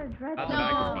is it so dreadful? That's what I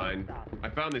can find. I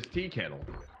found this tea kettle.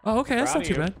 Oh, okay. That's Proud not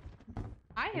of too you. bad.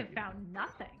 I have found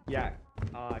nothing. Yeah.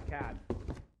 Cat.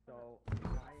 So.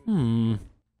 Hmm.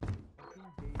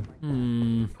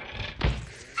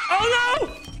 Oh no!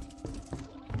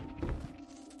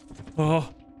 Oh.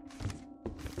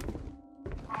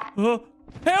 Oh.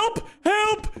 Help!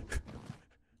 Help!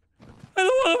 I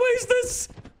don't want to waste this.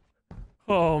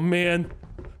 Oh man.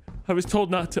 I was told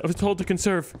not to. I was told to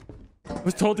conserve. I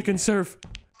was told to conserve.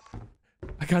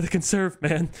 I gotta conserve,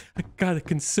 man. I gotta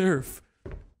conserve.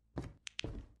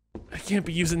 I can't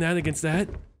be using that against that.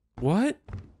 What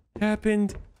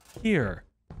happened here?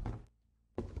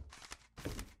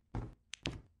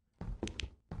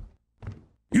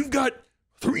 You've got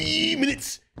 3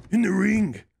 minutes in the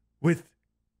ring with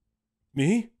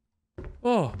me?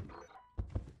 Oh.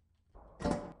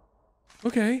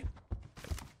 Okay.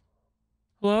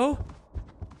 Hello?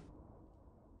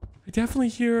 I definitely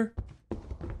hear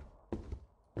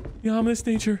the ominous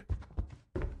nature.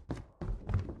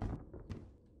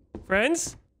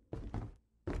 Friends?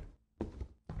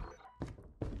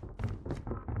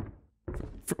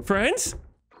 Friends?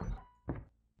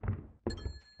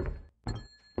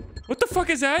 What the fuck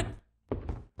is that?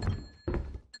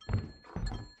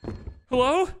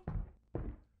 Hello?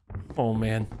 Oh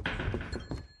man.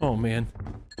 Oh man.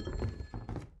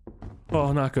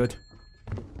 Oh, not good.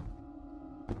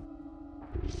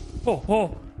 Oh,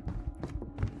 oh.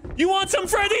 You want some,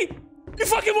 Freddy? You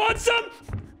fucking want some?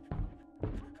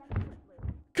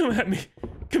 Come at me.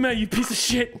 Come at you, piece of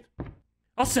shit.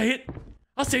 I'll say it.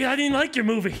 I'll say it. I didn't like your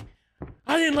movie.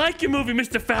 I didn't like your movie,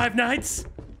 Mr. Five Nights.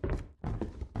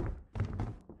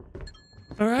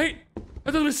 Alright?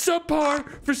 I thought it was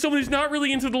subpar for someone who's not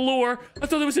really into the lore. I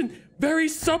thought it was a very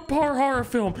subpar horror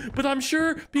film. But I'm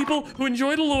sure people who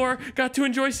enjoy the lore got to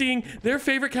enjoy seeing their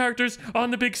favorite characters on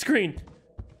the big screen.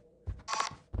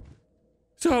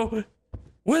 So,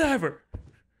 whatever.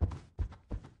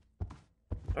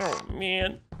 Oh,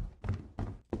 man.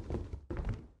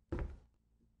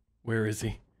 Where is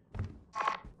he?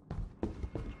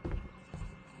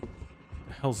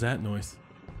 The hell's that noise?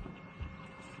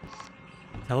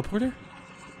 Teleporter?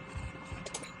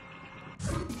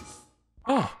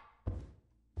 Oh.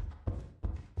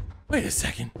 Wait a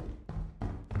second.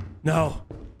 No.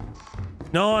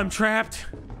 No, I'm trapped.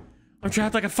 I'm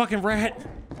trapped like a fucking rat.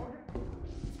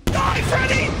 Die,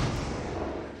 Freddy!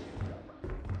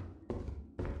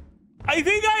 I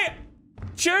think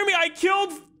Jeremy, I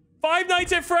killed Five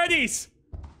Nights at Freddy's.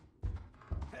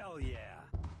 Hell yeah.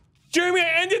 Jeremy, I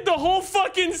ended the whole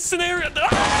fucking scenario.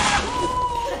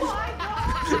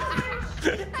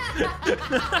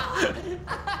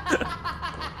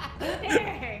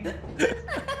 Dang.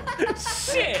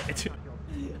 Shit.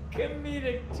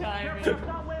 Comedic timing.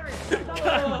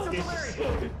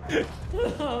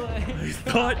 I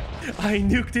thought I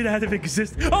nuked it out of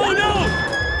existence. Oh no!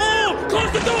 Oh!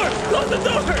 Close the door! Close the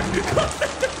door! Close the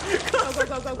door! Go,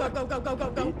 go, go, go, go, go, go, go,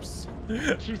 go. Oops.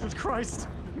 Jesus Christ.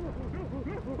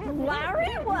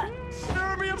 Larry, what?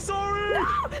 Jeremy, I'm sorry.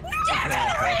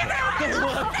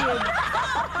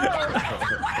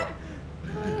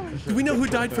 Do we know who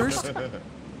died first?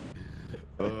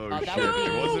 Oh, that shit. would be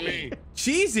It wasn't me. me.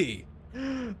 Cheesy.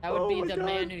 That would be the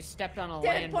man who stepped on a Dude,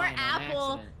 landmine poor on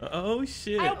Apple. accident. Oh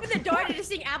shit. I opened the door to just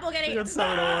see Apple getting.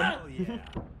 Hell yeah.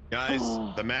 Guys,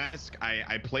 the mask,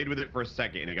 I played with it for a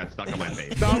second and it got stuck on my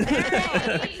face.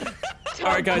 All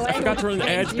right, guys, I forgot to run an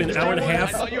ad. It's been an hour and a half.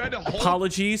 I thought you had to hold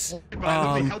Apologies. They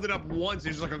held it up once.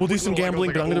 It's like a We'll do quick some little, like,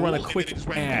 gambling, but I'm gonna run a and quick it just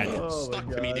went ad. stuck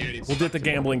to me, dude. We'll get the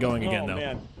gambling going again, though.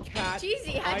 Man. Cat,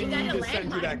 Cheesy, how'd you I get need a to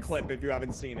send you that landmine? clip if you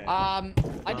haven't seen it. I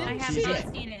didn't see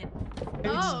it. seen it.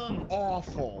 Oh.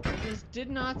 Awful. Just did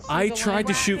not see I the tried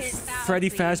to line. shoot Freddy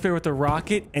Fazbear with the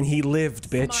rocket, and he lived,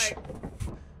 bitch.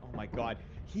 Oh my god.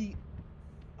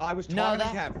 I was No, talking to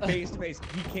that- Cat face to face.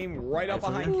 He came right up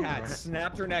behind Cat,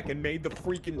 snapped her neck, and made the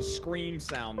freaking scream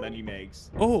sound that he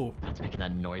makes. Oh. That's making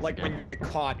that noise Like when again. you're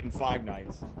caught in Five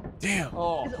Nights. Damn.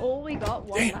 Oh. Is all we got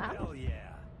one Damn. lap? Hell yeah.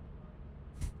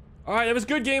 All right, that was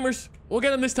good, gamers. We'll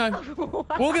get him this time.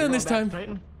 We'll get him this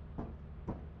time.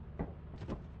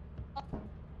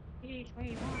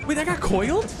 Wait, I got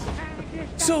coiled?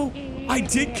 So, I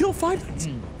did kill Five Nights?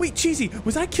 Wait, Cheesy,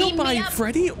 was I killed Team me by up.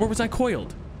 Freddy, or was I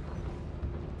coiled?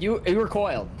 You were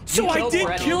coiled. So You I killed did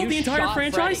Freddy. kill You the entire shot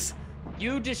franchise? Freddy.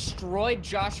 You destroyed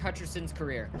Josh Hutcherson's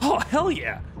career. Oh, hell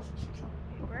yeah.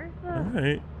 Where's All the...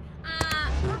 right.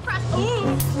 We're crossing.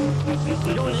 Ooh.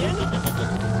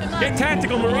 Get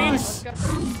tactical, Marines.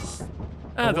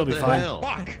 Ah, they'll be What the fine. hell?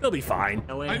 Fuck. They'll be fine.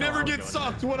 I never get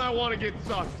sucked when I want to get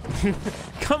sucked.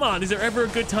 Come on, is there ever a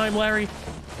good time, Larry?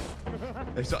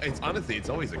 It's honestly, it's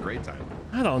always a great time.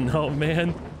 I don't know,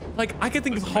 man. Like, I can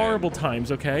think of horrible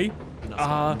times, okay?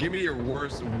 Give me your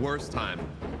worst time.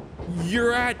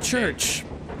 You're at church.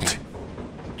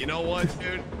 You know what,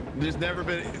 dude? There's never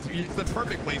been. It's the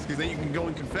perfect place because then you can go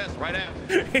and confess right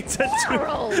after. It's a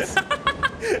Rolls.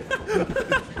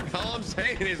 All I'm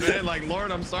saying is, man, like,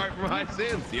 Lord, I'm sorry for my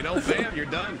sins. You know, bam, you're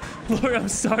done. Lord, I'm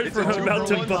sorry It's for a I'm about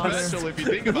to 2-for-1 bust. special if you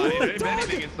think about it. If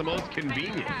anything, it's the most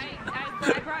convenient.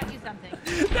 I brought you something.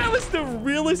 That was the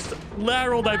realest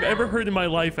Larold I've ever heard in my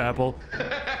life, Apple.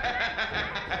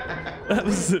 That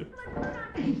was.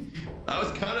 I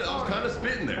was kind of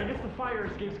spitting I there. guess the fire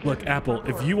escapes. Look, Apple,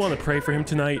 if you want to pray for him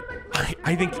tonight,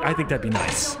 I think that'd be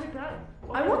nice.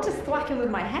 I want to thwack him with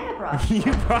my hairbrush. You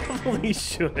probably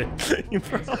should. You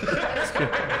probably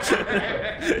should.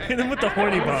 Hit him with the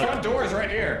horny Front bump. door's right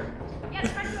here.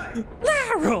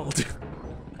 Larold!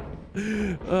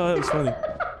 Oh, that was funny.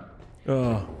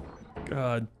 Oh,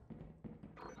 God.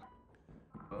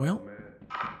 Well,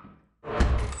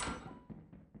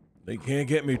 they can't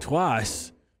get me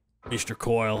twice, Mr.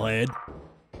 Coilhead.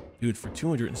 Dude, for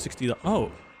 $260.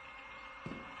 Oh.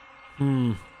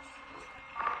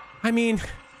 I mean,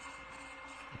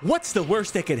 what's the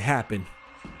worst that could happen?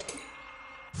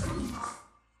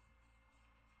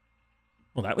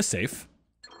 Well, that was safe.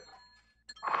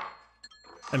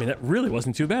 I mean, that really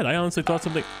wasn't too bad. I honestly thought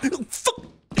something. Fuck!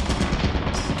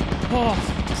 Oh.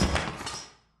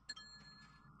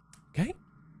 Okay.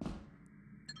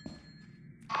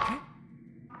 Okay.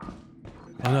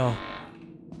 Oh no.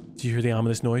 Do you hear the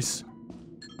ominous noise?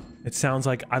 It sounds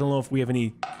like, I don't know if we have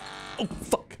any. Oh,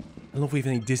 fuck! I don't know if we have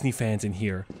any Disney fans in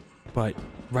here, but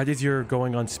right as you're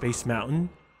going on Space Mountain,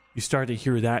 you start to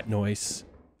hear that noise.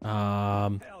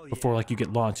 Before like you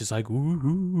get launched, it's like ooh,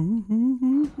 ooh, ooh,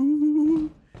 ooh,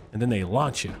 ooh, and then they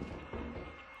launch you.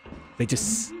 They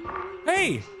just,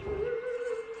 hey,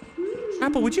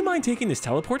 Apple, would you mind taking this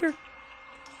teleporter?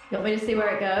 You want me to see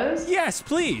where it goes? Yes,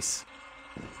 please.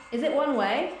 Is it one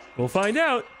way? We'll find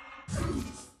out.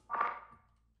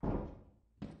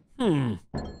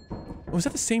 Was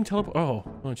that the same teleport?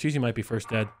 Oh, Cheesy might be first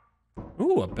dead.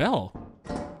 Ooh, a bell.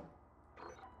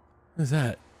 What is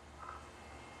that?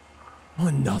 Oh,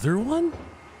 another one?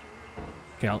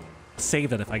 Okay, I'll save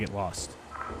that if I get lost.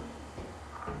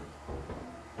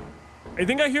 I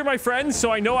think I hear my friends,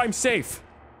 so I know I'm safe.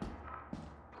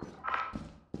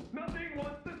 Nothing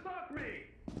wants to stop me.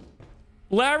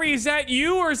 Larry, is that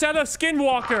you or is that a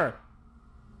skinwalker?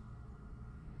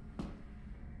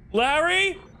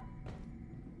 Larry?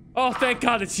 Oh, thank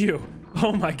God it's you.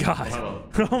 Oh my God.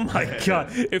 Oh my God.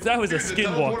 If that was a The teleporter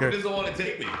skinwalker. doesn't want to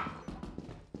take me.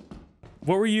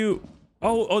 What were you?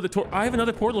 Oh, I have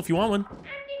another portal if you want one.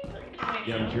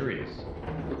 Yeah, I'm curious.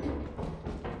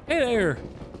 Hey there.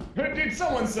 Did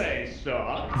someone say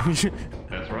stop?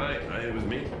 That's right. It was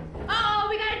me. Oh,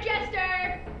 we got a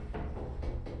jester.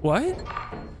 What?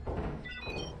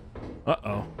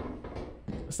 Uh-oh.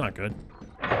 That's not good.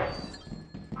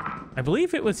 I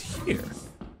believe it was here.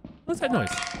 What's that noise?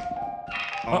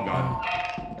 Oh, God.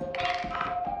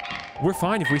 We're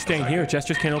fine if we stay in here.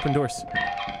 Gestures can't open doors.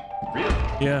 Really?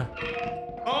 Yeah.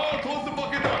 Oh, close the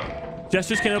fucking door.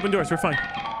 Gestures can't open doors. We're fine.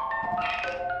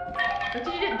 Don't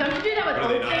you do that with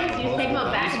old things? You just take them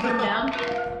out back and put them down?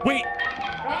 Wait.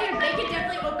 They can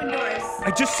definitely open doors.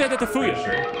 I just said that to Fuya.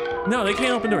 No, they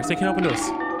can't open doors. They can't open doors. They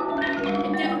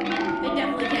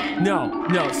definitely can. No,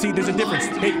 no. See, there's a difference.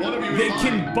 They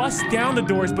can bust down the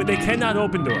doors, but they cannot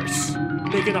open doors.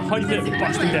 They can 100%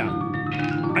 bust them down.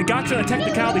 I got you on a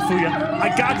technicality, Fuya.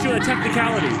 I got you on a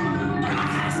technicality.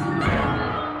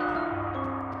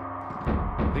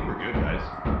 I think we're good, guys.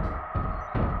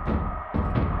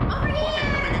 Oh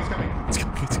yeah! It's coming.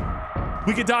 It's coming.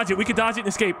 We could dodge it. We could dodge it and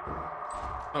escape.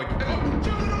 Oh,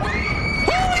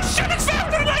 Holy shit! It's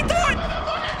faster than I thought!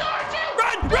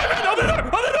 Run! Run! Run! Open the door!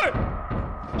 Open the door!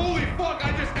 Holy fuck! I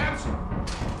just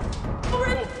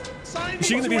signed. Is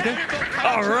she gonna be there?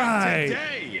 All right,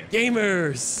 today.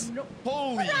 gamers.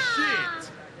 Holy shit!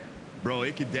 Bro,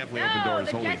 it could definitely open doors.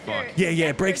 Holy fuck. Yeah, yeah.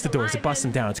 It breaks the doors. It busts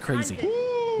them down. It's crazy.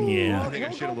 Yeah. I think I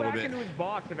shit a little bit. Into his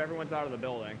box if everyone's out of the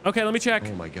building. Okay, let me check.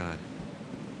 Oh my god.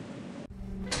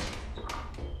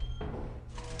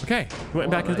 Okay, we went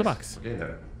back into the box. Okay,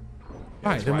 then.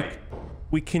 All right, then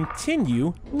we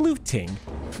continue looting.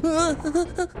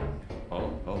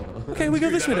 Okay, we go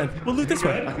this way then. We'll loot this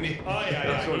way.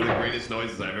 That's one of the greatest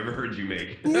noises I've ever heard you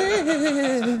make.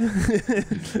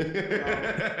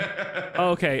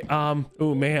 Okay.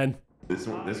 Oh man. This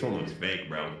one looks fake,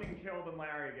 bro.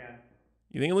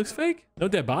 You think it looks fake? No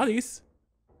dead bodies.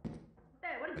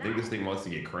 I think this thing wants to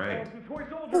get cranked.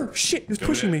 Oh shit! It was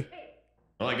pushing me.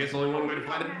 Well, I guess only one way to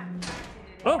find it.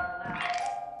 Oh.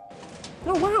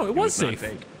 Oh wow! It was not safe.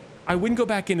 fake. I wouldn't go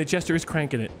back in. The Jester is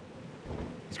cranking it.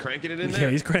 He's cranking it in there? Yeah,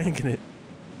 he's cranking it.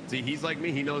 See, he's like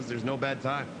me. He knows there's no bad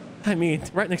time. I mean,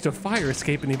 right next to a fire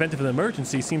escape in the event of an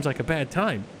emergency seems like a bad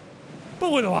time.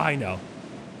 But what do I know?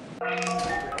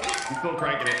 He's still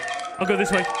cranking it. I'll go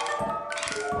this way.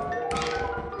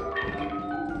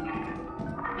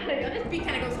 This beat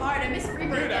kind of goes hard. I miss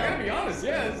Freebird. Dude, I gotta be honest.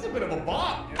 Yeah, this is a bit of a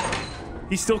bop.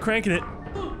 He's still cranking it.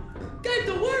 Guys,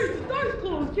 don't worry. The door's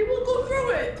closed. You won't go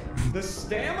through it. The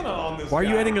stamina on this Why are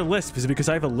you guy. adding a lisp? Is it because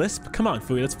I have a lisp? Come on,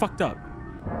 Fuya, that's fucked up.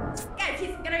 Guys,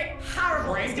 he's gonna get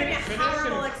horrible. It's gonna be a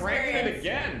horrible experience.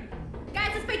 Again.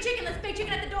 Guys, let's play chicken. Let's play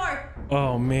chicken at the door.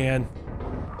 Oh man.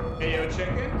 Hey, yo,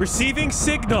 chicken. Receiving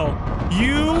signal.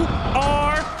 You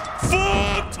are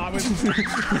fucked. You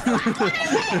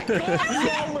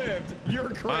all lived. You're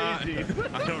crazy.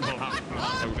 I don't know how.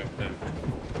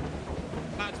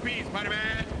 Godspeed,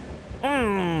 Spider-Man.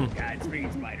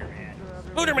 Godspeed, Spider-Man.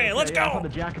 Hooterman, let's Yeah, I go. put the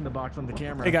Jack in the Box on the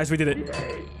camera. Hey guys, we did it.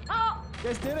 Oh. You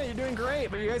guys did it. You're doing great,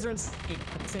 but you guys are in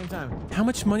at the same time. How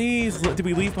much money did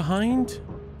we leave behind?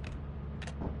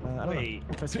 I don't know.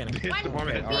 Try scanning. This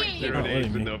performance has 0 days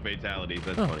with no fatalities.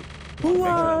 That's funny.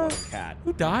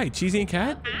 Who died? Cheesy and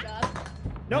Cat?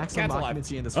 Nope, Maximum cat's alive.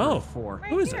 occupancy in this Oh. room of 4.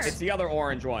 Who is this? It's the other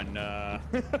orange one.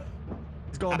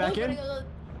 He's going back in.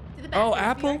 Oh,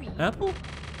 Apple? Apple?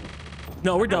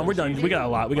 No, we're done. We're done. We got a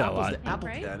lot. We got a lot. Apple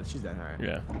dead. She's dead. All right.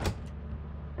 Yeah.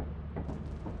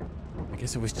 I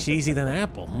guess it was Cheesy than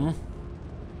Apple.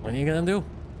 What are you gonna do?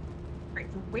 Right,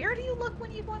 so where do you look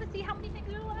when you want to see how many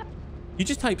things are left? You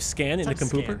just type scan in the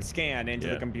computer. Scan into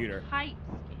the computer. Type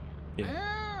Yeah. scan.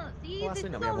 Oh, see, Well, this actually,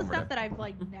 is no, we have all the one more stuff day. that I've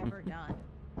like never done.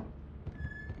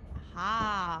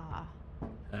 Ha.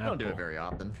 I don't do it very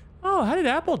often. Oh, how did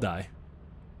Apple die?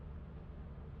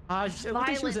 I don't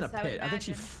think she was in a Violence, I would pit. I think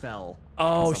she imagine. fell.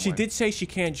 Oh, she somewhere. did say she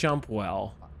can't jump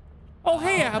well. Oh,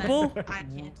 hey, Apple. I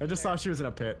can't. I just thought she was in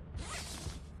a pit.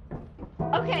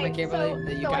 Okay, I can't so, believe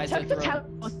that you so I guys took the are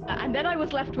teleporter, and then I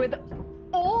was left with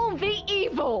all the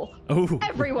evil Oh.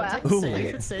 everywhere.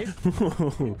 Safe. Safe.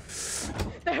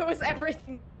 There was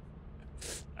everything.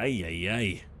 Ay, ay,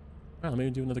 ay. Well, let me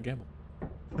do another gamble.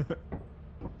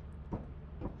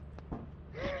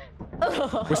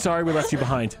 We're sorry we left you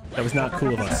behind. That was not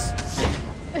cool of us.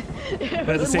 But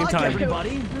at the same time,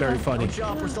 everybody. very funny. Don't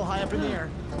jump. We're still high up in the air.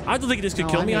 I don't think this could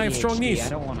kill me. I have strong knees. I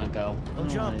don't want to go. Don't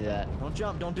jump. Don't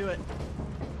jump. Don't do it.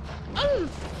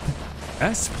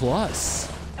 S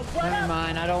plus. Never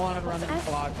mind. I don't want to run the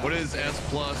clock. What does S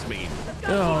plus mean?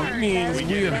 Oh, it means We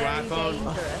get a new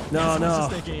iPhone. No, I was no.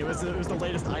 just thinking it was the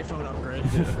latest iPhone upgrade.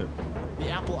 The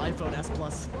Apple iPhone S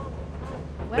Plus.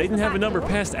 They didn't have a number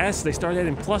past S. They started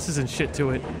adding pluses and shit to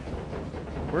it.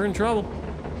 We're in trouble.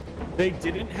 They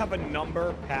didn't have a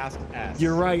number past S.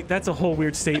 You're right. That's a whole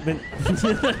weird statement.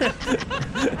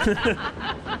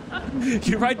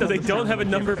 You're right, though. They don't have a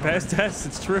number past S.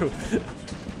 It's true.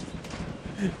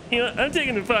 You know, I'm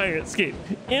taking the fire escape.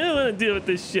 I don't want to deal with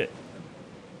this shit.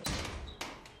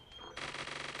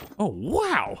 Oh,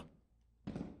 wow.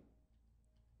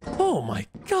 Oh, my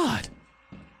God.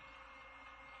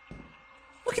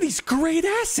 Look at these great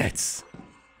assets.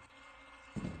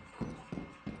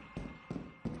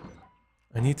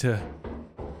 I need to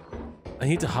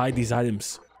hide these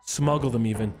items, smuggle them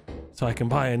even, so I can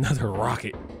buy another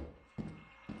rocket.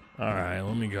 All right,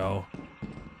 let me go.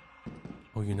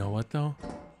 Oh, you know what though?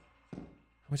 How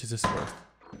much is this worth?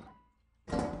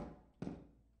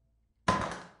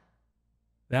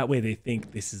 That way they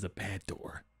think this is a bad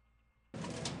door.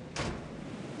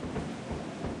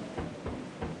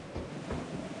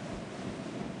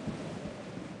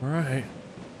 All right.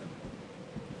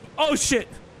 Oh shit!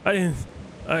 Okay.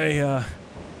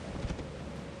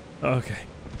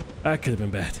 That could have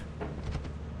been bad.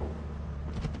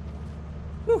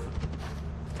 Whew.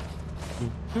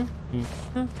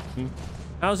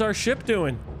 How's our ship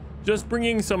doing? Just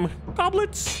bringing some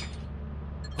goblets?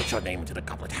 Put your name into the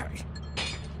goblet, Harry.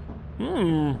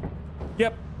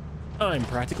 Yep. I'm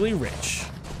practically rich.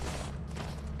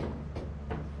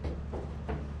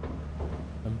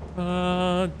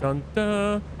 Dun, dun,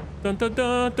 dun, dun, dun,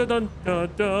 dun, dun, dun,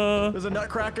 dun. There's a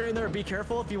nutcracker in there. Be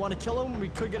careful. If you want to kill him, we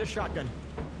could get a shotgun.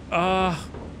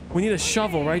 We need a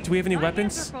shovel, right? Do we have any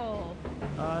weapons? Do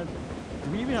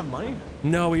we even have money?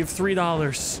 No, we have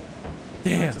 $3.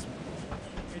 Damn. Hey,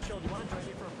 Chill, do you want to join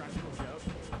me for a practical joke?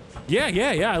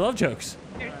 Yeah. I love jokes.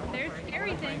 There's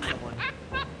scary things.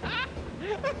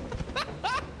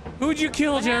 Who'd you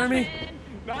kill, Jeremy?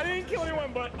 No, I didn't kill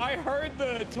anyone, but I heard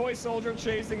the toy soldier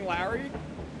chasing Larry.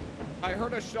 I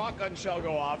heard a shotgun shell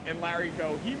go off and Larry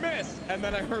go, he missed. And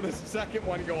then I heard a second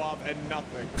one go off and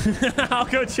nothing. I'll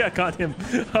go check on him.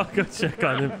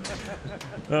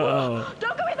 Uh-oh.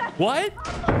 Don't go in there! What?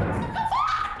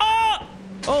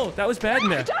 Oh, that was bad in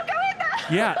there. Don't go in there!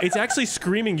 Yeah, it's actually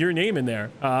screaming your name in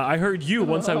there. I heard you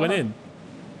once I went in.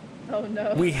 Oh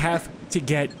no. We have to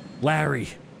get Larry.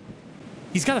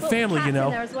 He's got a family, Cat's you know.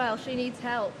 in there as well. She needs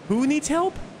help. Who needs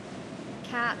help?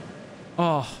 Cat.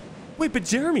 Oh, wait, but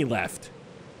Jeremy left.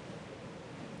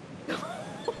 That's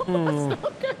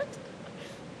not good.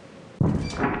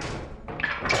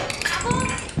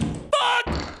 Fuck!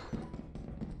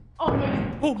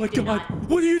 Oh my God!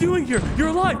 What are you doing here? You're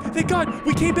alive! Thank God!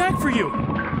 We came back for you!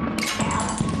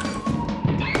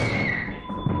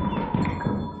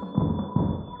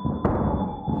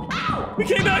 We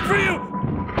came back for you!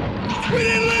 We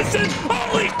didn't listen!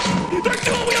 Holy! They're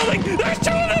dual wielding! There's 2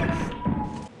 of them!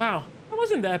 Wow, that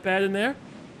wasn't that bad in there.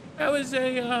 That was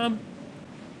I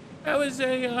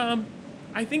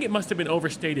think it must have been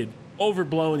overstated.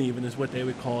 Overblown even is what they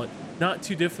would call it. Not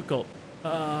too difficult.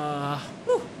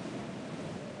 Whew.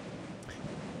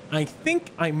 I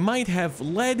think I might have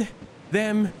led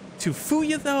them to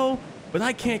Fuya though, but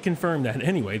I can't confirm that.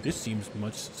 Anyway, this seems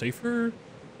much safer.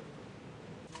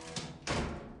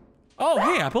 Oh,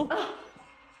 hey, Apple.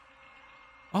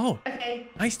 Oh, Okay.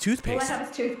 nice toothpaste. All I have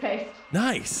is toothpaste.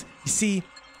 Nice. You see,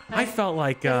 I felt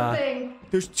like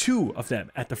there's 2 of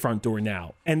them at the front door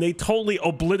now, and they totally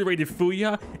obliterated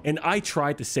Fuya, and I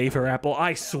tried to save her, Apple.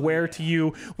 I swear to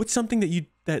you. What's something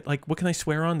that what can I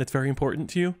swear on that's very important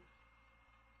to you?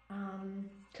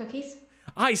 Cookies?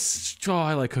 I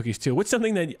like cookies too. What's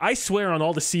something that I swear on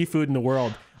all the seafood in the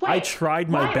world? I tried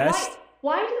my best.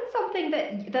 Why is it something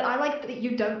that I like that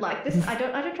you don't like? This I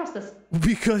don't trust this.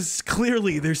 Because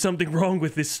clearly there's something wrong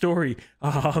with this story.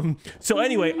 So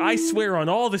anyway, I swear on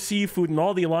all the seafood and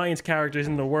all the Alliance characters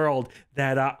in the world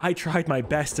that I tried my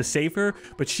best to save her,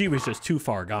 but she was just too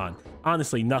far gone.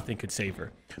 Honestly, nothing could save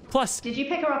her. Plus, did you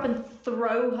pick her up and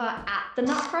throw her at the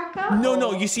nutcracker?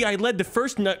 No. You see, I led the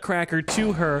first nutcracker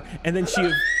to her, and then she. Did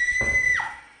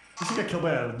you get killed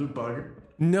by a loot bug?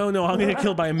 No, I'm gonna get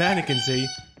killed by a mannequin. See.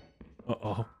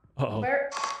 Uh-oh. Where?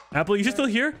 Apple, you still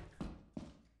here?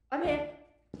 I'm here.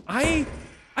 I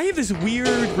have this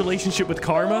weird relationship with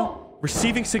karma.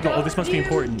 Receiving signal. Oh, this must be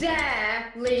important.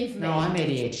 Dare leave me. No, I'm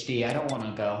ADHD. I don't want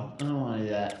to go. I don't want to do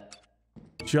that.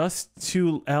 Just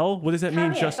to L? What does that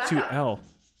mean? Here, Just back to up. L.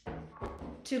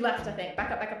 To left, I think. Back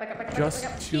up. Just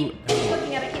back up. to Keep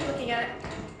looking at it. Keep looking at it.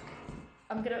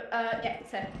 I'm gonna. Yeah.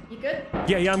 So, you good?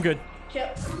 Yeah, I'm good. Chill.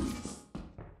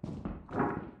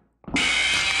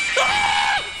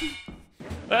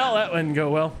 Well, that wouldn't go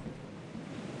well.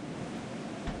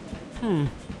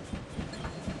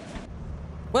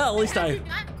 Well, at least I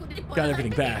got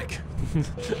everything back.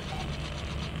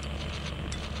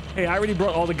 Hey, I already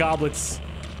brought all the goblets,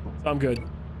 so I'm good.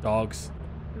 Dogs.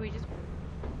 Do we just...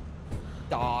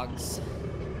 Dogs.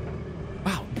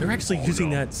 Wow, they're actually using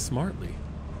that smartly.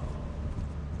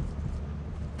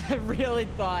 I really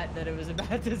thought that it was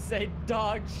about to say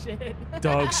dog shit.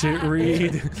 Dog shit,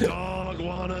 Reed. Dog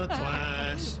wanna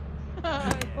clash.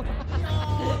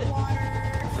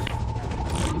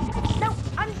 No.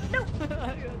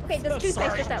 Okay, there's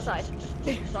toothpaste just outside.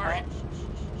 Sorry.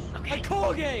 Okay. A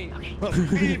Colgate.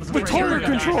 With tartar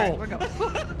control.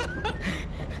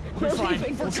 We're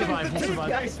fine. We'll survive. We're leaving for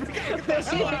toothpaste.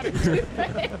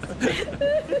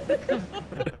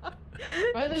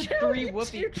 Why are there there's 3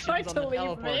 whoopee You tried cushions on to the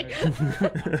leave me.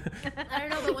 teleporter. I don't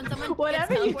know, but when someone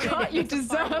Whatever gets you teleported, got, it you makes a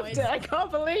fart deserved noise. it. I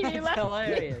can't believe you It's left.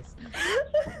 hilarious.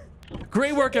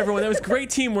 Great work, everyone. That was great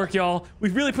teamwork, y'all. We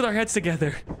really put our heads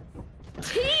together.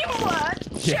 Teamwork.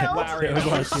 Yeah, Chill. Larry, it was a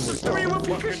lot of teamwork. 3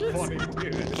 whoopee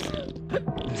cushions.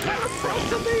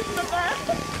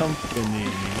 Company.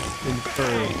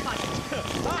 Inferred.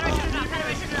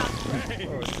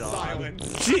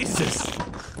 Silence. Jesus.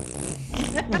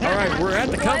 All right, we're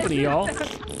at the company, y'all.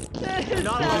 We're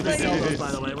not allowed to sell those,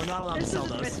 by the way. We're not allowed to sell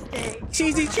those.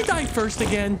 Cheesy, did you die first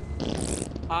again?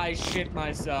 I shit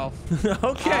myself.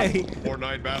 Okay.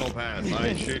 Fortnite Battle Pass.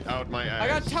 I shit out my ass. I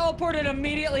got teleported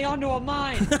immediately onto a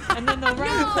mine, and then the round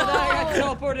after that, I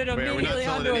got teleported Wait, are we not immediately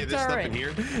selling onto any a of this stuff in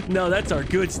turret. here? No, that's our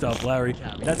good stuff, Larry.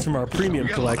 That's from our premium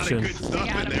We got a lot of collection. good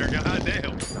stuff in there. God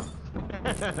damn.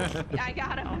 Yeah, I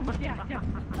got him. Yeah.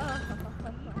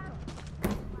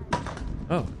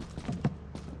 Oh.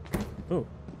 Oh.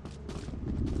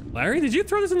 Larry, did you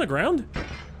throw this on the ground?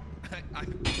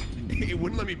 It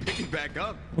wouldn't let me pick it back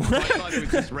up. So I thought it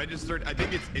was just registered. I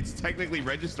think it's technically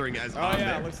registering as Oh on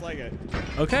yeah, there. looks like it.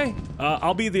 Okay.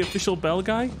 I'll be the official bell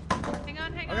guy. Hang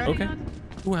on, hang on, Okay. hang on.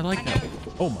 Ooh, I like that.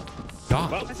 Oh my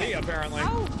god. Well, see, apparently.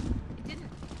 Oh, it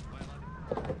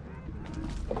didn't.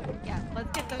 Yeah,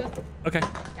 let's get those. Okay.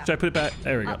 Should I put it back?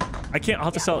 There we go. I can't. I'll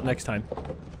have to sell it next time.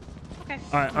 Okay.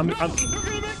 All right. I'm You're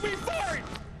gonna make me fart!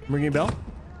 ringing a bell.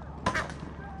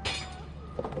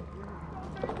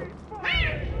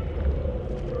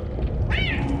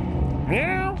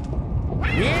 Meow.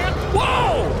 Yeah.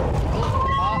 Whoa!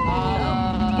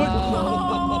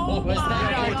 Was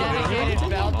that our dedicated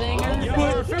bell dinger?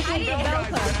 Our official bell guy.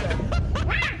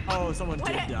 Oh, someone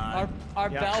did die. Our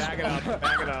Yeah, bell. back it up,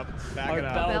 back it up, back Our it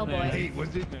up. bell boy. Hey,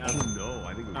 was it? Oh no,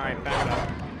 I think it was. All right, back it up.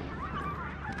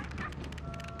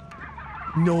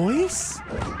 Noise?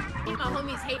 My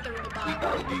homies hate the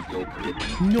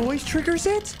robot. Noise triggers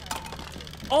it?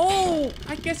 Oh,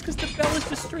 I guess because the bell is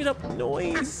just straight up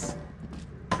noise.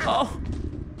 Oh.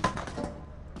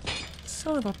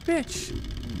 Son of a bitch.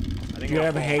 I think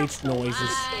Web I'll- hates noises.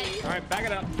 All right, back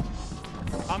it up.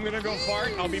 I'm gonna go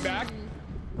fart. I'll be back.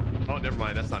 Oh, never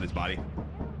mind. That's not his body.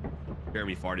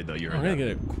 Jeremy farted though. You're I'm right.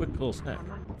 gonna get a quick little snack.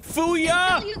 Until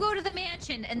Fooya! you go to the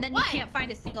mansion and then you can't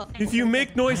find a single thing. If you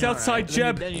make noise All right, outside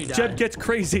then Jeb, you die. Jeb gets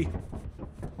crazy.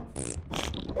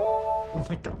 Oh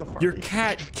my God, the fart. Your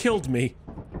cat killed me.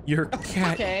 Your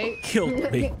cat Okay.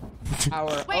 killed me. Our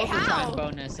Wait, overtime how?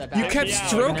 bonus about You kept Yeah,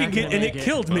 stroking it and it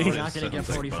killed me. We're not gonna get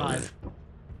 45.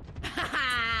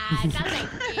 Sounds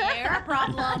like your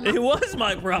problem. It was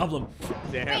my problem.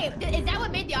 Damn. Wait, is that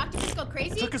what made the octopus go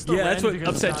crazy? Took us the Yeah, that's win what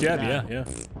because upset it's Jeb. not Yeah, bad.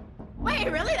 yeah. Wait,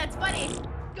 really? That's funny.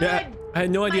 Good. Yeah, I had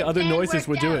no idea My other plan noises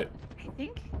would worked do out. it. I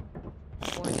think.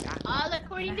 All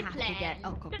according to plan.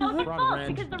 alcohol. No, it's Wrong false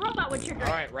Rand. because the robot would trigger All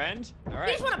it. right, Rend. All You right.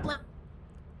 just want to blame.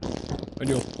 I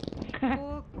do.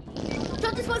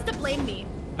 Joe just wants to blame me.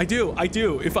 I do. I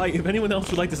do. If anyone else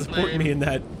would like to support me in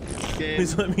that,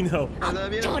 please let me know. I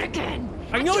love you. Do it again.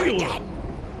 I know you will.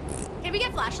 Can we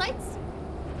get flashlights?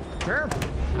 Sure.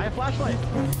 I have flashlight.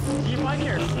 See if I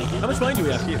care. How much money do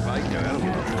we have? See if I can. I don't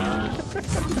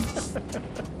know.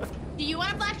 Do you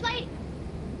want a flashlight?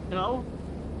 No.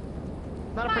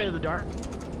 Not afraid of the dark.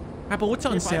 Apple, what's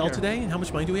on See if I sale care. today, and how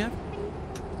much money do we have?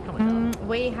 Come on.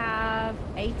 We have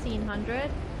 1,800.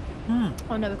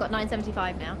 Oh no, we've got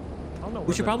 975 now. I don't know We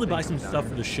where should the probably buy thing some is stuff down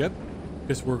for the ship,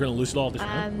 because we're gonna lose it all this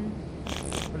time.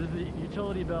 What is the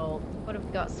utility belt? What have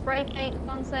we got? Spray paint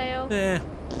on sale. Eh.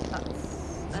 That's,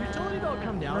 Does the utility belt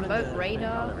come down? in remote the-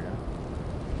 radar. Oh, there we go.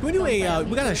 Can we do a?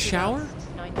 We got a shower?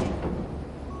 90.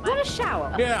 Want a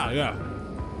shower? Yeah, yeah.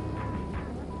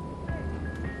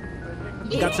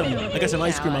 Got some. I got some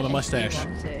ice cream on the mustache.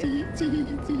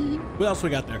 What else we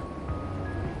got there?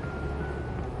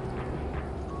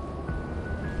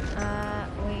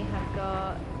 We have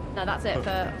got. No, that's it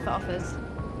for offers.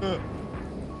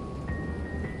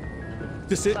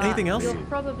 Just it? But Anything else? You're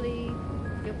probably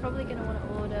gonna want to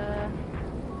order.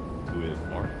 Do it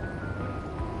more.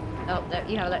 Oh, there,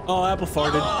 you have it. Oh, Apple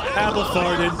farted. Apple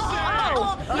farted.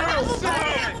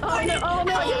 Oh no! Oh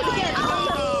no! You did it again.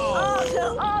 Oh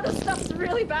no! Oh, this stuff's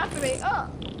really bad for me. Oh.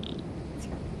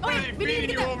 Oh wait, we need to you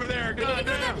get over there. We need to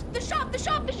go to the shop. The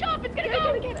shop. It's gonna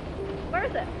go. Get it. Where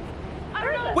is it? I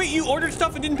don't know. Wait, you ordered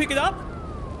stuff and didn't pick it up?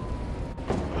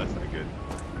 That's not good.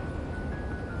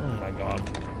 Oh my god.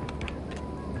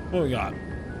 What do we got?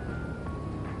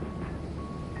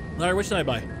 Larry, what should I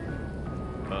buy?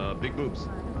 Big boobs.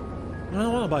 I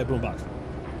don't want to buy a boombox.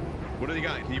 What do they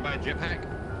got? Can you buy a jetpack?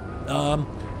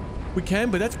 We can,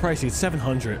 but that's pricey. It's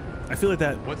 700. I feel like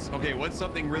that. What's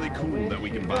something really cool that we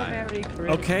can buy?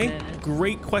 Okay,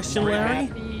 great question, Larry.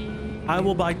 I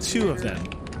will buy 2 of them.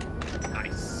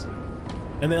 Nice.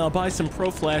 And then I'll buy some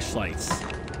pro flashlights.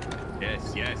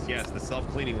 Yes. The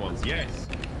self-cleaning ones. Yes.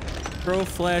 Pro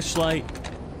flashlight.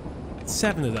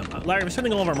 7 of them. Larry, we're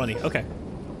spending all of our money. Okay.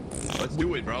 Let's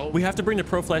do it, bro. We have to bring the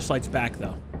pro flashlights back,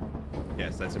 though.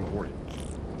 Yes, that's important.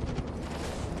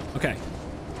 Okay.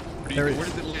 Where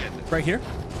does it land? Right here.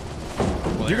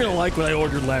 Well, you're gonna like what I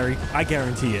ordered, Larry. I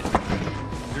guarantee it.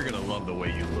 You're gonna love the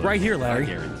way you look. Right here, Larry. I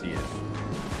guarantee it.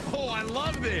 Oh, I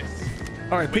love this.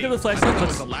 All right, pick up the I flashlight. thought that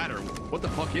was a ladder. What the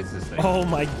fuck is this thing? Oh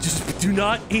my! Just do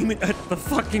not aim it at the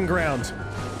fucking ground.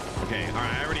 Okay. All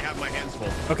right. I already have my hands full.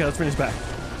 Okay, let's bring this back.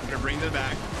 I'm gonna bring them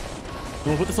back.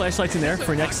 We'll put the flashlights in there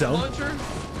for next zone. Launcher?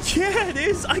 Yeah, it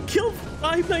is. I killed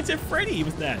 5 Nights at Freddy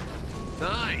with that.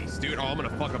 Nice, dude. Oh, I'm gonna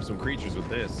fuck up some creatures with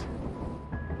this.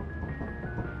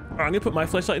 All right, I'm gonna put my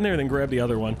flashlight in there and then grab the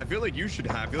other one. I feel like you should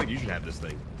have this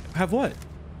thing. Have what?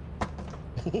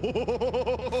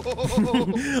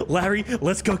 Larry,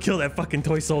 let's go kill that fucking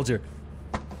toy soldier.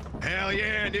 Hell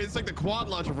yeah, dude. It's like the quad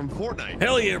launcher from Fortnite.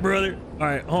 Hell yeah, brother. All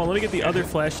right, hold on. Let me get the other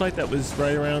flashlight that was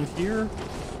right around here.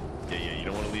 Yeah. You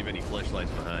don't want to leave any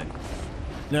flashlights behind.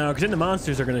 No, because then the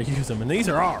monsters are gonna use them, and these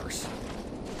are ours.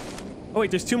 Oh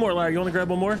wait, there's 2 more, Larry. You want to grab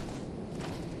one more?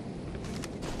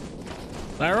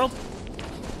 Larry?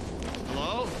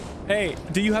 Hello? Hey,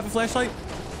 do you have a flashlight?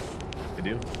 I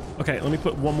do. Okay, let me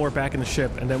put 1 more back in the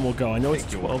ship, and then we'll go. I know it's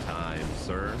 12. Time,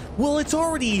 sir. Well, it's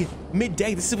already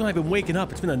midday. This is when I've been waking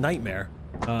up. It's been a nightmare.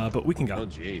 But we can go. Oh,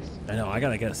 jeez. I know. I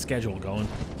gotta get a schedule going.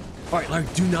 All right, Larry,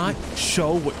 do not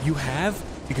show what you have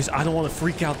because I don't want to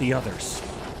freak out the others.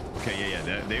 Okay,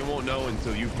 yeah. They won't know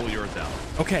until you pull yours out.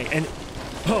 Okay, and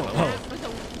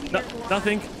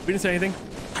nothing. We didn't say anything.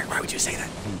 Why would you say that?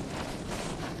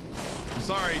 I'm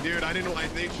sorry, dude. I didn't know.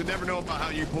 They should never know about how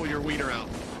you pull your wiener out.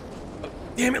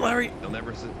 Damn it, Larry. They'll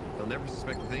never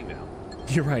suspect a thing now.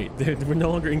 You're right. We're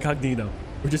no longer incognito.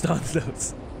 We're just on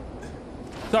those.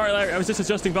 Sorry, Larry. I was just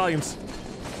adjusting volumes.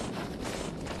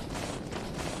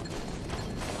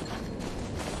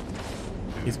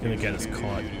 He's gonna get us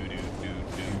caught.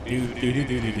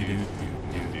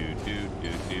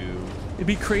 It'd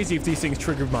be crazy if these things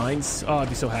triggered mines. Oh, I'd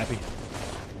be so happy.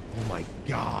 Oh my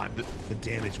god, the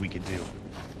damage we could do.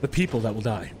 The people that will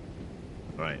die.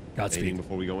 All right. Godspeed. Anything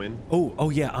before we go in? Oh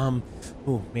yeah.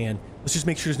 Oh man. Let's just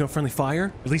make sure there's no friendly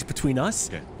fire, at least between us.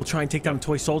 Okay. We'll try and take down the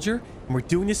toy soldier, and we're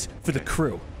doing this for the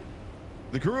crew.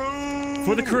 The crew.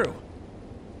 For the crew.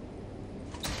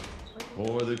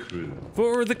 For the crew.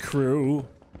 For the crew.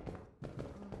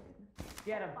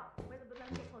 Get him.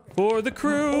 For the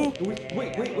crew.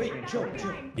 Wait, chill.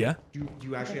 Yeah? Do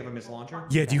you actually have a missile launcher?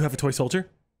 Yeah, do you have a toy soldier?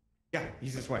 Yeah,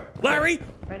 he's this way. Larry!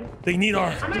 They need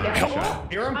our I'm gonna go.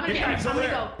 Hear him? I'm gonna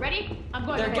go. Ready? I'm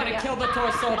going. They're gonna kill the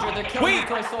toy soldier. They're killing the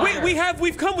toy soldier. Wait,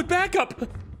 we've come with backup.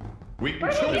 We can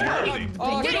kill him.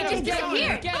 Oh, Did get he him, just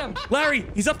disappear? get him. Larry,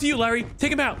 he's up to you, Larry.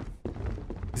 Take him out.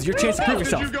 This is your chance to prove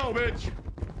yourself. Where did you go, bitch?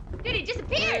 Dude, he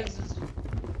disappeared.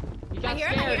 You got I hear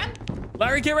him.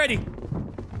 Larry, get ready.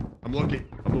 I'm looking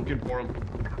for him.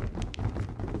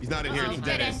 He's not in here. He's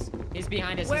dead end. He's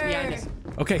behind us. Where? He's behind us.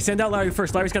 Okay, send out Larry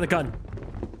first. Larry's got a gun.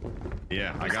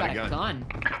 Yeah, I He's got a gun.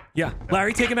 Yeah,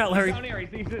 Larry, take him out, Larry. He's down here.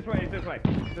 He's this way. He's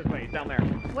this way. He's down there.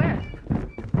 Where?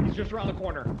 He's just around the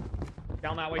corner.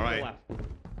 Down that way to the left.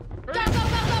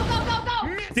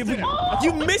 Go.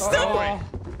 You missed him?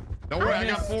 Don't worry, I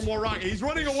got 4 more rockets. He's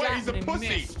running away. He's a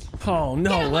pussy. Oh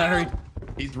no, Larry.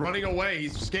 He's running away.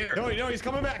 He's scared. No, he's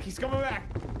coming back. He's coming back.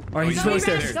 All right, he's really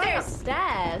scared.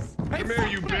 Stairs. Come here,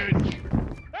 you bitch.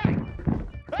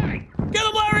 Hey! Get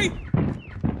him, Larry!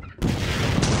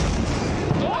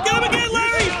 Get him again,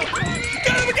 Larry!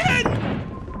 Get him again!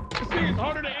 This thing is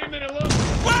harder to aim than it looks.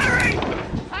 Larry!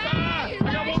 I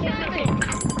got 1 more missile.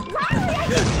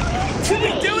 Did we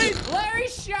do it? Larry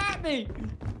shot me.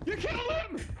 You killed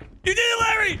him. You did it,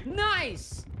 Larry!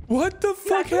 Nice. What the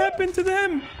fuck happened to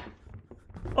them?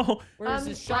 Oh, Where's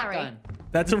his shotgun?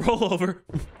 that's a rollover.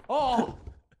 Oh.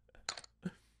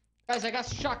 Guys, I got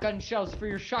shotgun shells for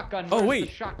your shotgun. Oh Where's wait,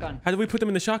 the shotgun? how do we put them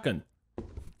in the shotgun?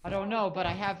 I don't know, but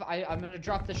I'm gonna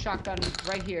drop the shotgun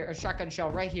right here, a shotgun shell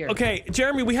right here. Okay,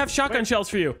 Jeremy, we have shotgun shells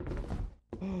for you.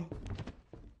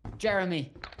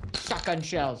 Jeremy, shotgun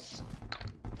shells.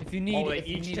 If you need, they if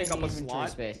you each need take any up a inventory slot?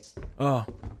 space. Oh.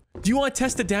 Do you want to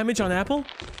test the damage on Apple?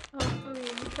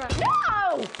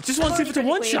 No! Just want to see if it's a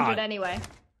one shot. Anyway.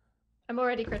 I'm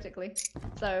already critically.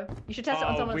 So, you should test it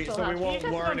on someone's full health. You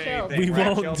should test it on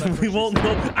Chilled. We won't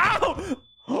know. Ow!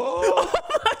 Oh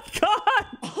my god!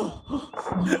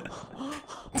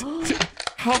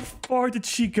 How far did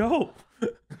she go?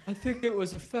 I think it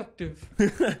was effective.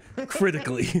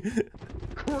 Critically.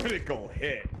 Critical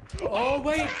hit. Oh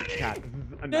wait. God,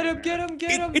 Get him, get him,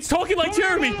 get him. It's talking like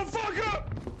Jeremy.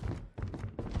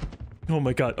 Oh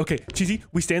my god. Okay, Cheesy,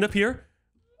 we stand up here.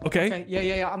 Okay.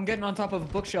 Yeah. I'm getting on top of a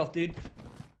bookshelf, dude.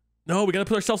 No, we gotta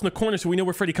put ourselves in the corner so we know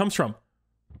where Freddy comes from.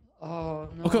 Oh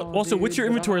no. Okay. Also, dude, what's your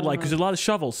but I inventory don't like? Because there's a lot of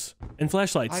shovels and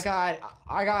flashlights. I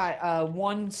got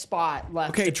one spot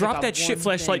left. Okay, to drop pick that up shit one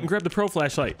flashlight thing. and grab the pro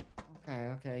flashlight.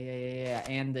 Okay, yeah.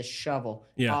 And the shovel.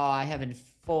 Yeah. Oh, I have in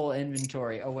full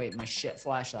inventory. Oh wait, my shit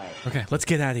flashlight. Okay, let's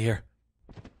get out of here.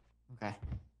 Okay.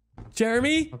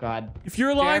 Jeremy. Oh god. If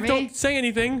you're alive, Jeremy? don't say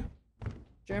anything.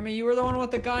 Jeremy, you were the one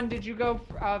with the gun. Did you go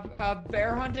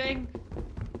bear hunting?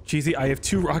 Cheesy, I have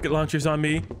 2 rocket launchers on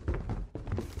me.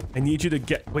 I need you to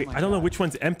get. Wait, I don't know which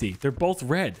one's empty. They're both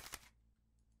red.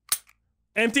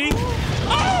 Empty.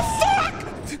 Oh fuck!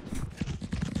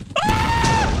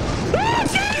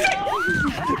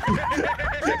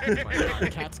 The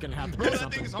cat's gonna have to do Bro, that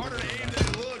something. thing's harder to aim than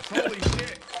it looks. Holy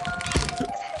shit.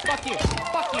 Fuck you!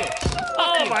 Fuck you!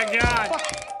 Oh my god!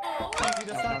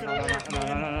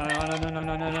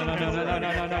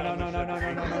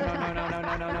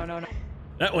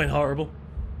 That went horrible.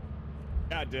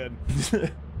 Yeah, it did.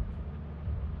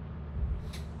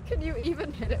 Can you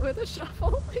even hit it with a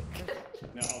shovel?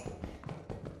 No.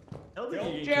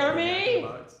 Jeremy!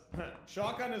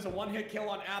 Shotgun is a one-hit kill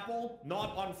on Apple,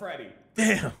 not on Freddy.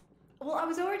 Damn. Well, I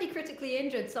was already critically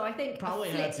injured, so I think Probably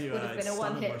a had flick to, would have been a stun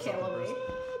one-hit or kill on me. something.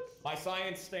 My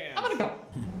science stands. I'm gonna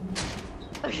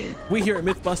go. We here at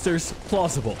Mythbusters,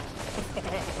 plausible.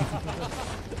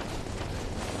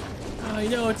 I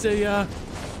know it's a. I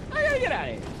gotta get out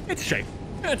of here. It's a shame.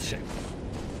 It's a shame.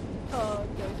 Oh,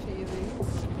 go cheesy.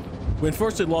 We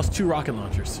unfortunately lost 2 rocket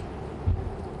launchers.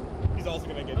 He's also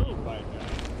gonna get eaten by a guy.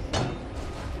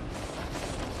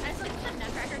 I just like the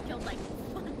nutcracker killed like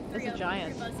There's a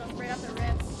giant. right off the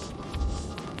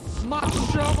ribs. My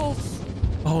shovels.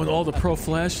 Oh, and all the pro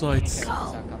flashlights.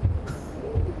 Alright,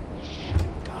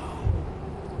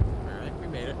 we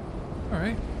made it.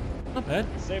 Alright. Not bad.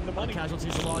 Save the money.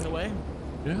 Casualties along the way.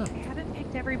 Yeah. I haven't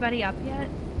picked everybody up yet.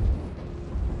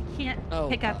 Can't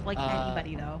pick up like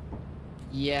anybody though.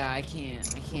 Yeah, I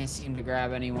can't seem to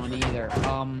grab anyone either.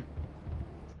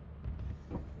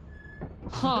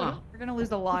 Huh. We're gonna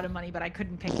lose a lot of money, but I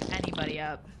couldn't pick anybody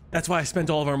up. That's why I spent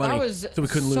all of our money, That was so we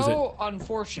couldn't lose it. so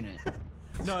unfortunate.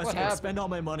 No, it's What I happened? spend all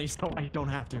my money so I don't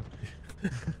have to.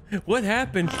 What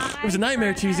happened? It was a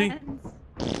nightmare, Cheesy.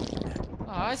 Oh,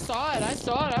 I saw it.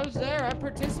 I was there. I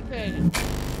participated.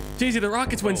 Cheesy, the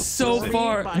rockets went so listen,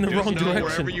 far in the Just wrong know direction.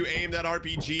 wherever you aim that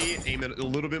RPG, aim it a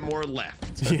little bit more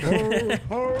left.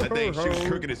 That thing shoots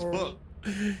crooked as fuck.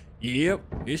 Yep,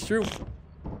 it's true.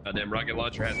 Damn rocket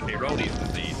launcher has Peyronie's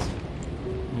disease.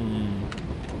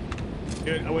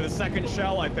 Dude, with a second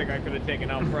shell, I think I could have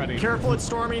taken out Freddy. Careful, it's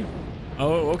stormy.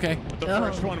 Oh, okay. The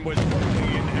first one was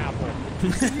totally an apple.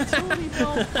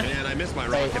 Man, I missed my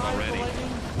rocket already.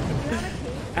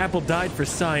 Apple died for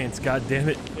science, god damn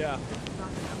it. Yeah.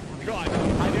 God,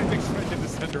 I didn't expect it to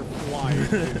send her flying.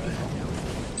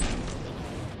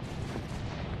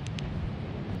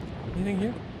 Anything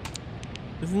here?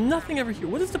 There's nothing ever here.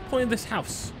 What is the point of this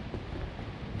house?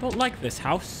 Don't like this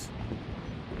house.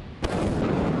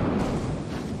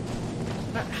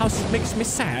 That house makes me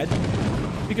sad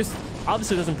because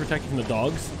obviously it doesn't protect you from the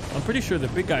dogs. I'm pretty sure the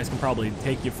big guys can probably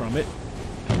take you from it.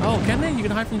 Oh, can they? You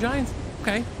can hide from giants?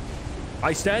 Okay.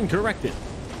 I stand corrected.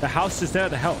 The house is there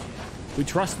to help. We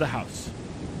trust the house.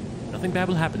 Nothing bad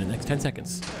will happen in the next 10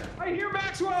 seconds. I hear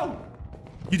Maxwell!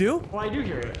 You do? Well, I do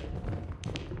hear it.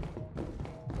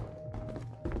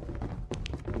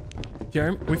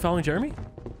 Jeremy? Are we following Jeremy?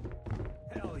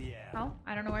 Oh,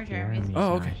 I don't know where Jeremy is.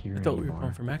 Oh, okay. I thought we were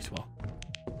going for Maxwell.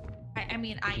 I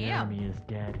mean, I am. Jeremy is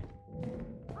dead.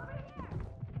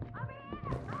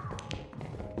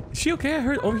 Is she okay? I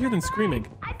heard over here them screaming.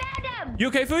 I found him! You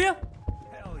okay, Fuya?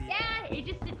 Yeah,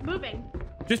 it's moving.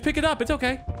 Just pick it up. It's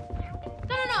okay.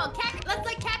 No. Cat, let's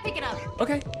let Cat pick it up.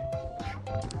 Okay.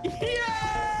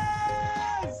 Yes!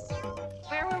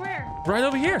 Where? Right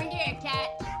over here. Over here,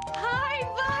 Cat. Hi,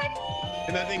 buddy!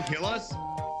 Can that thing kill us?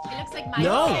 It looks like my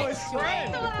No. cat. it's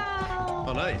friend.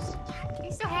 Oh, nice.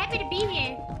 He's so happy to be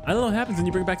here. I don't know what happens when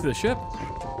you bring it back to the ship.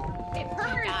 It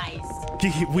hurts.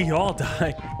 Nice. We all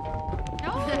die.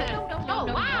 No,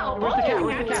 wow. Where's the cat?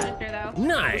 Where's the cat?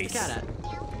 Nice. Where's the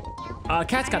cat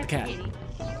Cat's got the cat.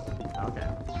 Okay.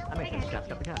 That makes sense. Cat's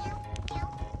got the cat.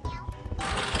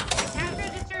 Cash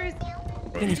registers.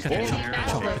 And he's got the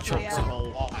chomp.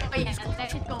 Oh yeah,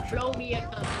 that shit's gonna blow me up.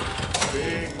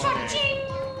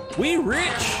 We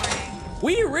rich.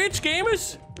 We rich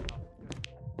gamers.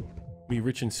 We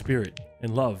rich in spirit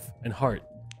and love and heart.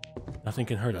 Nothing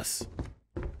can hurt us.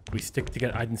 We stick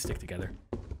together. I didn't stick together.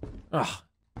 Ugh.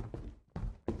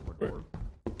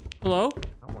 Hello?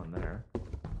 Not one there.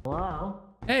 Hello?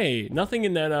 Hey, nothing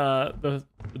in that the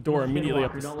door immediately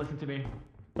up. Don't listen to me.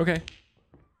 Okay.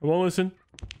 I won't listen.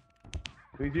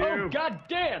 Oh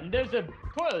goddamn! There's a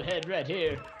coil head right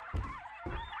here.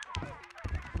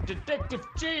 Detective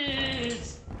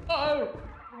Cheese! Oh,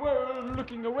 we're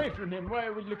looking away from him. Why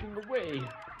are we looking away?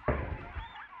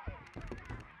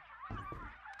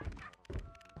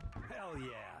 Hell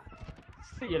yeah.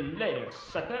 See you later,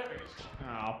 suckers.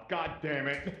 Oh, god damn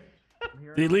it.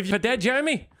 Did he leave you for dead,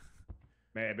 Jeremy?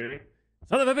 Maybe.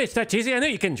 Son of a bitch, that cheesy. I knew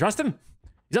you can trust him.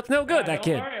 He's up to no good, that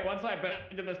kid. Alright, once I bet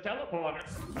into this teleporter.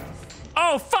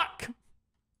 Oh, fuck!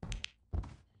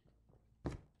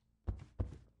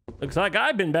 Looks like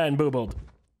I've been bamboozled.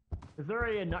 Is there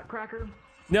a nutcracker?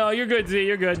 No, you're good, Z.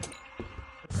 You're good.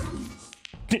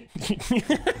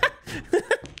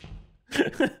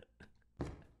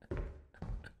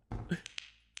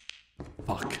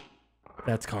 Fuck.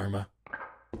 That's karma.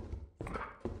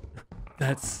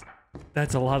 That's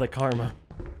a lot of karma.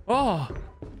 Oh,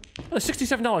 a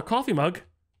 $67 coffee mug.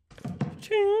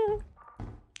 Ching.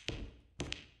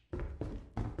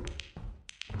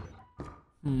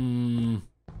 Hmm.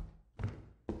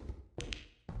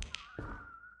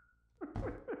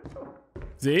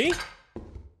 Z?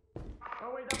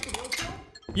 Oh wait, that's the real show?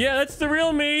 Yeah, that's the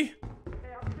real me. Hey,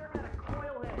 I'm staring at a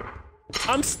coil head.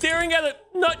 I'm staring at a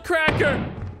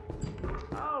nutcracker.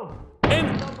 Oh.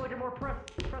 And sounds like a more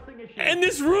pressing issue. And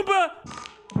this Roomba.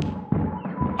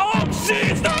 Oh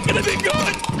shit! It's not gonna be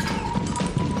good.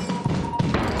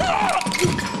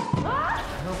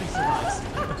 I hope he survives.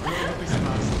 I really hope he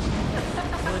survives.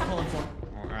 I'm really pulling for him.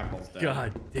 Oh, Apple's dead.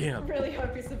 God damn. I really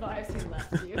hope he survives. He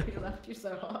left you. He left you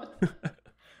so hard.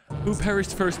 Who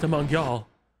perished first among y'all?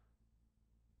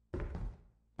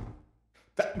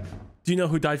 Do you know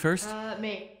who died first?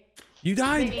 Me. You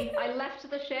died? Me. I left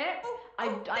the ship.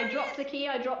 I dropped the key.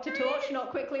 I dropped a torch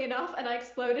not quickly enough, and I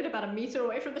exploded about a meter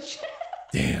away from the ship.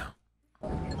 Damn.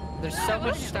 There's so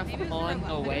much stuff on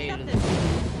the way to the...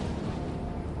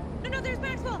 No, there's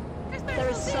Maxwell. There's Maxwell. There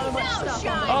is so much stuff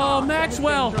on the Oh,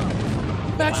 Maxwell.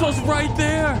 Maxwell's right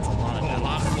there.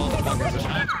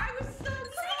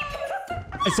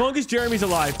 As long as Jeremy's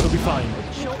alive, he'll be fine.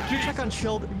 Chilled, can you check on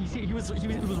Chilled? He was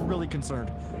really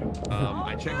concerned.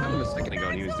 I checked on him a second ago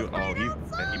and he was doing. Oh,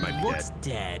 he might be Looks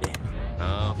dead.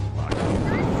 Oh,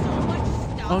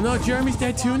 fuck. Oh no, Jeremy's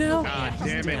dead too now? God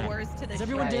damn it. Is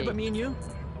everyone dead but me and you?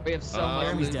 We have so much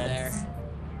Jeremy's loot dead. there.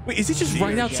 Wait, is he just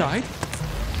right outside?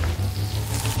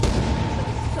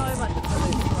 So much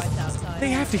food right outside. They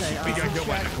have to We got killed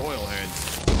by the coil head.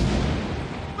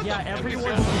 Yeah,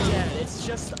 everyone's dead. It's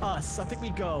just us. I think we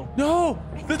go. No!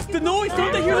 The noise!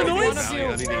 Don't they hear the noise?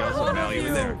 Anything else of value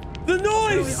in there? The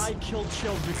noise! I killed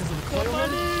Chilled because of the coil head.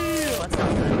 That's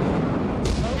not good.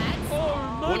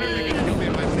 Wonder if you can kill me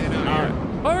if I stand out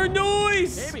here. Our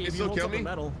noise! Maybe You if still you kill hold up the me?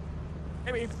 metal.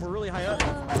 Maybe we're really high up.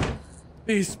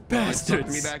 These Suck me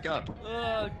bastards. back up.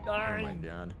 Oh my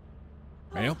god.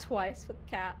 Well, Twice for the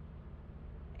cat.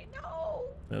 I know.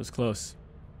 that was close.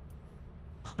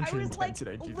 I was like 110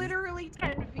 today, literally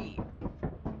 10 feet.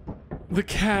 The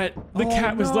cat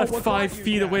was no, left what 5 got you,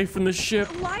 feet Cat? away from the ship.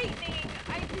 Lightning.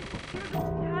 I just hear the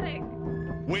static.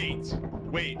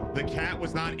 Wait, the cat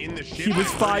was not in the ship? He was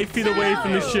 5 feet away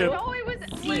from the ship. No, it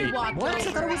was. Z walked What? I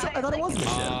over it. thought it was the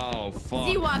ship. Oh, fuck.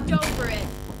 Z walked over it.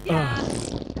 Yeah.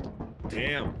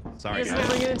 Damn. Sorry, You guys didn't guys.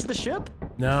 bring it into the ship?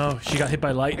 No, she got hit by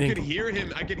I could lightning. hear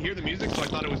him. I could hear the music, so I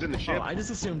thought it was in the Oh, ship. I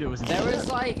just assumed it was in There the was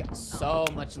ship. like so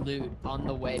much loot on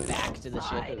the way back to the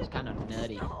ship. It was kind of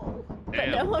nutty. But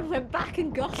no one went back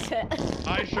and got it.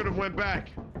 I should have went back.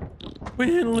 We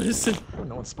didn't listen. Oh,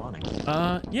 no one's spawning.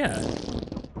 Yeah.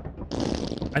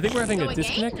 I think we're having Go a again?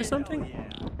 disconnect or something.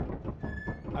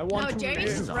 I want No, to Jeremy's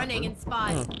live. just running in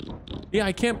spot. Yeah,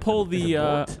 I can't pull the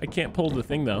I can't pull the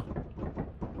thing though.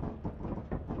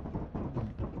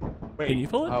 Can you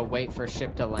pull it? Oh, wait for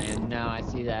ship to land. No, I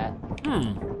see that.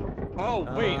 Oh,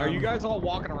 wait, are you guys all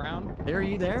walking around? Are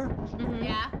you there?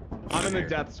 Yeah. I'm in the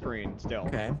death screen still.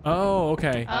 Okay. Oh,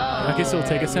 okay. I guess it'll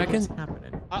take a second. What's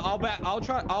happening? I'll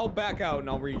back out and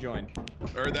I'll rejoin.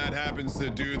 Or that happens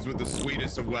to dudes with the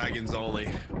sweetest of wagons only.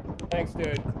 Thanks,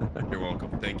 dude. You're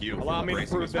welcome. Thank you. Allow for me to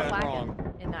embracing prove us. that Wagon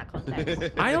wrong. in that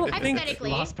context. I don't think.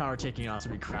 Hypothetically, Lost power taking us,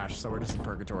 we crashed, so we're just in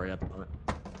purgatory at the moment.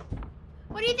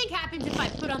 what do you think happens if I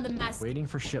put on the mask? Waiting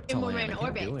for ship to And when we're land. in I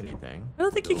can't do orbit. anything. I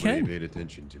don't think you Nobody can. paid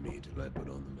attention to me till I put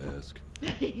on the mask.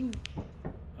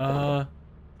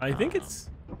 I think it's.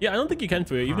 Yeah, I don't think you can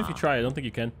through it. Even if you try, I don't think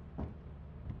you can.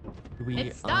 we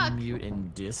It's stuck. unmute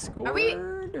in Discord? Are we?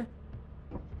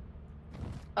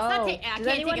 Oh, I does can't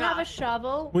anyone take it have a off.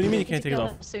 shovel? What do you mean you We can't need take it to off?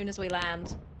 kill As soon as we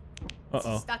land.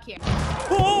 Uh-oh. Stuck here.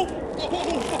 Oh!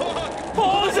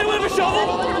 Oh, does anyone have a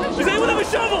shovel? Does anyone have a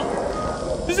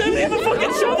shovel? Does anyone have a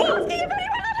fucking shovel?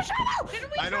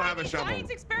 I don't have a shovel. Science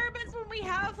experiments when we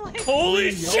have like.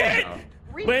 Holy shit!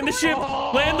 Land the ship!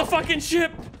 Land the fucking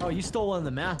ship! Oh, you stole one of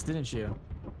the masks, didn't you?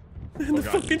 Land the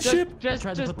fucking ship! Just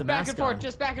tried to put the back mask and forth, on.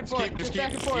 just back and forth, just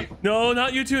back and forth. No,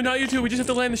 not you two, not you two. We just have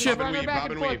to land the ship. Run her back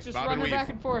and forth, just run her back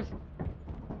and forth.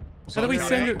 How do we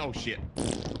send her? Oh shit.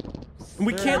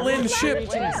 We can't land the ship.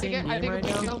 I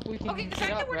think we can Okay, the get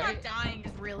fact up, that we're right? not dying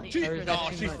is really She's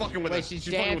interesting. fucking with us. she's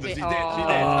She's fucking with us. She's dead. dancing. She's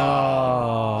dead.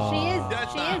 Oh. She is.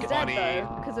 That's She not is funny. dead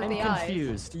though because of I'm the eyes.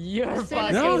 confused. You're As soon as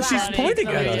fucking No, we she's land, pointing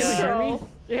at it's us. control.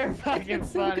 You're fucking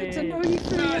funny.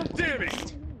 God damn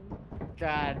it.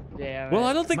 God damn it. Well,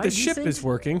 I don't think Am the I ship decent? is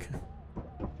working.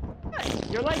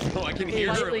 You're like Oh, I can hear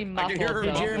her. slightly I can hear her.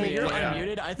 muffled, though. Jeremy, you're Yeah.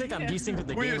 unmuted. I think I'm desync with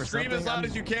the game or Scream something. as loud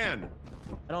as you can.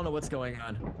 I don't know what's going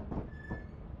on.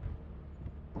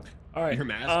 All right. Your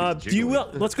mask is Do you will?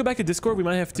 jiggling. Let's go back to Discord. We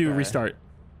might have to restart.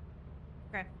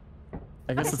 Okay.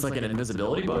 I guess it's like an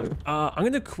invisibility bug. I'm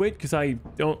gonna quit because I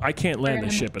can't land the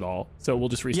ship at all. So we'll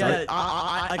just restart. Yeah,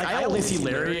 I only see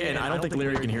Larry, and I don't think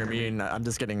Larry can hear me, and I'm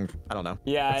just getting, I don't know.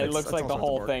 Yeah, it That's looks all like the sorts of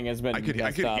whole work. thing has been I could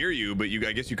messed up. hear you, but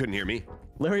I guess you couldn't hear me.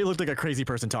 Larry looked like a crazy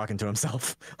person talking to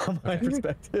himself, on my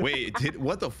perspective. Wait,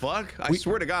 what the fuck? I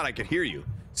swear to God, I could hear you.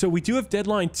 So we do have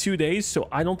deadline 2 days. So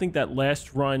I don't think that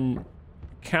last run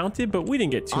counted, but we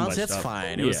didn't get too much Honestly, that's stuff.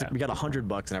 fine. Yeah. It was, we got $100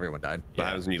 and everyone died. What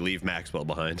happens when you leave Maxwell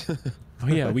behind? Oh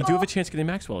yeah, we do have a chance of getting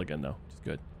Maxwell again though, which is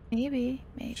good. Maybe.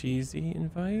 Cheesy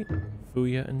invite.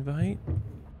 Fuya invite.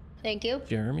 Thank you.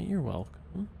 Jeremy, you're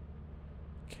welcome.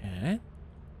 Cat.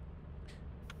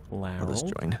 I'll just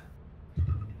join.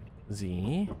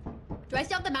 Z. Do I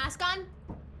still have the mask on?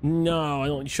 No, I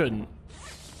don't. You shouldn't.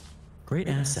 Great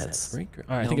assets. Great.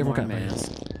 All right, I think everyone got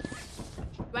mask.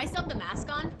 Do I still have the mask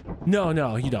on? No,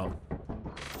 no, you don't.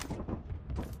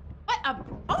 What?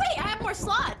 Oh wait, I have more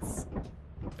slots.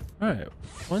 All right.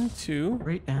 1, 2.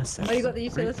 Great assets. Oh, you got the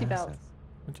utility belt.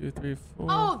 1, 2, 3, 4.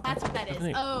 Oh, that's what that is. 7,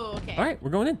 8. Oh, okay. All right, we're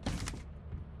going in.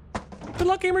 Good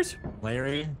luck, gamers.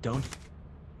 Larry, don't.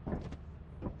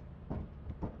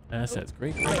 Assets,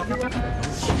 great. Don't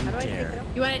you dare.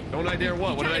 You want it? Don't I dare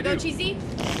what? What did I Go do? cheesy?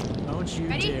 Don't you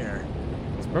Ready? dare.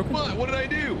 It's broken. What? What did I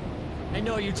do? I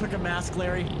know you took a mask,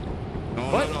 Larry.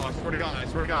 No, What? no, I swear to God, I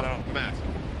don't have a mask.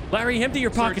 Larry, empty your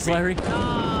pockets, Larry.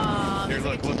 Oh, Here,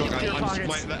 look, your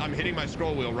pockets. I'm hitting my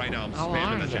scroll wheel right now. I'm How spamming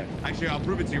long that is shit. it? Actually, I'll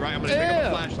prove it to you, right? I'm gonna pick up a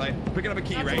flashlight, picking up a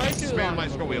key, That's right? way too Spamming long. my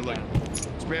scroll wheel, look.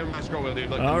 Spamming my scroll wheel, dude.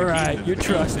 Look. All the key right, is- you're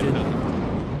trusted.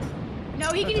 No,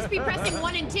 he can just be pressing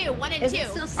 1 and 2. 1 and 2.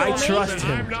 I trust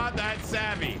I'm him. not that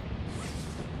savvy.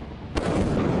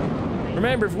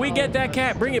 Remember, if we get that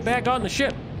cat, bring it back on the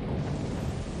ship.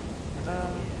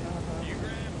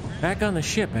 Back on the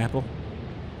ship, Apple.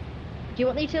 Do you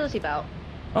want the utility belt?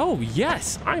 Oh,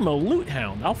 yes. I'm a loot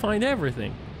hound. I'll find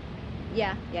everything.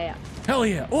 Yeah. Hell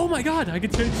yeah. Oh my god, I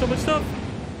can change so much stuff.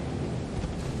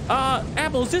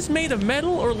 Apple, is this made of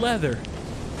metal or leather?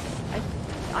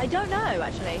 I don't know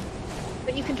actually,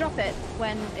 but you can drop it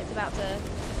when it's about to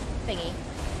thingy.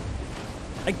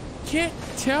 I can't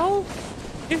tell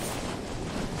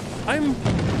if I'm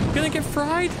gonna get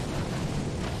fried.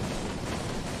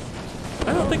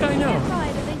 I don't think I know.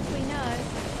 Right, at least we know.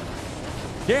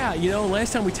 Yeah, you know,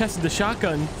 last time we tested the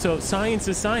shotgun, so science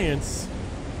is science.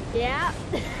 Yeah.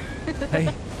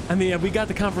 I mean, we got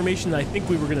the confirmation that I think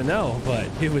we were gonna know, but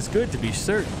it was good to be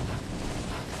certain.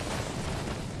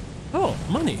 Oh,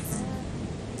 money.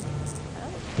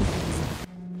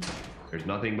 There's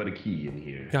nothing but a key in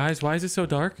here. Guys, why is it so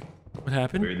dark? What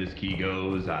happened? Where this key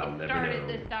goes, I'll never Started know.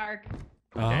 this dark.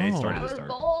 Okay, it Oh. started I this was dark.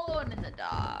 born in the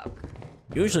dark.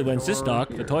 Usually when it's this dark,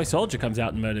 the toy soldier comes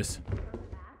out and murders.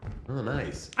 Oh,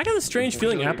 nice. I got a strange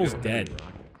feeling Apple's dead.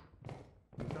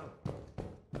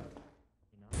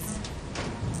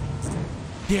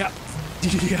 Yep.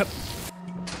 Yep.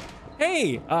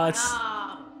 Hey, it's...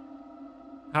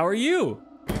 How are you?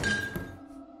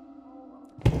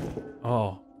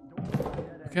 Oh.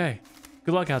 Okay.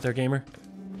 Good luck out there, gamer.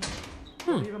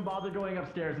 Don't even bother going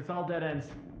upstairs. It's all dead ends.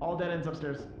 All dead ends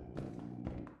upstairs.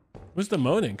 Who's the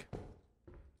moaning?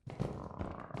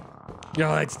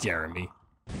 Yo, that's Jeremy.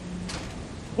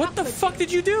 What the fuck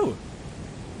did you do?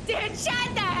 Dude,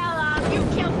 shut the hell up. You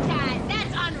killed Cat.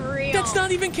 That's unreal. That's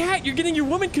not even Cat. You're getting your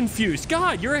woman confused.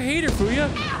 God, you're a hater, Fuya.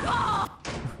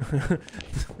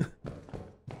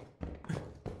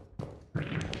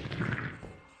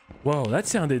 Whoa, that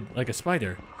sounded like a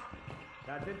spider.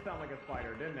 that did sound like a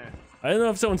spider, didn't it? I don't know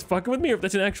if someone's fucking with me or if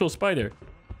that's an actual spider.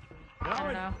 No,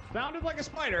 it sounded like a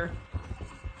spider.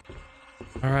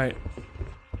 All right.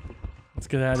 Let's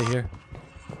get out of here.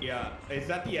 Yeah, is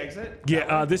that the exit?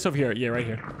 Yeah, this over here. Yeah, right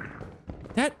here.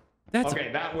 That's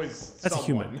okay. That was that's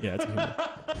someone. a human. Yeah, it's a human.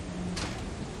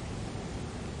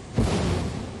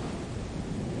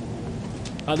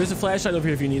 There's a flashlight over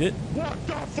here if you need it. What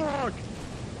the fuck?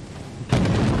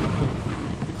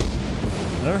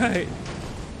 All right.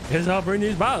 Guess I'll bring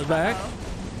these bottles back.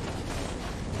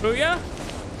 Oh yeah.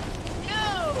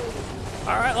 No.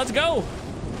 All right, let's go.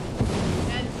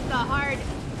 That's a hard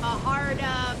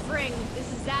bring. This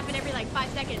is zapping every like 5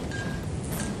 seconds.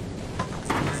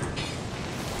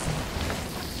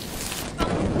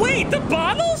 Wait, the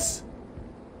bottles?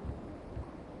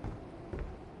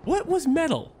 What was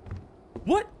metal?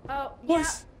 What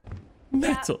was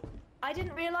metal? Yeah. I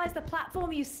didn't realize the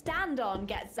platform you stand on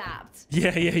gets zapped.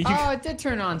 Yeah. Oh, it did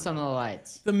turn on some of the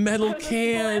lights. The metal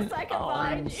can. Oh,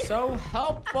 I'm so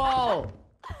helpful.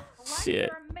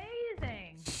 Shit.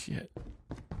 Amazing. Shit.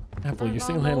 Apple, you're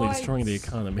single-handedly destroying the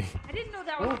economy. I didn't know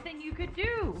that was a thing you could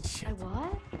do. Shit.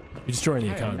 What? You're destroying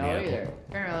the I didn't economy, know Apple. either.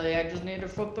 Apparently, I just need to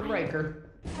flip the breaker.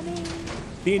 I mean,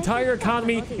 The entire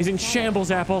economy is in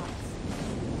shambles, Apple.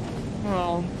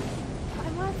 Well,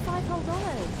 I'm worth $5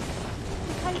 whole.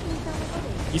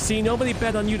 You see, nobody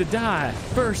bet on you to die.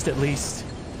 First, at least.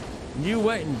 You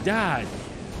went and died.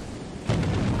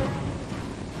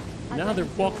 Now they're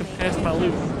walking past my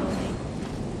loot.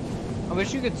 I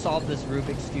wish you could solve this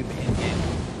Rubik's Cube in-game.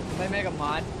 Can they make a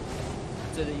mod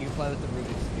so that you can play with the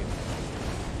Rubik's Cube?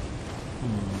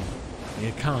 The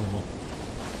economy.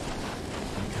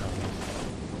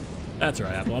 That's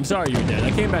right, Apple. I'm sorry you're dead.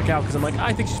 I came back out because I'm like,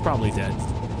 I think she's probably dead.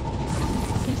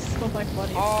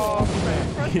 Oh,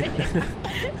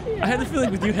 man. I had the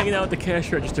feeling with you hanging out at the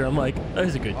cash register, I'm like,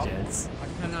 there's a good chance. I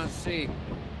cannot see.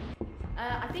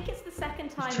 I think it's the second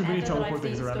time Too many ever that teleport I've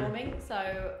seen things around here. storming,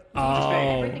 so Oh. just put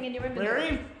everything in your inventory.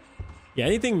 Larry? Yeah,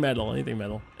 anything metal, and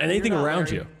anything not around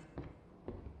Larry. you.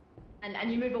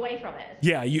 And you move away from it.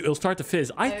 Yeah, it'll start to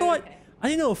fizz. I thought, I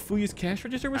didn't know if Fuyu's cash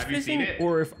register was Have you seen fizzing it?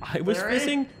 or if I was Larry?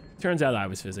 fizzing. Turns out I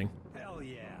was fizzing. Hell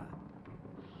yeah.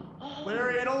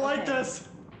 Larry, I don't like this.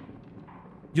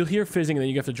 You'll hear fizzing and then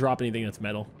you have to drop anything that's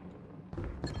metal.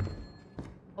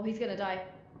 Oh, he's gonna die.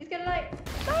 He's gonna die.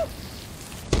 No!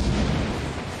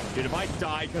 Dude, if I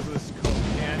die because of this coke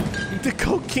can. The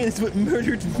coke can is what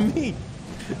murdered me.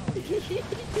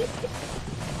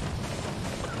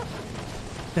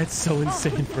 That's so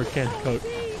insane for a can of coke.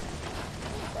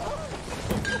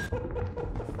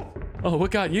 Oh, what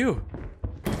got you?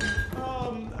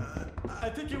 I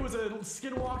think it was a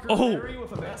skinwalker Oh. Larry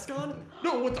with a mask on.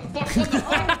 No, what the fuck? What the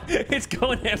fuck? It's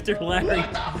going after Larry.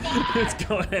 It's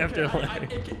going after Okay, Larry.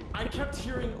 I kept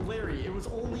hearing Larry. It was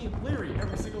only Larry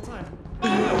every single time.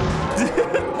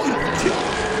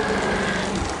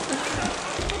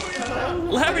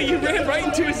 Larry, you ran right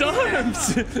into his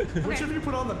arms. Which of you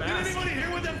put on the Did mask? anybody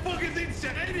hear what that fucking thing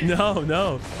said? No. Bro,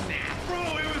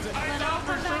 it was. I thought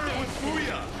for sure it was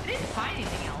Booyah. I didn't find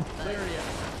anything else. Larry,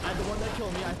 the one that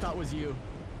killed me, I thought was you.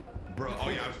 Bro, oh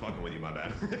yeah, I was fucking with you, my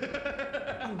bad.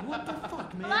 What the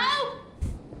fuck, man? Hello?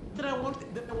 Then I walked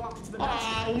into the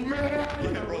mask. Oh man!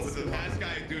 Yeah, bro, with the mask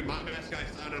guy, dude, my mask guy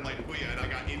sounded like Booyah, and I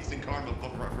got instant karma for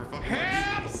fucking.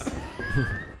 Haps!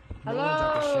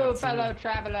 Hello, fellow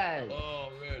travelers. Oh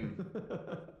man.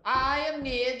 I am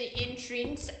near the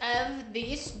entrance of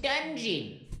this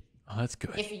dungeon. Oh, that's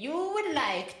good. If you would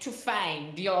like to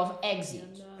find your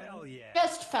exit,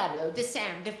 just follow the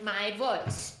sound of my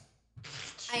voice.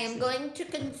 I am going to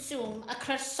consume a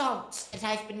croissant that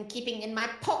I've been keeping in my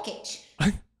pocket.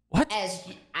 What? As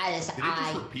Did it I just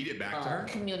repeat it back to her?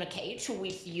 communicate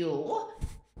with you.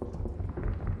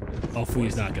 Oh,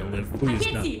 Fuyu's not gonna live. Fuyu's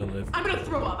not gonna live. I'm gonna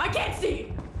throw up. I can't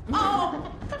see. Oh,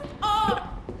 oh,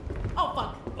 oh,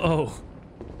 fuck. Oh.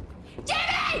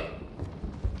 Jimmy!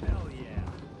 Hell yeah.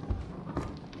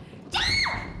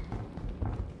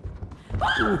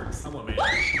 Come on, man.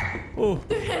 Oh.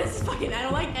 This is fucking. I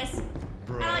don't like this.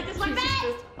 Bro. I don't like this one bit.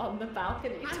 On the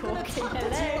balcony I'm gonna talking. talk to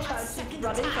Hello, you a I'm second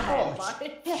running for time.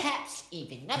 help. Perhaps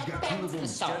even a better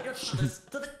croissant.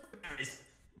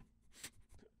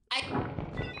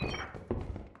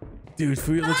 Dude,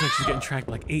 Fuyu looks like she's getting tracked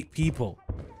by like 8 people.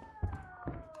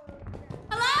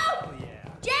 Hello?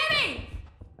 Jamie!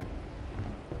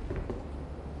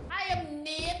 I am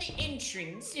near the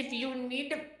entrance if you need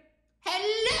to...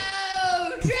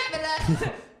 Hello,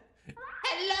 traveler!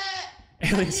 Hello!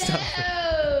 Alien stuff.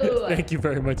 Hello! Thank you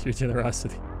very much for your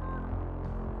generosity.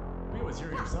 You was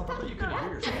hearing yourself. I thought you couldn't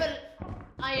hear yourself.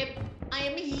 I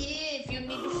am here if you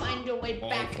need to find your way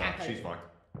back, fuck. Apple. She's fucked.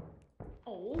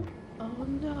 Oh. Oh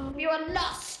no. You are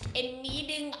lost and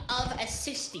needing of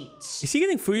assistance. Is he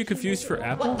getting Fuyu confused for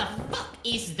Apple? What the fuck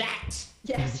is that?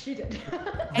 Yes, she did.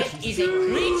 That is a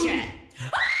creature.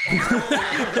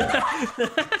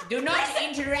 Do not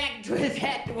interact with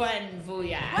that one,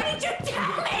 Fuya. What did you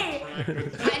tell me?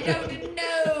 I don't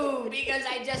know, because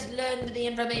I just learned the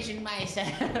information myself.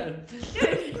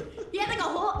 Dude, he had like a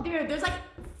whole. Dude, there's like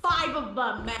 5 of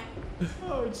them, man.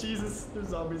 Oh Jesus, there's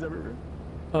zombies everywhere.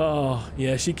 Oh,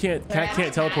 yeah, she can't. Cat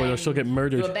can't teleport or she'll get To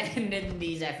murdered. abandon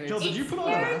these efforts. Jill, did you put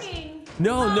on the mask?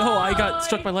 No, I got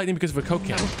struck by lightning because of a coke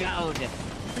can. Dude,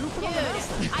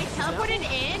 I teleported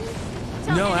in.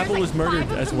 No, and Apple there's was like 5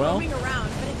 murdered of as them well. roaming around,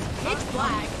 but it's pitch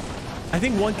black. I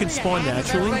think one could spawn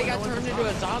naturally. Everybody got turned into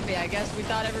a zombie. I guess we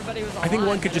thought everybody was alive. I think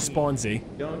one could just spawn Z.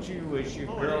 Don't you wish your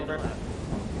girlfriend?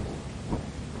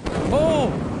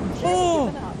 Oh!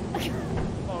 Oh!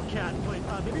 Oh, Cat, wait,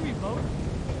 maybe we vote?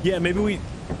 Yeah, maybe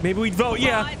we'd vote.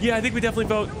 Yeah, I think we definitely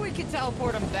vote. We could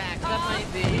teleport him back. That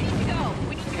might be. We need to go.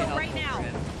 We need to go right now.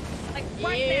 Like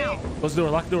right now. Close the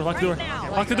door. Lock the door. Lock the door.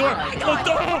 now. Lock the door. Lock the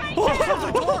door.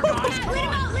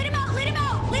 Let him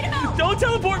out. Don't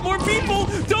teleport more people.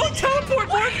 Don't teleport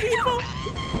more people.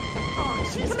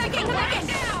 Come back in. Come back in.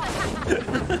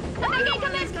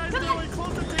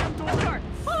 Close the damn door.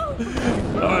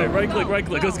 All right, right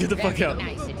click. Let's get the fuck out.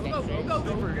 I think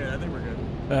we're good.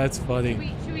 That's funny.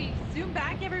 Should we zoom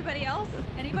back, everybody else?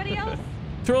 Anybody else?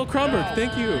 Turl Crumberg,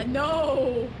 thank you.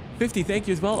 No. 50, thank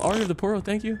you as well. Art of the Poro,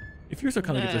 thank you. If you're so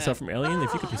kind to get this stuff from Alien,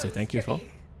 if you could please say thank you as well.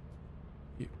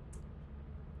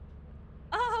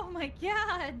 Oh my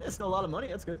god. That's a lot of money.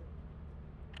 That's good.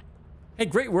 Hey,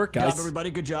 great work, Good job, guys. everybody.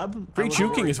 Good job. Great I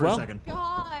wasn't juking worried as for a well. second.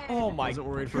 God. Oh my Wasn't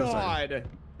worried for a second.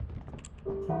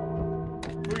 God.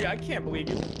 Fuya, I can't believe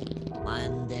you.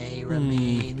 One day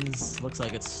remains. Looks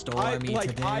like it's stormy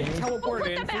today. I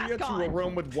teleported in Fuya to a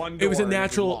room with one door. It was a and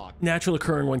natural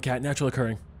occurring one, Cat. Natural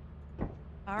occurring.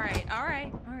 All right.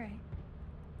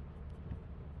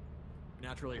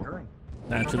 Naturally occurring.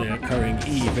 Naturally occurring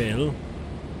evil.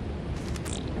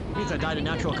 Means I died of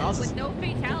natural causes. With no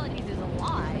fatalities is a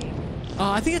lie.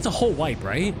 I think it's a whole wipe,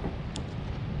 right?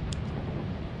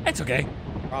 It's okay.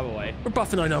 Probably. We're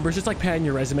buffing our numbers. It's like padding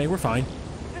your resume. We're fine.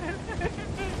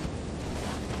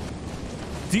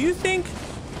 Do you think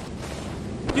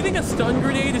a stun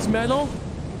grenade is metal?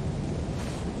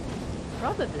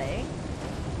 Probably.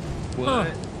 What?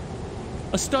 Huh.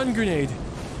 A stun grenade.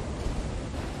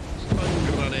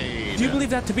 Stun grenade. Do you believe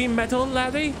that to be metal,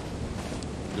 Larry?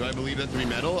 Do I believe that to be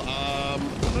metal? I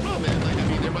don't know, man. Like, I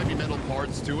mean, there might be metal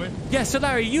parts to it. Yeah, so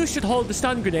Larry, you should hold the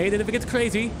stun grenade, and if it gets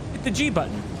crazy, hit the G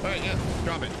button. All right, yeah,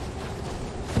 drop it.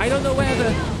 I don't know where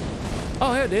the...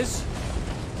 Oh, here it is.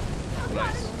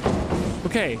 Nice.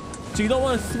 Okay, so you don't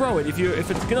want to throw it. If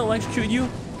it's gonna electrocute you,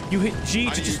 you hit G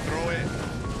to just throw it.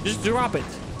 Just drop it.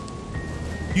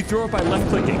 You throw it by left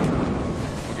clicking.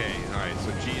 Okay, all right.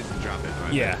 So G is to drop it.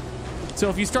 Right? Yeah. So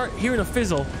if you start hearing a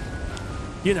fizzle,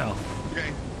 you know.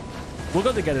 Okay. We'll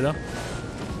go together though.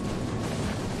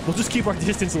 We'll just keep our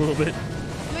distance a little bit.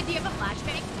 Wait, do you have a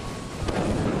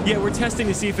flashbang? Yeah, we're testing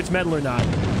to see if it's metal or not.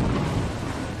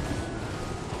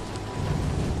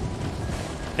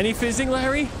 Any fizzing,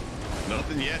 Larry?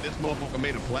 Nothing yet. This motherfucker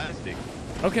made of plastic.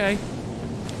 Okay.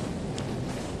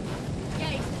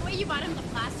 Yeah, the way you bought him the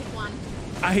plastic one.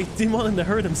 I didn't want him to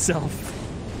hurt himself.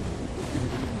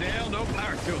 Dale, no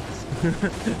power tools.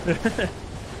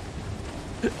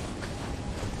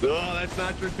 Oh, that's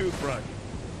not your toothbrush.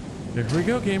 There we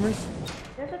go, gamers.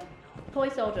 There's a toy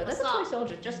soldier. There's a toy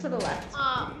soldier just to the left. So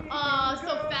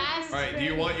fast. All right, do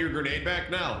you want your grenade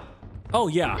back now? Oh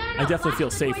yeah, I definitely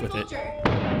feel safe with it.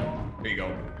 Here you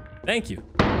go. Thank you.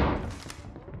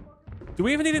 Do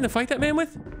we have anything to fight that man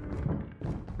with?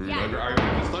 Yeah. I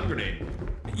got a stun grenade.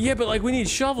 Yeah, but like we need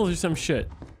shovels or some shit.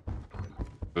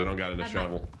 I don't got a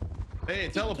shovel. Hey, a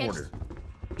teleporter.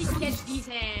 Catch these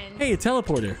hands. Hey, a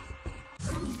teleporter.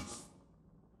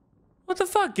 What the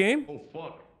fuck, game? Oh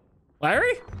fuck.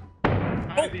 Larry?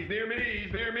 Oh. He's near me.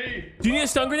 He's near me. Do you need a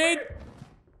stun grenade?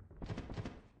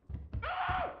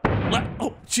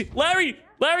 Oh, shit. Larry!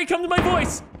 Larry, come to my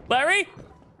voice! Larry?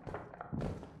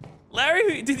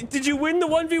 Larry, did you win the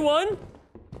 1v1?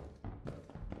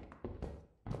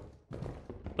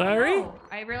 Larry? Oh,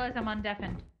 I realize I'm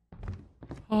undeafened.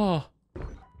 Oh.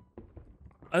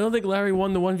 I don't think Larry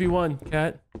won the 1v1,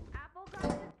 Cat.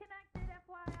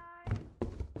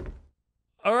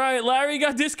 Alright, Larry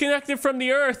got disconnected from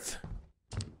the Earth.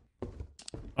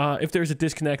 If there's a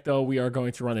disconnect, though, we are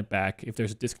going to run it back. If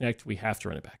there's a disconnect, we have to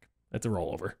run it back. That's a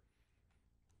rollover.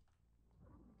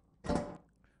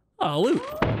 Oh, loot.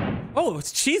 Oh,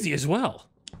 it's cheesy as well.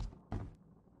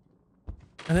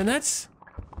 And then that's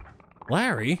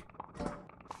Larry.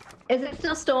 Is it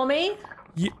still stormy?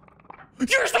 You're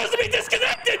supposed to be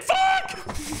disconnected! Fuck!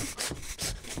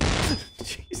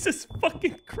 Jesus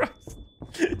fucking Christ.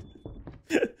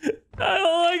 I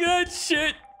don't like that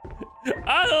shit.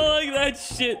 I don't like that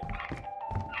shit.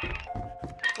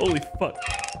 Holy fuck.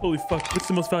 Holy fuck. What's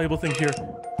the most valuable thing here?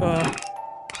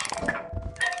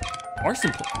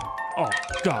 Arson. Oh,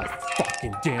 god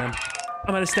fucking damn.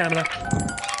 I'm out of stamina.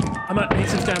 I need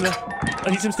some stamina.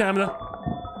 I need some stamina.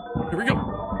 Here we go.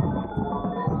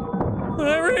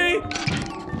 Larry!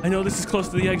 I know this is close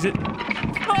to the exit.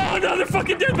 Oh, another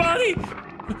fucking dead body!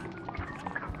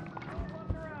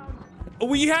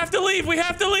 We have to leave! We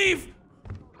have to leave!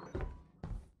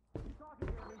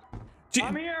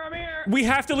 I'm here, I'm here! We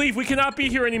have to leave! We cannot be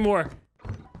here anymore!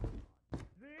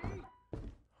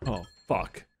 Oh,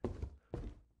 fuck.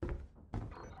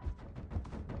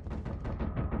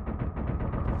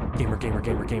 Gamer.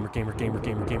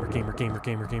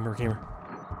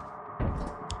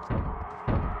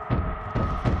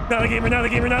 Not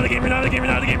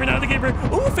the gamer.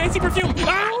 Ooh, fancy perfume.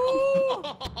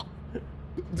 Ow!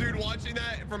 Dude, watching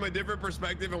that from a different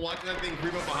perspective and watching that thing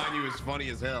creep up behind you is funny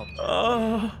as hell.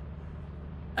 Oh.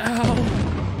 Ow.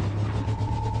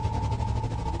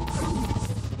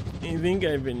 I think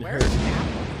I've been hurt.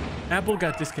 Apple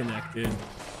got disconnected.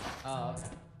 Oh, okay.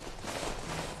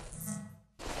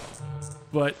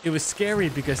 But it was scary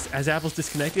because as Apple's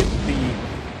disconnected, the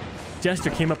jester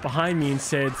came up behind me and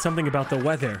said something about the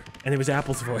weather, and it was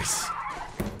Apple's voice.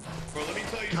 Bro, let me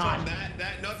tell you something.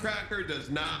 That nutcracker does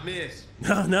not miss.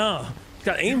 No.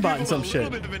 Got aimbot and some shit. A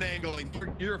little bit of an angle, and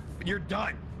you're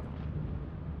done.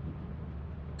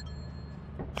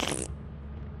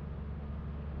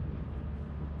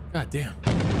 God damn.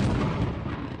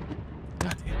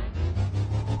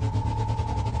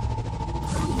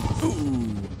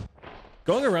 Ooh.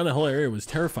 Going around the whole area was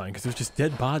terrifying because there was just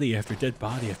dead body after dead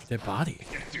body after dead body.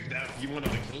 Yeah, dude, you went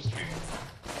on a kill streak.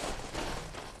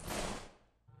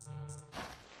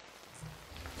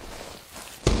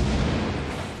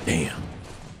 Damn.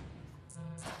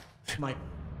 My.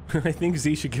 I think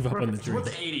Z should give up on the It's dream. worth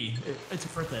the 80.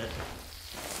 It's worth it.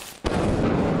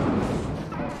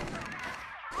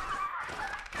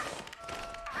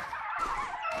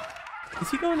 Is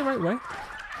he going the right way?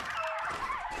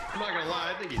 I'm not gonna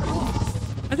lie, I think he's lost.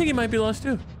 I think he might be lost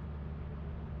too.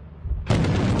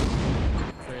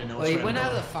 Well, he went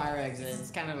out of the fire exit. It's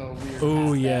kind of a weird.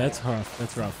 Oh yeah, that's rough.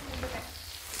 That's rough.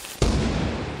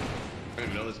 I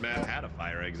didn't know this map had a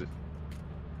fire exit.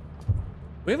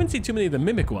 We haven't seen too many of the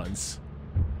mimic ones.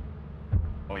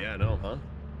 Oh yeah, no, huh?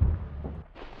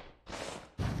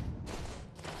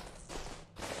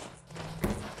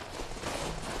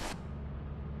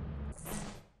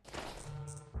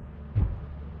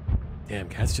 Damn,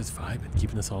 Cat's just vibing,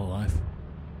 keeping us all alive.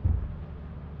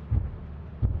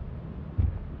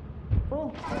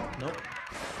 Oh, nope.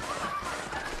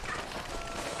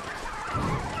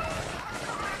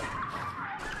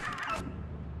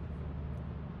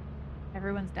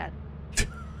 Everyone's dead.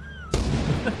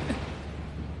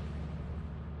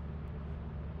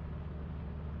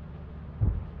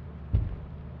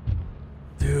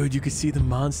 Dude, you can see the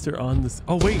monster on this.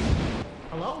 Oh wait.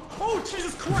 Hello? Oh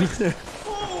Jesus Christ!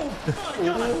 Oh my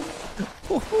God!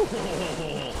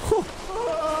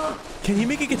 Can he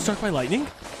make it get struck by lightning?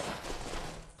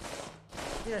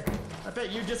 Yeah, I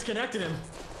bet you disconnected him.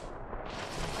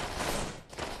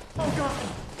 Oh God!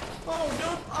 Oh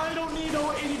nope! I don't need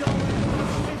no $80.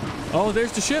 Oh,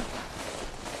 there's the ship.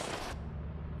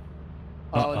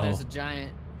 Oh, and there's a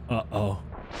giant. Uh-oh.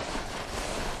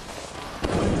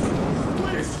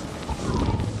 Please.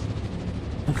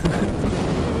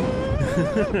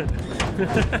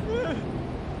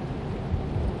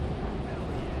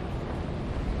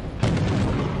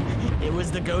 It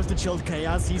was the ghost of Chilled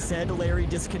Chaos. He said Larry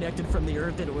disconnected from the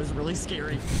earth and it was really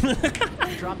scary.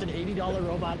 Dropped an $80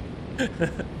 robot.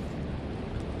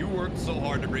 You worked so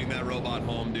hard to bring that robot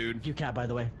home, dude. Thank you, Cat, by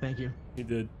the way. Thank you. He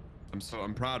did.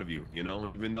 I'm proud of you, you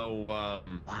know, even though Wow.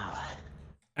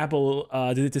 Apple,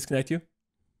 did it disconnect you?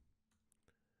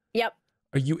 Yep.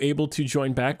 Are you able to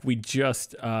join back? We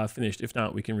just finished. If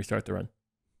not, we can restart the run.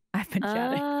 I've been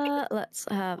chatting. Let's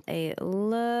have a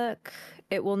look.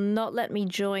 It will not let me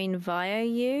join via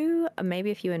you.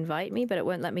 Maybe if you invite me, but it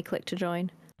won't let me click to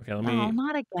join. Okay, let me. Oh,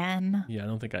 not again. Yeah, I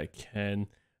don't think I can.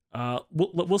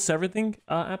 We'll save everything,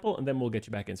 Apple, and then we'll get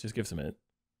you back in. So just give us a minute.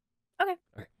 Okay.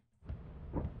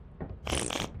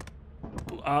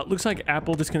 Looks like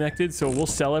Apple disconnected, so we'll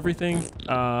sell everything,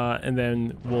 and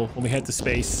then when we head to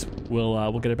space,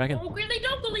 we'll get it back in. Oh, really,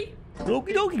 don't believe.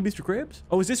 Okie dokie, Mr. Krabs.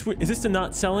 Oh, is this the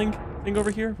not selling thing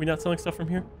over here? We not selling stuff from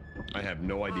here? I have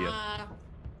no idea.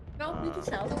 No, we can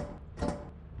sell.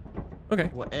 Okay.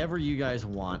 Whatever you guys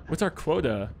want. What's our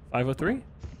quota? 503?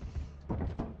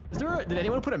 Did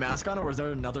anyone put a mask on, or was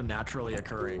there another naturally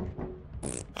occurring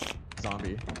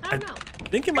zombie? I don't know. I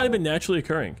think it might have been naturally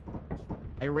occurring.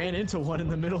 I ran into one in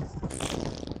the middle.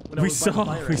 We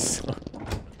saw.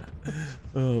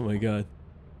 Oh my god.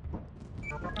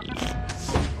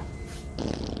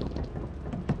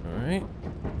 Alright.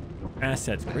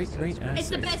 Assets. Great assets. It's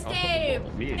the best day!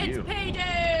 Me and It's you.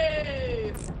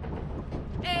 payday!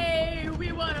 Hey,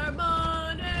 we want our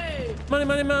money!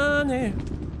 Money.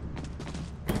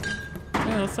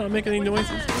 Yeah, let's not make any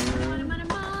noises.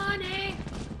 Money!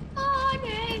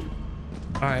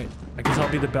 Alright. I guess I'll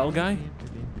be the bell guy.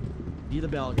 Be the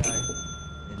bell guy.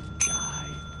 And die.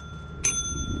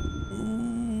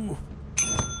 Ooh.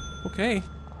 Okay.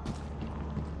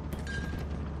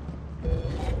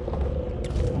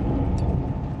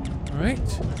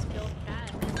 Alright.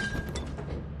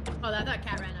 Oh, that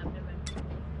cat ran up.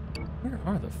 Where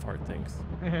are the fart things?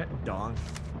 Dong.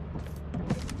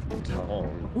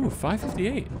 Ooh,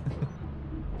 558.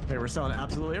 Okay, we're selling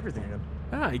absolutely everything again.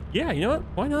 Ah, yeah, you know what?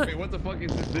 Why not? Wait, what the fuck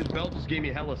is this? This belt just gave me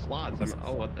hella slots.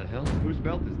 Oh, what the hell? Whose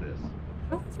belt is this?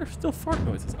 How is there still fart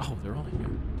noises? Oh, they're all here.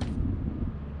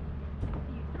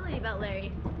 Tell me about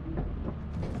Larry.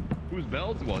 Whose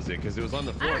belt was it? Because it was on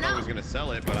the floor. I I don't know. was gonna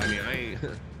sell it, but I mean,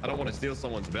 I don't want to steal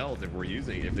someone's belt if they were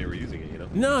using it, you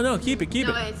know. No, keep it.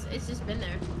 No, it's just been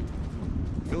there.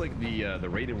 I feel like the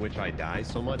rate in which I die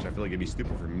so much, I feel like it'd be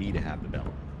stupid for me to have the belt.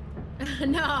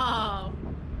 No.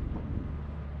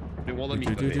 It won't let me.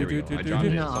 Okay, here we go. I dropped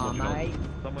it.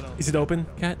 Someone else. Is it open,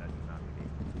 Cat?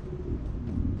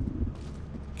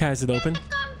 Cat, is it open?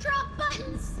 Gumdrop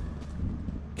buttons.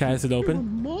 Cat, is it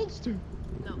open? Monster.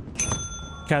 No.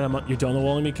 Cat, you're donut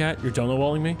walling me, Cat? You're donut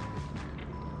walling me?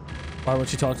 Why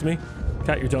won't you talk to me?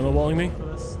 Cat, you're donut walling me?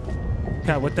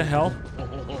 Cat, what the hell?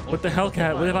 What the hell,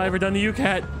 Cat? What have I ever done to you,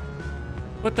 Cat?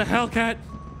 What the hell, Cat?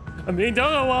 I'm being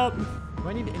donut walled. Do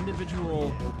I need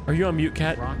individual... Are you on mute,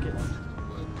 Cat? Rockets?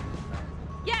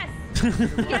 Yes! Yes,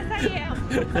 I am!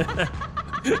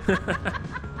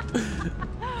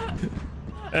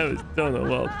 That was donut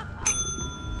walled.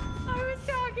 I was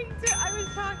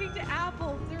talking to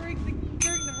Apple during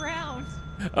the round.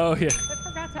 Oh, yeah. I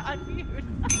forgot to unmute.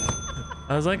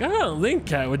 I was like, I don't think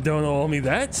Cat would donut wall me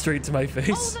that straight to my Oh,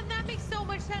 face. then that makes so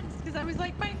much sense because I was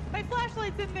like, my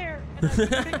flashlight's in there, and I was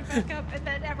picking it back up, and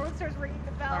then everyone starts ringing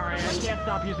the bell. Alright, I can't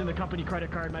stop using the company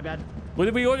credit card, my bad. What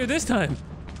did we order this time?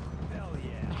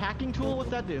 Hacking tool,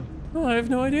 what's that do? Oh, I have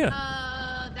no idea.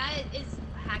 That is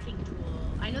a hacking tool.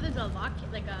 I know there's a lock,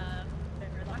 like a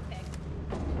lockpick.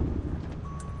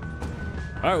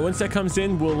 All right, once that comes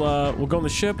in, we'll go on the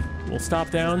ship. We'll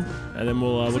stop down, and then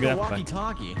we'll It's look like at a that.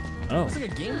 walkie-talkie. Oh. It's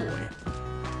like a Game Boy.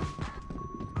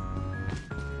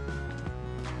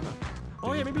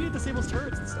 Oh yeah, maybe it disables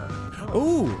turrets and stuff.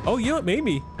 Oh, you know what?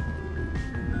 Maybe.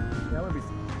 That would be.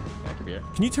 That could be it.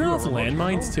 Can you turn Ooh, a off remote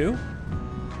landmines control? too?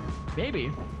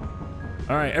 Maybe.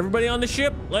 All right, everybody on the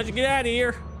ship, let's get out of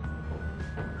here.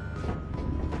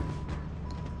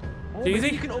 Oh, maybe Easy?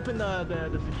 you can open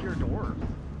the secure door.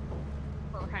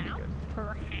 Perhaps.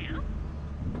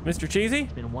 Mr. Cheesy?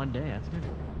 It's been one day, that's good.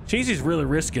 Cheesy's really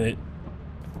risking it.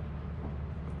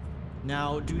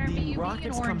 Now, do Jeremy, you the being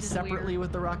rockets orange come is separately weird.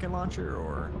 with the rocket launcher,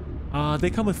 or? They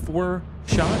come with 4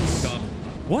 shots.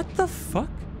 What the fuck?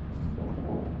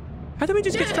 How did we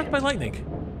just get struck by lightning?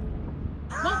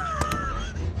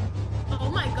 Oh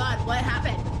my god, what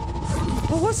happened?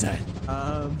 What was that?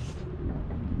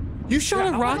 You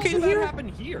shot a rocket in How here? that happen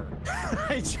here?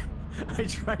 I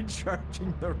tried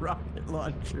charging the rocket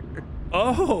launcher.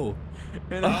 Oh.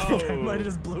 And I think I might have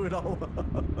just blew it all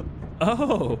up.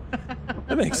 Oh.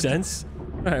 That makes sense.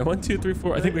 All right, 1, 2, 3,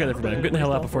 4. I think we got everybody. I'm getting the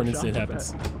hell out before an incident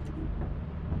happens.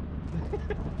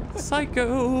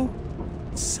 Psycho.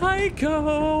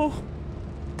 Psycho.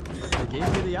 I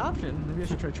gave you the option. Maybe I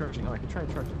should try charging. Oh, I could try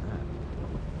charging that.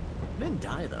 I didn't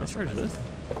die though. Let's charge this.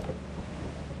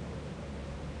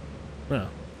 No.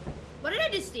 What did I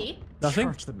just see? Nothing?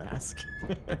 Charge the mask.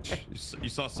 You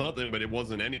saw something, but it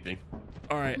wasn't anything.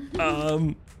 All right.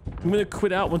 I'm gonna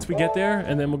quit out once we get there,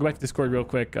 and then we'll go back to Discord real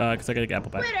quick because I gotta get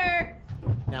Apple back. Twitter!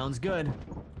 Sounds good.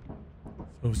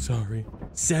 So sorry.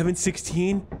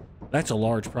 716. That's a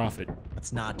large profit.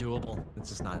 That's not doable. It's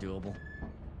just not doable.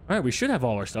 All right, we should have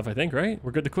all our stuff, I think, right?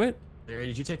 We're good to quit? Larry,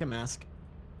 did you take a mask?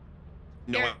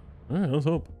 No. All right, let's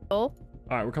hope. Oh. All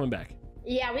right, we're coming back.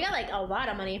 Yeah, we got like a lot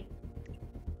of money.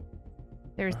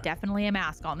 There's definitely a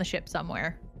mask on the ship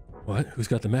somewhere. What? Who's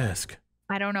got the mask?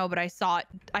 I don't know, but I saw it.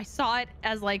 I saw it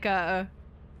as like a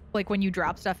Like when you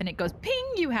drop stuff and it goes ping,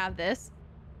 you have this.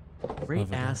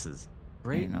 Great asses.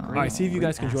 Great. All right, see if you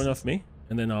guys can join off me,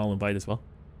 and then I'll invite as well.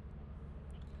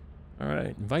 All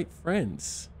right, invite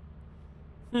friends.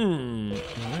 All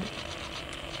right.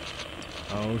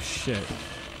 Oh shit.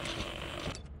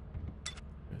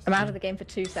 I'm out of the game for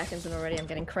 2 seconds and already I'm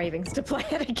getting cravings to play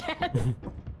it again.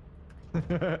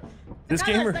 This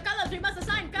gamer. The colors, we must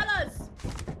assign colors.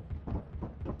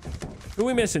 Who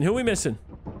we missing? Who we missing?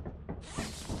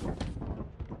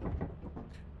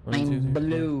 I'm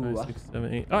blue. 5, 6,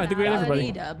 7, 8. Oh, I think we got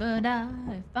everybody.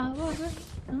 All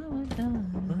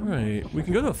right, we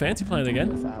can go to a fancy planet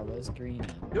again. If I was green.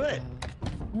 Do it.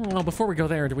 Well, before we go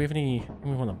there, do we have any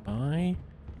we want to buy?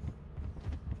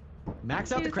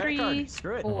 Max out the credit card.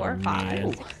 Screw it. 4,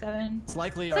 5, 6, 7. It's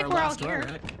likely It's our like we're all last here.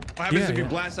 run, right? What happens if you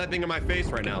blast that thing in my face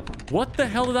right now? What the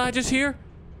hell did I just hear?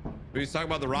 We was talking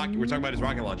about the rocket. We're talking about his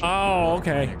rocket launcher. Oh,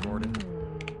 okay.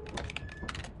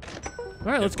 All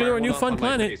right, let's go to our new fun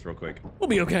planet. Real quick. We'll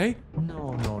be okay.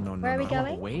 No. Where are we I don't going?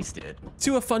 wanna waste it.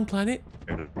 To a fun planet.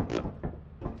 I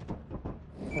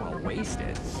wanna waste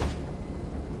it.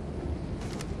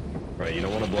 Right, you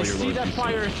don't want to blow I your see load that too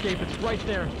fire soon. escape. It's right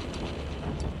there.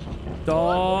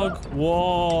 Dog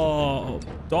water.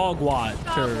 Dog water.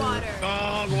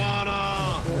 Dog water.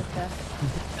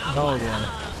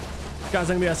 Guys, I'm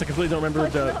gonna be honest, I completely don't remember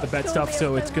the bet stuff,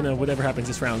 so it's gonna, whatever happens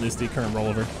this round is the current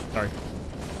rollover. Sorry.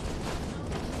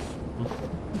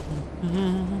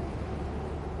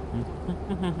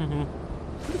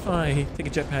 What if I take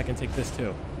a jetpack and take this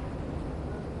too?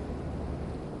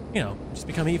 You know, just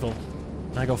become evil.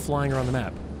 And I go flying around the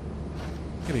map.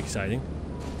 Could be exciting.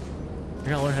 I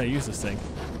gotta learn how to use this thing.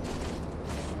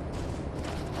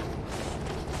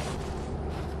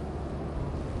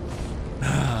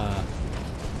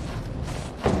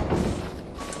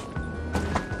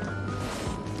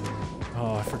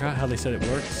 Oh, I forgot how they said it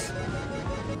works.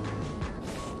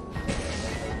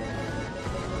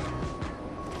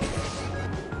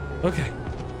 Okay.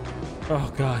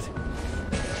 Oh, God.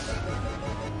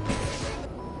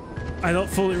 I don't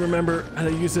fully remember how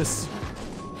to use this.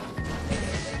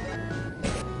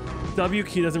 W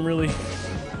key doesn't really...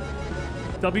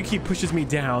 W key pushes me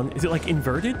down. Is it like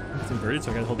inverted? It's inverted,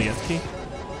 so I gotta hold the S key.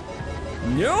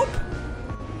 Nope!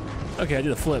 Okay, I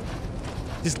did a flip.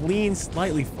 Just lean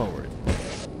slightly forward.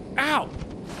 Ow!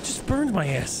 Just burned my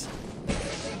ass.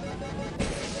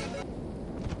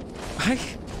 I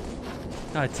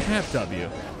gotta tap W.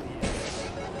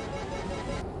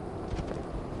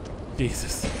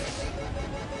 Jesus.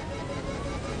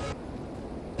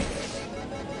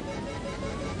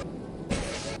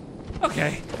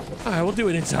 Okay. Alright, we'll do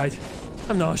it inside.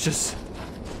 I'm nauseous.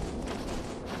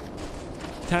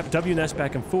 Tap W and S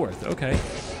back and forth. Okay.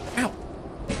 Ow.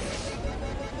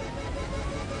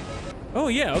 Oh,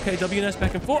 yeah. Okay, W and S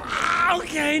back and forth. Ah,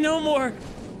 okay, no more.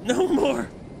 No more.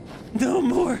 No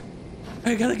more.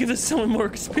 I gotta give this someone more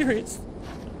experience.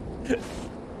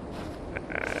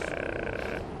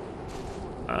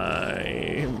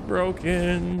 I'm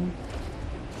broken.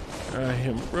 I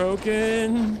am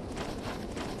broken.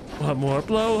 One more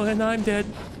blow and I'm dead.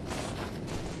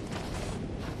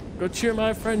 Go cheer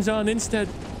my friends on instead.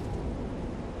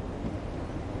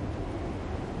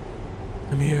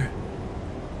 I'm here.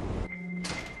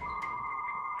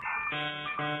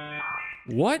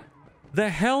 What the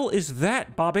hell is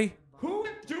that, Bobby? Who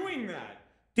is doing that?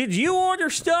 Did you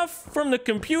order stuff from the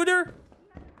computer?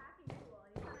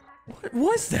 What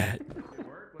was that?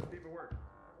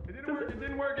 It didn't work. It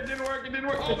didn't work. It didn't work. It didn't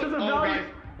work. This is a value.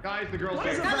 Guys, the girl's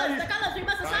here. The colors, we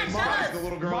must assign Guys, colors. the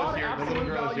little girl is here. The little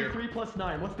girl is here. 3 plus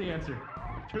 9. What's the answer?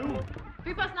 2.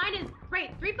 3 plus 9 is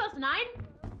wait. 3 plus 9.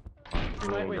 The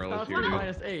little Wait, girl is 3 here.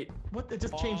 minus 8. What? It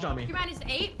just changed on me. 3 minus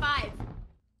 8, 5.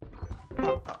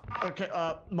 Okay,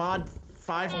 mod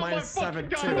 5 minus 7,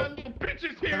 2. 7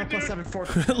 plus 7, 4.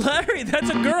 Larry,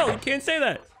 that's a girl. You can't say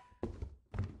that.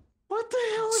 What the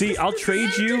hell is See, this? I'll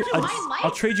trade you a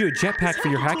jetpack for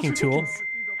your hacking tool.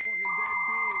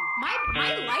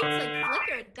 My lights like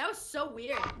flickered. That was so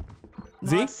weird.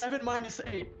 Z? Mod 7 minus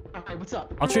 8. Alright, what's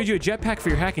up? I'll trade you a jetpack for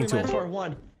your hacking 3 minus tool. 4,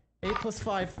 1. 8 plus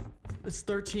 5 is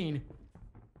 13.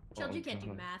 Chilled, you can't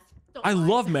do math. I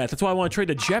love math. That's why I want to trade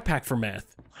a jetpack for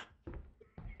math.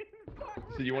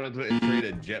 So you wanted to trade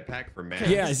a jetpack for math?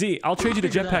 Yeah, Z, I'll trade you the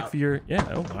Figure that jetpack out. for your... Yeah,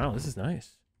 oh wow, this is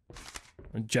nice.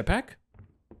 A jetpack?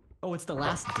 Oh, it's the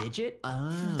last digit?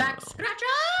 Ah. Back scratcher,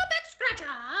 back scratcher.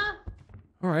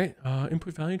 All right,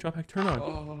 input value, dropback, turn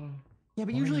on. Yeah,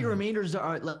 but usually remainders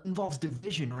are involves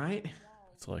division, right?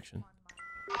 Selection.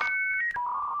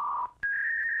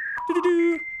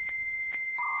 Do-do-do.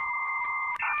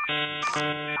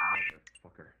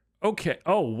 Okay.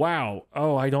 Oh, wow.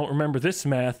 Oh, I don't remember this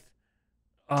math.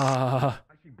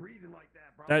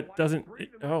 That doesn't...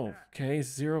 oh, okay.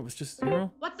 0 was just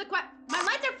 0. What's the my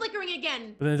lights are flickering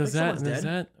again. But then it does that, and someone's does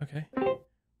that. Okay.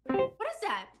 What is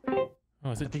that?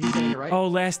 Oh, is it? I think he's getting it right. Oh,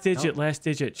 last digit, Nope. last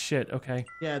digit. Shit, okay.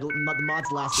 Yeah, the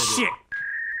mod's last digit. Shit!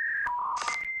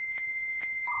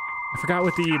 I forgot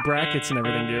what the brackets and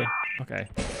everything do. Okay.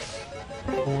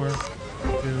 4,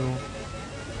 2...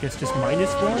 guess just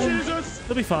 -1? Jesus!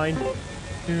 He'll be fine.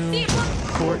 2,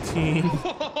 14.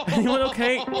 Anyone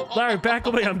okay? Larry, back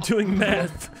away. I'm doing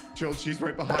math. Jill, she's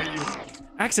right behind you.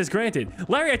 Access granted.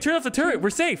 Larry, I turned off the turret. We're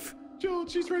safe. Jill,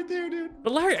 she's right there, dude.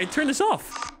 But Larry, I turned this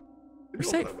off. We're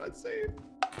safe. I'm not safe.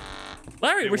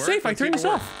 Larry, It we're worked? safe. I Let's see turned if this it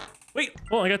works. off. Wait.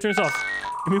 Oh, I gotta turn this off.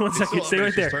 Give me 1 second. Still, Stay but right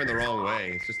it's there. just turned the wrong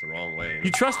way. It's just the wrong way.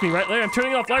 You trust me, right, Larry? I'm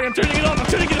turning it off. Larry, I'm turning it off. I'm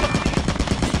turning it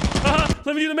off.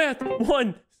 Let me do the math.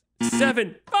 1,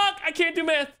 7. Fuck! I can't do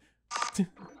math.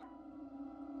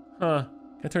 Huh.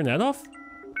 Can I turn that off?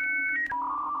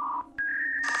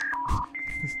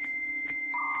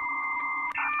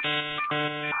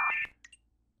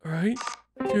 All right.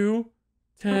 2,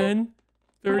 10,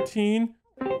 13.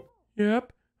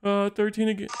 Yep. 13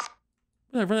 again.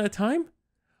 Did I run out of time?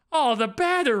 Oh, the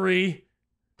battery!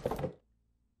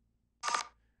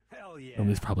 Hell yeah.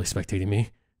 Nobody's probably spectating me.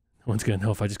 No one's gonna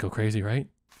know if I just go crazy, right?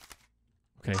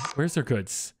 Okay, where's their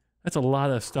goods? That's a lot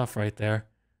of stuff right there.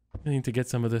 I need to get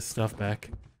some of this stuff back.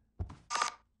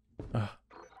 Okay,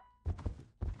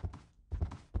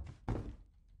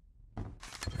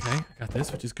 I got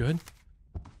this, which is good.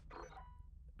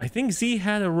 I think Z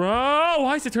had a oh,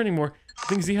 why is it turning more? I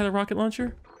think Z had a rocket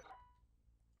launcher.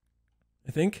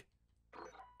 I think.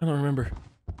 I don't remember.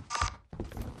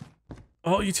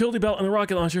 Oh, utility belt and a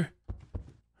rocket launcher.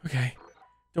 Okay.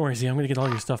 Don't worry, Z, I'm gonna get all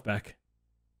your stuff back.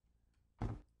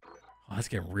 Oh, that's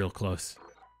getting real close.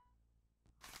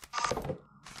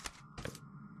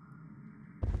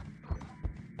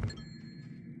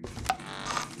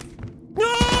 No!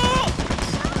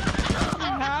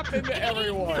 What happened to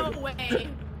everyone? No way.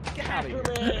 Get out of here.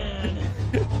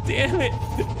 Damn it!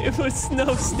 It was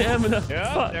no stamina.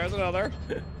 Yeah, Fuck. there's another.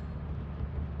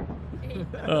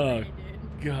 Oh,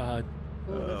 God.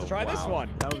 Let's try this one.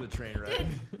 That was a train wreck.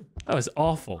 That was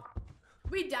awful.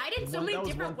 We died in so many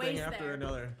different ways there.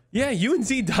 Another. Yeah, you and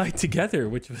Z died together,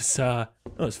 which was that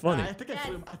was funny. I think I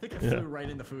flew right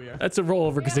into Fuya. That's a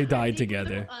rollover because they died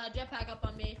together. Jetpack up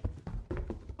on me.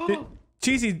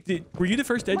 Cheesy, were you the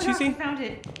first dead, Cheesy? I found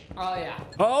it. Oh yeah.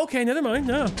 Oh, okay, never mind.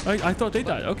 No, I thought they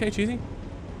died. Okay, Cheesy.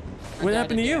 What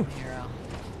happened to you? Hero.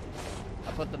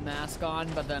 I put the mask on,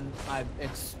 but then I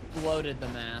exploded the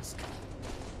mask.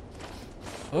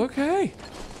 Okay.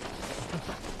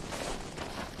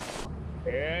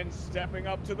 And stepping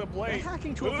up to the plate.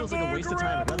 Hacking tool feels like a waste of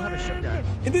time. I'd rather have a ship guy.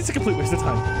 It is a complete waste of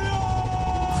time.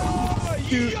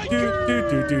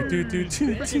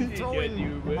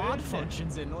 Throwing mod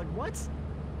functions in, like what?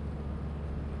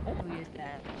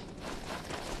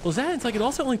 Well, that it's like it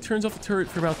also only turns off the turret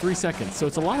for about 3 seconds, so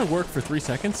it's a lot of work for 3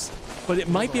 seconds. But it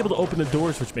might be able to open the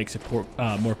doors, which makes it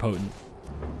more potent.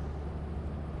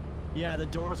 Yeah, the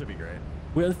doors would be great.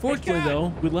 Well, unfortunately, though,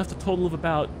 we left a total of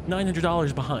about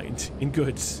 $900 behind in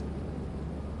goods.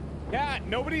 Yeah,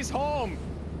 nobody's home.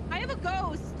 I have a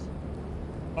ghost.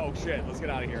 Oh shit, let's get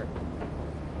out of here.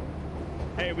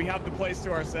 Hey, we have the place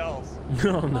to ourselves.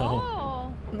 No, no.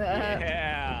 Oh.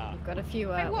 Yeah. We've got a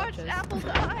few I watched watches. Apple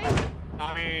die.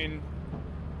 I mean,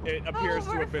 it appears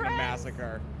to we're have been a friends.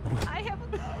 massacre. I have a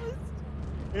ghost.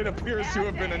 It appears to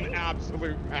have been an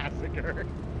absolute massacre.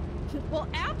 Well,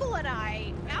 Apple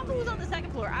was on the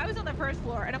second floor. I was on the first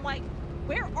floor, and I'm like,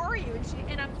 "Where are you?"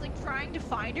 And I was like trying to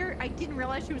find her. I didn't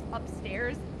realize she was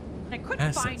upstairs, and I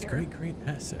couldn't find her. Great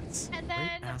assets. And then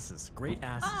Great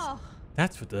asses. oh,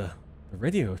 That's what the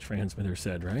radio transmitter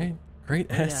said, right? Great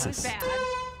that was assets.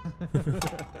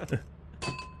 bad.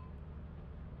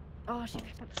 Oh, she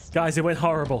picked up the Guys, it went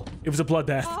horrible. It was a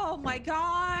bloodbath. Oh my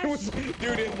gosh.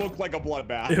 Dude, it looked like a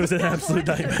bloodbath. It was an absolute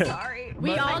I'm so nightmare. sorry.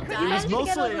 We all It was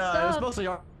died. mostly,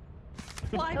 our...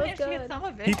 Well, I managed to get some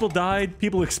of it. People died.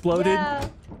 People exploded. Yeah.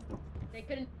 They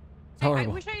couldn't. It's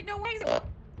horrible. I wish I had known ways.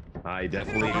 I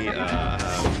definitely.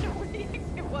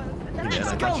 It was. And then I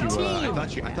thought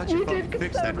you fucking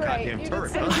fixed that goddamn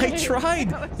turret. Huh? I tried.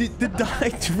 The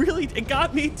die really. It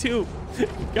got me too. It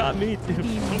got me too.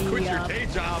 Don't quit your day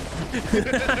job.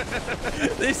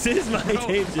 This is my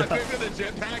day job. I picked up the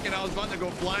jetpack and I was about to go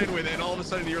flying with it, and all of a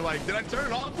sudden you're like, "Did I turn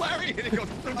it off, Larry?" And it goes.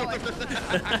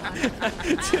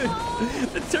 Dude,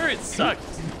 the turret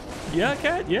sucks. Yeah,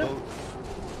 Cat. Yeah.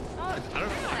 I don't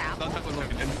know. I thought that was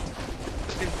like an.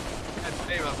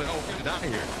 I was like, "Oh, we're gonna die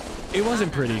here." It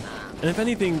wasn't pretty. And if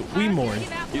anything, we mourn.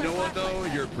 You know what though?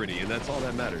 You're pretty, and that's all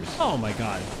that matters. Oh my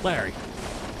God, Larry.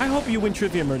 I hope you win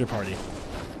Trivia Murder Party.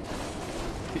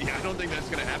 Yeah, I don't think that's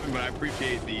gonna happen, but I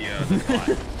appreciate the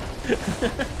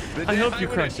thought. I hope you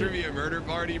win crush a it. Trivia Murder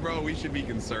Party, bro. We should be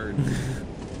concerned.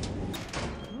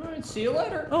 All right, see you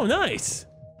later. Oh, nice.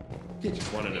 You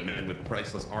just wanted a man with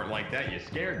priceless art like that. You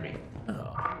scared me.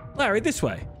 Oh. Larry, this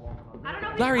way. I don't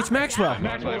know. Larry, it's Maxwell.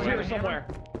 Maxwell's here somewhere.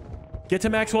 Get to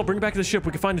Maxwell, bring it back to the ship.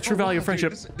 We can find the true value of Dude,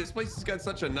 friendship. this place has got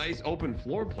such a nice open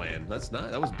floor plan.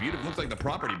 That was beautiful. Looks like the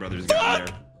Property Brothers got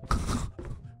in there.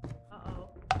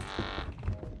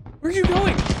 Where are you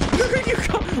going? Where are you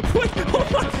going? What? Oh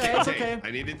my Okay, God. it's okay.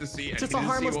 I needed to see. It's just a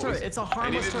harmless turret. It's a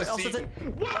harmless turret. Else it's a dead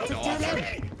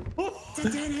end. It's a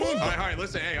dead end. All right,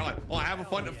 listen. Hey, hold on. I have a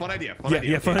fun idea. Fun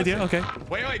idea. Okay.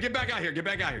 Wait, get back out here. Get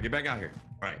back out here.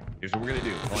 All right, here's what we're gonna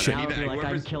do. Hold on, Shit. I need Now that. like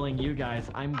I'm killing you guys.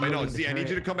 I'm Wait, no, building the see, I need you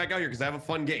to turret. come back out here because I have a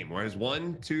fun game. There's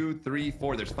 1, 2, 3,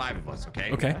 4. There's 5 of us,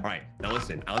 okay? Okay. All right, now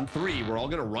listen. On 3, we're all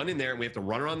gonna run in there and we have to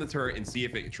run around the turret and see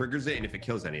if it triggers it and if it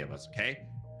kills any of us, okay?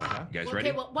 You guys ready?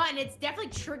 Okay, well, 1, it's definitely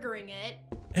triggering it.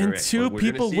 And Correct. 2 We're gonna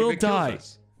people see if will it kills die.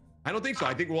 us. I don't think so.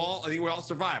 I think we all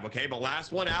survive, okay? But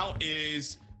last one out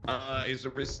is a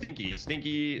stinky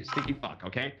fuck,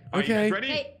 okay? All right, you Okay. guys ready?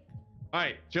 Hey. All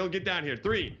right, Chill, get down here.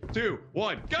 3, 2,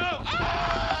 1, go!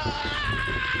 Ah!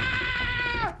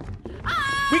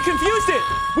 We confused it.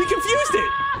 We confused it.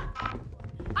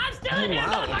 I'm still in here.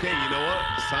 Wow. Okay, you know what?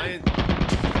 Science.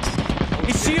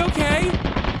 Is she okay?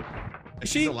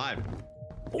 She's alive.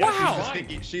 Yeah, Wow.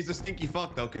 she's a stinky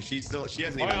fuck though, because she hasn't All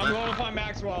even. right, I'm going to find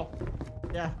Maxwell.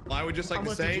 Yeah. Well, I would just like I'm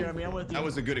to with you, say Jeremy, I'm with you. that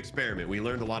was a good experiment. We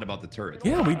learned a lot about the turret.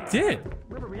 Yeah, we did.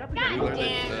 Remember, we have to We learned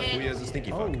that Fui is a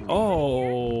stinky fuck.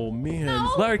 Oh man.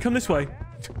 Larry, come this way.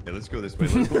 Yeah, let's go this way.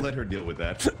 We'll let her deal with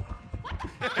that.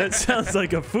 That sounds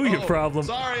like a Fuya problem.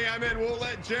 Sorry, I meant we'll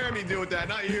let Jeremy deal with that,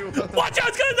 not you. Watch out,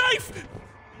 it's got a knife!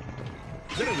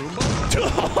 Is that a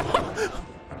Roomba?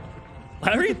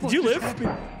 Larry, did you live?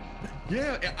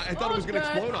 Yeah, I thought it was gonna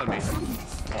explode on me.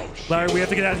 Oh shit. Larry, we have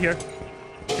to get out of here.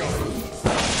 Go.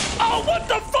 Oh, what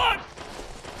the fuck?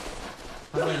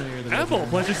 Apple,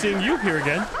 pleasure seeing you here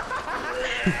again.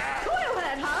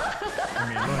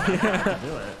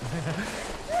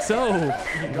 So,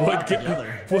 what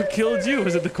killed you?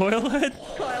 Was it the coil head?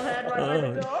 Coil head right by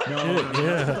the door. No,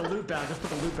 yeah. Let's put the loot back. Let's put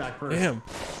the loot back first. Damn.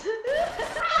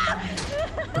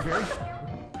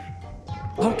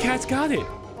 Oh, Cat's got it.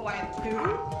 Oh, I have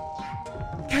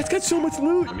 2? Cat's got so much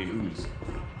loot. I mean, ooze.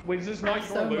 Wait, is this not your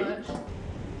So loot? much.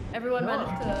 Everyone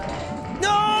managed to.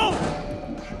 No!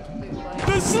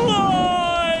 The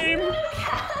slime!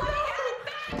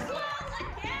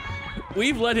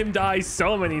 We've let him die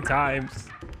so many times.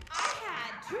 I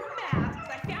had 2 masks.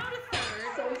 I found a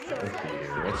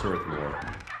 3rd. What's worth more?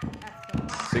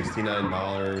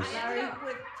 $69. Ended up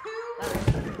with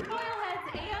 2 coil heads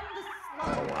and the slug.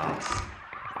 Oh wow.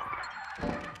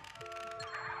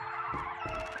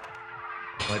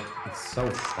 But it's so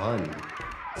fun.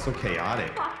 It's so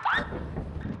chaotic.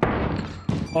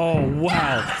 Oh,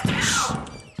 wow.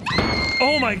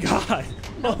 Oh my god.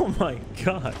 Oh my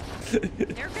god.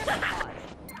 They're gonna cause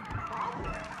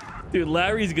Dude,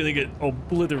 Larry's gonna get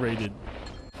obliterated.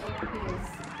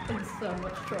 He's in so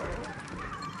much trouble.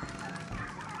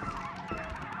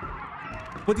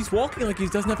 But he's walking like he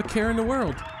doesn't have a care in the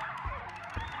world.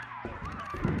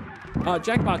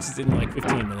 Jackbox is in like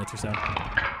 15 minutes or so.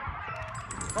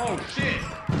 Oh shit!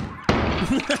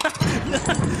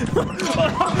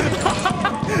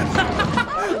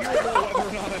 Whether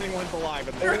or not anyone's alive,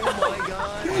 but they're Oh my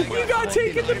god! You got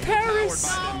taken to Paris!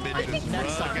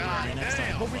 Next time. Next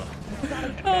time.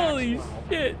 Holy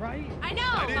shit! I know.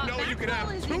 I didn't know you could have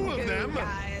 2 of them.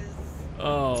 Guys.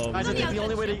 Oh, Guys, I man.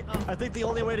 think the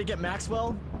only way to get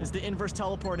Maxwell is the inverse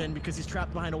teleport in because he's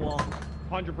trapped behind a wall.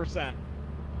 100%.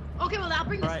 Okay, well, I'll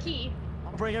bring this Right. key.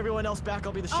 I'll bring everyone else back.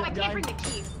 I'll be the ship Oh, I guy. can't bring the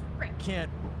key. Frick. Can't.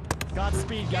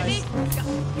 Godspeed, guys.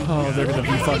 Oh, they're gonna be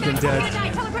fucking dead.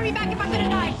 Teleport me back if I'm gonna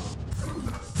die.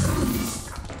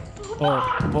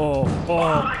 Oh,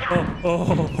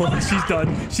 she's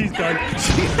done. She's done.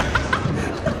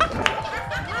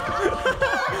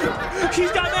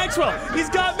 He's got Maxwell. He's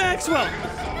got Maxwell.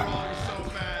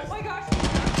 Oh my gosh.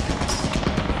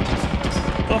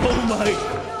 Oh my.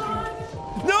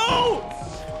 No!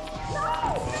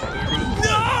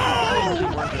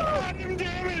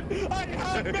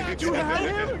 You had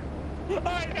him?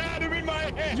 I had him in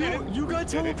my hand. You got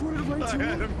teleported right to I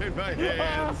had him in my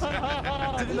hands.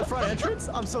 Is it in the front entrance?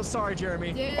 I'm so sorry,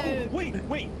 Jeremy. Dude. Wait.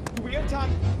 Do we have time?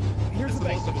 Here's the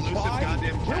thing. Most elusive Why?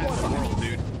 goddamn cat in the world,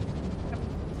 dude.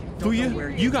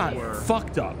 You got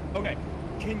fucked up. Okay.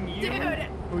 Can you? Dude.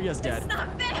 Fuya's dead. It's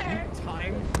not fair.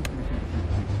 Time.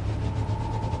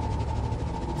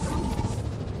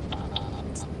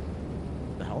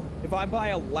 The hell? If I buy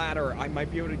a ladder, I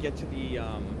might be able to get to the.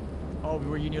 Oh,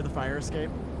 were you near the fire escape?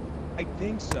 I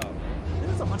think so.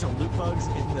 There's a bunch of loot bugs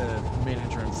in the main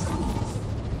entrance. Look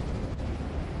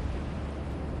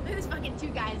at this fucking two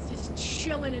guys just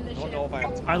chilling in the ship.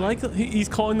 I like that he's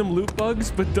calling them loot bugs,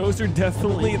 but those are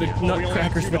definitely the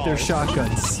nutcrackers with their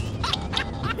shotguns.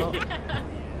 Well,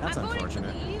 that's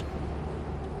unfortunate.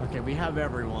 Okay, we have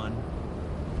everyone.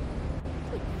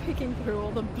 Picking through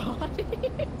all the bodies.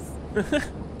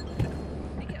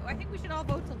 I think we should all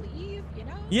vote to leave, you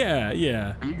know? Yeah,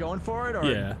 yeah. Are you going for it, or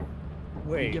Yeah.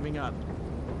 are you giving up?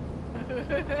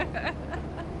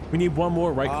 We need one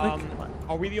more right click.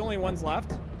 Are we the only ones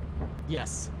left?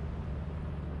 Yes.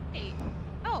 Hey.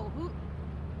 Oh, who?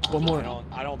 One more.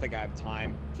 I don't think I have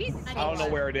time. Jesus. I don't know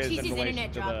where it is in Jesus' relation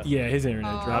internet to dropped. the. Yeah, his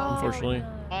internet dropped, unfortunately.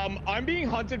 I'm being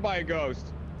hunted by a ghost.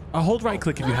 Hold right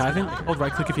click if you haven't. Hold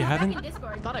right click if you haven't. I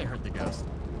thought I heard the ghost.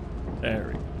 There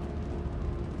we go.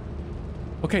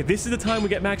 Okay, this is the time we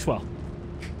get Maxwell.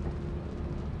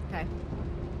 Okay.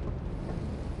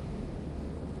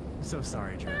 I'm so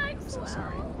sorry, Jeremy. I'm so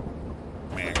sorry.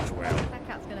 Maxwell. That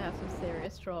cat's gonna have some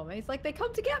serious trauma. He's like, they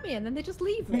come to get me and then they just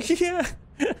leave me. Yeah.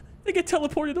 They get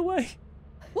teleported away.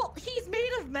 Well, he's made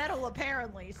of metal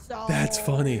apparently, so. That's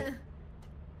funny.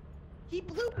 He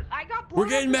blew. I got. We're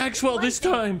getting Maxwell this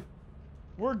time.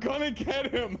 We're gonna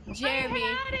get him.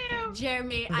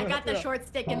 Jeremy, I got the short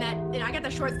stick in that. I got the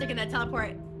short stick in that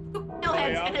teleport.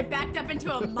 Hellheads, and I backed up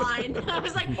into a mine. I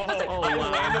was like, I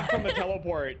landed from the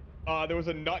teleport. There was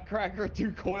a nutcracker,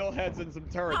 2 coil heads, and some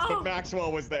turrets, but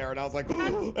Maxwell was there, and I was like,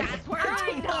 That's where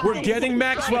I know. We're getting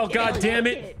Maxwell,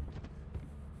 goddammit.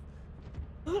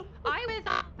 I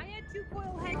had 2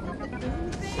 coil heads on the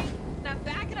goo thing, and I'm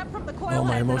backing up from the coil Oh,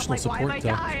 my heads, emotional and I'm like, why am I support, though.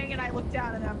 dying? And I look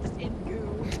down and I'm just in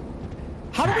goo.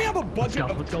 how do we have a budget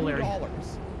of Let's go, Larry. $2?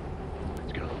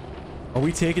 Are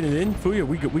we taking it in? Fuya,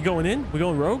 we going in? We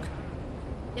going rogue?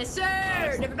 yes,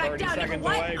 sir. Never back 30 down. Never seconds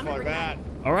what? away I'm for gonna that.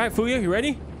 All right, Fuya, you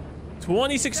ready?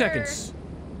 26 Sir. seconds.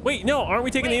 Wait, no, aren't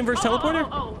we taking the inverse teleporter?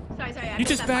 Sorry. I You missed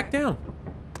just that back part. down.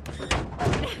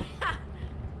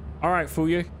 All right,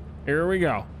 Fuya, here we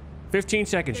go. 15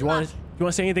 seconds. You want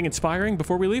to say anything inspiring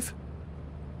before we leave?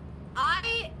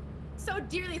 I so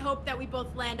dearly hope that we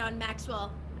both land on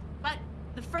Maxwell, but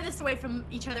the furthest away from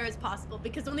each other as possible,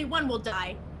 because only one will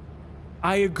die.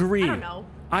 I agree. I don't know.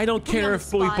 I don't Put me care on if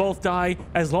the we spot. both die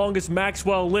as long as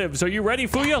Maxwell lives. Are you ready,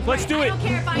 Fuya? Let's do I it. don't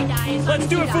care if I die. as long Let's as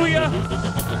do you it, die. Fuya.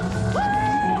 Woo!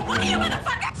 What are you,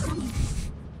 motherfucker?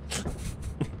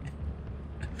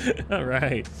 All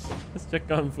right. Let's check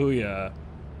on Fuya.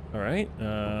 All right.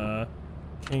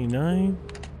 K9.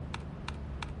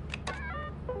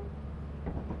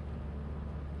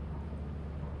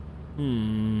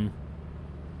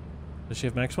 Does she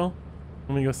have Maxwell?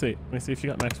 Let me go see. Let me see if she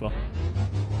got Maxwell.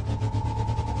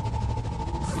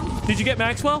 Did you get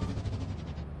Maxwell?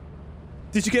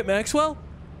 Did you get Maxwell?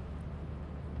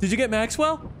 Did you get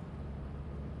Maxwell?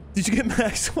 Did you get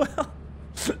Maxwell?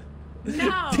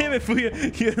 No. Damn it,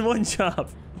 Fuya. You had one job.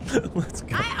 Let's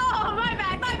go. Oh, my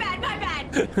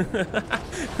bad. Get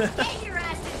your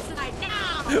ass inside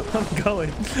now. I'm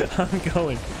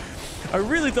going. I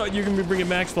really thought you were going to be bringing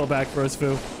Maxwell back for us,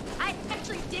 Fu. I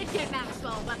actually did get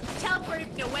Maxwell, but he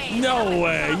teleported me away. No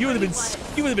way. You would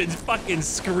have been fucking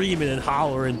screaming and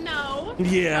hollering. No.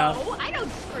 Yeah. No, I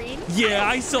don't scream. Yeah,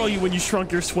 I saw you when you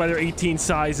shrunk your sweater 18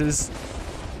 sizes.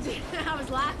 I was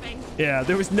laughing. Yeah,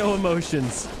 there was no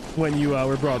emotions when you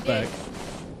were brought back.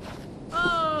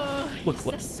 Oh, Look, it's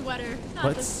the sweater,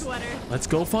 not the sweater. Let's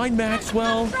go find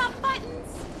Maxwell. Drop buttons.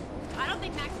 I don't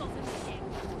think Maxwell's in this game.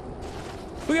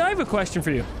 Fuya, I have a question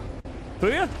for you.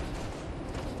 Fuya?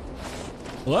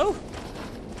 Hello?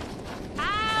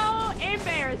 How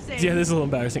embarrassing. Yeah, this is a little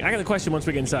embarrassing. I got a question once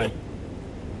we get inside.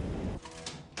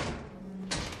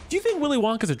 Do you think Willy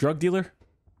Wonka's a drug dealer?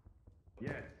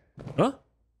 Yes. Huh?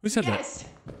 Who said Yes.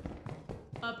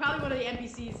 Probably one of the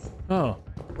NPCs. that? Oh,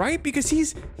 right? Because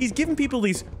he's giving people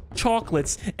these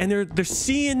chocolates, and they're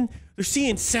seeing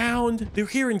sound, they're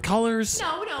hearing colors.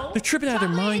 No. They're tripping out of their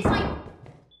mind.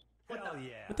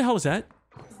 What the hell is that?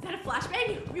 Is that a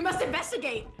flashbang? We must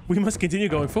investigate. We must continue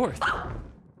going forth.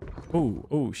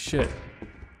 Oh shit.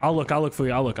 I'll look for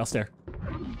you. I'll stare.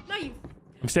 No, you.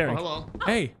 I'm staring. Oh, hello.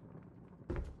 Hey.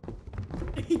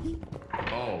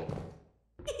 Oh.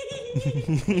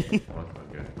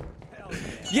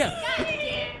 Yeah.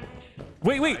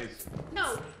 Wait.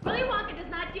 No, Willy Wonka does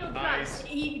not deal drugs.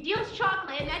 He deals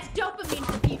chocolate, and that's dopamine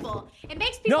for people. It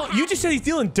makes people No, you just said he's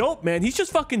dealing dope, man. He's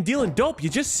just fucking dealing dope. You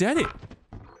just said it.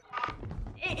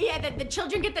 Yeah, the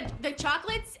children get the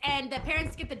chocolates and the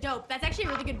parents get the dope. That's actually a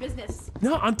really good business.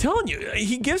 No, I'm telling you,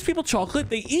 he gives people chocolate,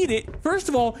 they eat it. First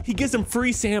of all, he gives them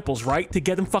free samples, right? To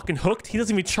get them fucking hooked. He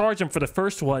doesn't even charge them for the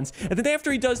first ones. And then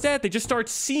after he does that, they just start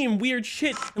seeing weird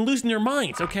shit and losing their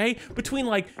minds, okay? Between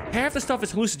like half the stuff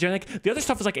is hallucinogenic, the other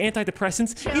stuff is like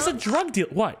antidepressants. He's a drug dealer.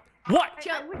 What?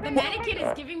 The mannequin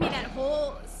is giving me that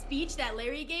whole speech that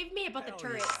Larry gave me about the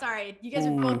turret. Sorry, you guys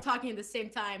are both talking at the same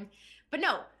time. But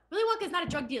no, Willy Wonka's not a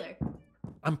drug dealer.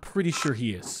 I'm pretty sure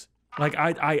he is. Like,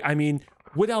 I mean,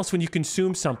 what else when you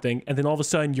consume something and then all of a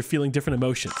sudden you're feeling different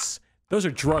emotions? Those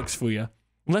are drugs for you.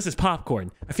 Unless it's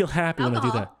popcorn. I feel happy when I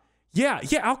do that. Yeah,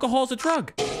 alcohol's a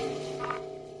drug. It's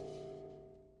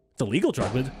a legal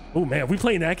drug, but oh man, we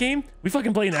playing that game? We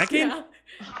fucking playing that game? Yeah.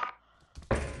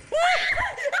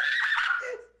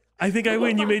 I think I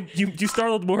win. You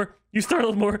startled more. You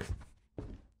startled more.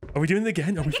 Are we doing it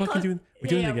again? Are we fucking doing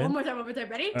it again? One more time.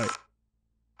 Ready? All right.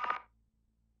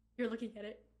 You're looking at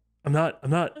it. I'm not.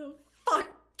 Oh, fuck.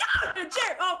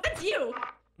 Chair. Oh, that's you.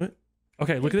 What?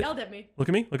 Okay, look at it. Yelled at me. Look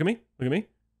at me.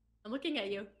 I'm looking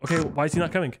at you. Okay, why is he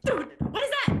not coming? Dude, what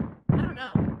is that? I don't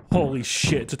know. Holy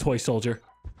shit, it's a toy soldier.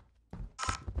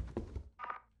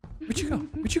 Where'd you go?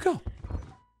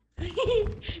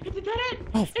 It's a dead end.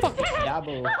 Oh, fuck.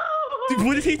 Dude,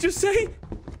 what did he just say?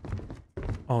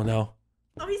 Oh, no.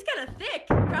 Oh, he's kind of thick.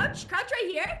 Crouch right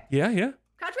here. Yeah.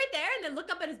 Crouch right there and then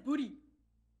look up at his booty.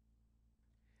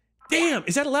 Damn,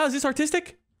 is that allowed? Is this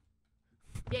artistic?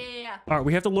 Yeah. All right,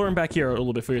 we have to lure him back here a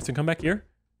little bit for you. So come back here.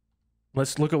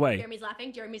 Let's look away.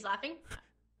 Jeremy's laughing.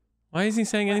 Why is he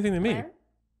saying anything to me?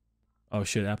 Oh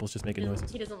shit, Apple's just making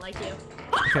noises. He doesn't like you.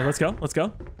 Okay, let's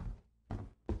go.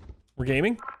 We're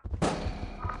gaming.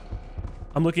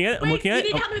 I'm looking at it. You need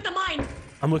to help me with the mine.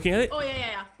 I'm looking at it. Oh,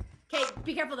 yeah. Okay,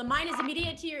 be careful. The mine is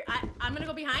immediate to your... I'm gonna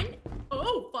go behind.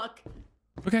 Oh, fuck.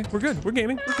 Okay, we're good. We're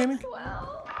gaming.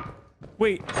 Maxwell.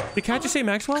 Wait, did Cat just say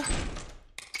Maxwell?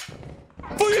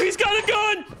 Oh, he's got a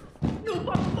gun!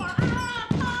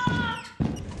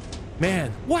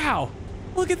 Man, wow.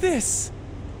 Look at this.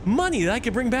 Money that I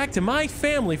could bring back to my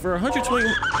family for 120...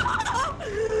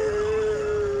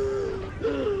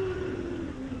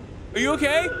 Are you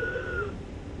okay?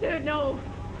 Dude, no.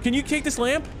 Can you take this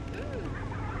lamp?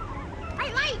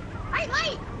 Right light.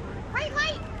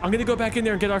 I'm gonna go back in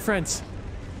there and get our friends.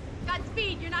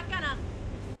 Godspeed, you're not gonna.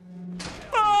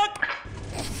 Fuck!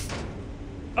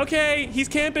 Okay, he's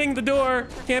camping the door.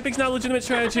 Camping's not a legitimate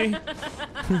strategy.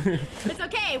 It's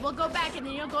okay, we'll go back and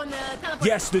then you'll go in the teleporter.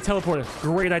 Yes, the teleporter.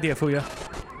 Great idea, Fuya.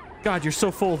 God, you're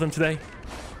so full of them today.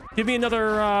 Give me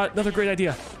another great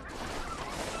idea.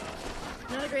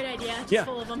 Another great idea. Just Yeah.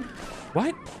 full of them.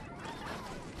 What?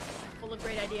 Full of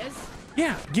great ideas.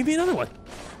 Yeah, give me another one.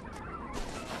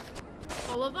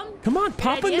 Full of them? Come on,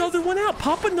 pop another one out.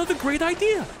 Pop another great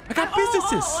idea. I got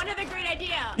businesses. Oh, another great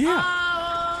idea. Yeah.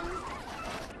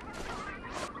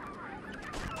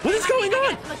 What is going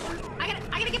on? I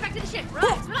gotta get back to the ship.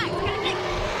 Relax. I gotta think.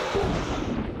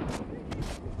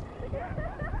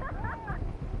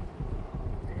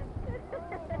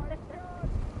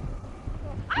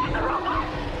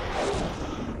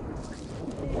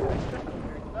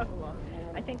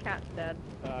 I think Cat's dead.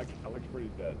 Cat looks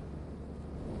pretty dead.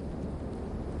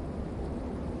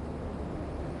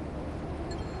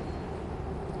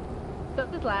 So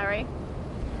does Larry.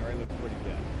 Larry looks pretty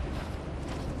dead.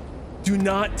 Do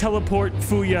not teleport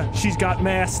Fuya. She's got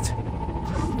masked.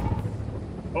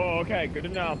 Oh, okay, good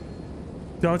enough.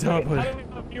 Don't teleport. How do we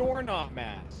know if you're not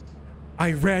masked?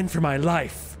 I ran for my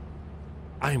life.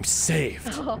 I'm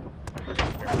saved.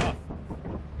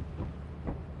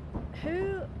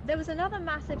 There was another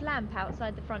massive lamp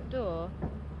outside the front door.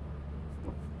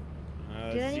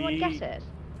 Did anyone get it?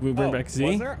 We bring back Z?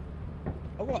 Was there?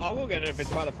 I'll go get it if it's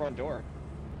by the front door.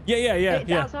 Yeah. It's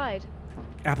outside.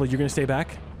 Apple, you're gonna stay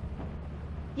back?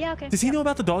 Yeah, okay. Does he know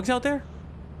about the dogs out there?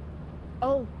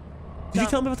 Oh. Did you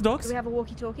tell him about the dogs? Do we have a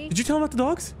walkie-talkie? Did you tell him about the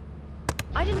dogs?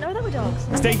 I didn't know there were dogs.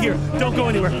 Stay here. Don't go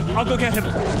anywhere. I'll go get him.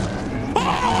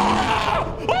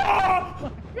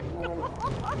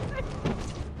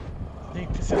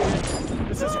 Nick, this is it.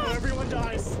 This is how everyone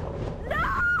dies. No!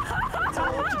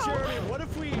 Tell him to Jeremy. What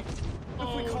if we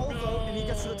call a vote and he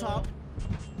gets to the top?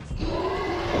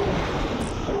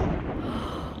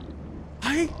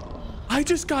 I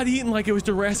just got eaten like it was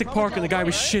Jurassic Park and the guy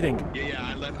was shitting.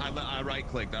 Yeah, I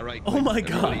right-clicked. Oh my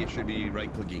God. Everybody should be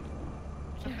right-clicking.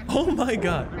 Oh my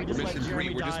God. We're missing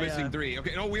three. We're just missing three.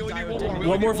 Okay, no, we only need one more.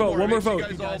 One more vote. One more vote.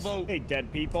 You guys all vote. Hey,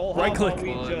 dead people. Right click. We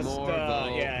One just, more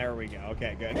vote. yeah, there we go.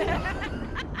 Okay, good.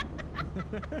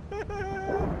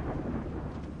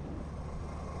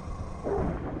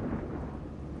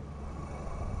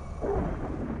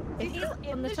 He's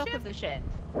on the top of the ship.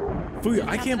 Fuya,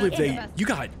 I can't believe you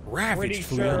got ravaged, Pretty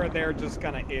Fuya. sure they're just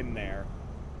gonna in there.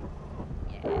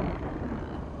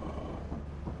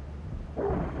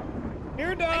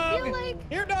 Here, dog. I feel like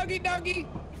here, doggy.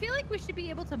 I feel like we should be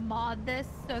able to mod this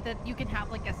so that you can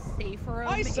have like a safe room.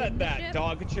 I said in the that, ship.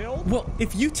 dog. Chill. Well,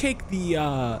 if you take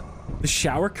the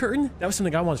shower curtain, that was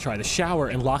something I want to try. The shower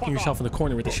and locking yourself in the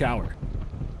corner with the shower.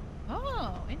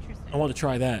 Oh, interesting. I want to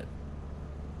try that.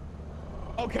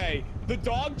 Okay, the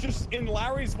dog just in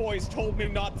Larry's voice told me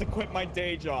not to quit my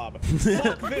day job.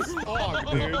 Fuck this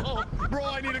dog, dude. Bro,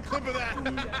 I need a clip of that.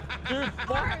 Dude,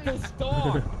 fuck this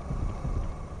dog.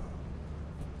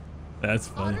 That's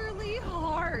funny. Utterly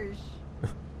harsh.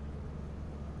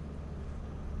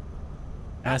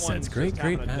 Assets, great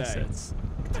assets.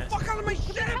 Get the fuck out of my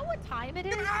ship! Do you know what time it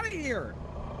is? Get out of here!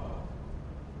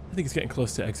 I think it's getting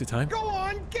close to exit time. Go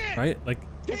on, get! Right? Like.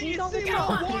 Can you Go see on,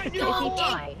 what I want? go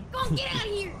on, get out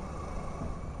of here!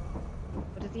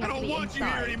 But does he I have to don't be want you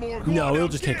here inside? anymore. Go No, on it'll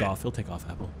out, just get take off. He'll take off,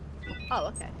 Apple. Oh,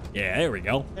 okay. Yeah, there we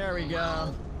go. There we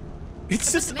go.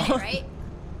 It's just right?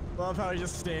 Love how he's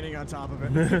just standing on top of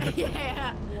it.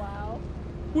 Yeah. Wow.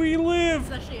 We live.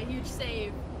 It's actually a huge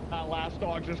save. That last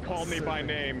dog just called me by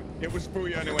name. It was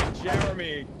Fuya and it went,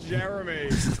 Jeremy, Jeremy.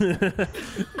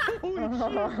 Holy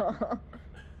shit.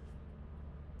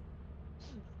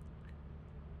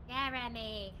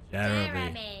 Jeremy.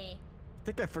 Jeremy. I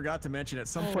think I forgot to mention at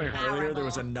some point earlier there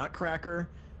was a nutcracker.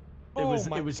 It was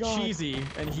God. cheesy,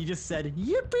 and he just said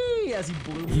 "Yippee" as he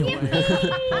blew me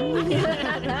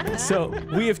away. So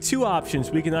we have two options.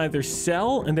 We can either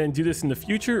sell and then do this in the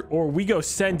future, or we go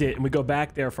send it and we go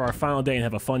back there for our final day and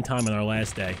have a fun time on our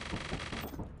last day.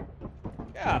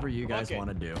 Yeah, Whatever you guys want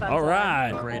to do. All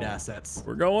right. Great assets.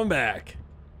 We're going back.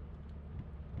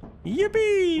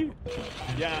 Yippee!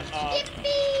 Yeah,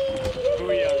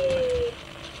 Fuya.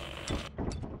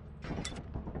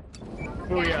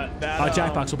 Fuya, that,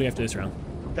 Jackbox will be after this round.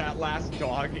 that last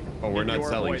dog. Oh, we're in not your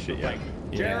selling voice shit was yet. like,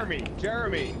 Yeah.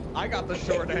 Jeremy, I got the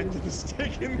short end of the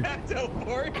stick in that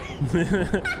teleport.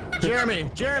 Jeremy.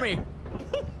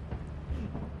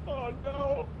 Oh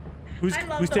no. Who's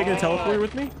taking the teleporter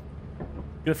with me?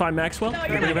 Gonna find Maxwell? No,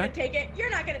 Can I you're bring not her gonna back? take it. You're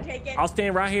not gonna take it. I'll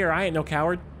stand right here. I ain't no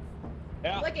coward.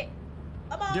 Yeah. Lick it.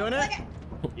 Come on, Doing it? lick it.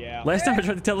 Yeah. Last time I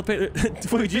tried to teleport.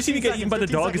 Wait, did you see me get eaten by the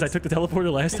 15 dog because I took the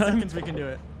teleporter last 15 time? seconds we can do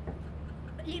it.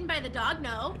 Eaten by the dog?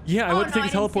 No. Yeah, I Oh, went to no,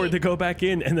 take the I didn't teleporter see. to go back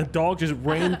in, and the dog just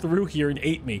ran through here and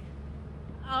ate me.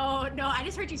 Oh no, I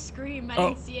just heard you scream. I Oh,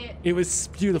 didn't see it. it was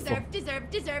beautiful. Deserve.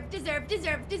 That's right.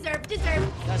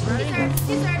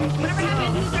 Deserve. Whatever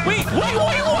happened. Deserve. Wait, what?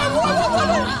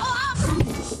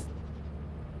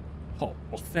 Oh,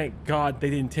 well, thank God they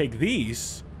didn't take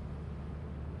these.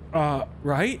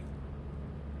 Right?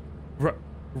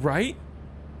 Right?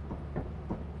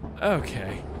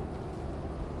 Okay.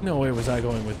 No way was I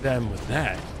going with them with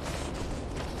that.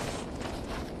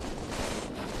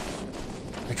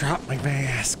 I dropped my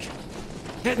mask.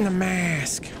 Get in the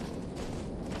mask.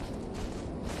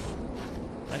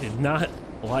 I did not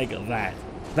like that.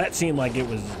 That seemed like it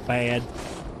was bad.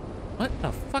 What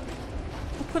the fuck?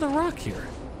 Who put a rock here?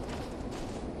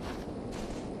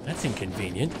 That's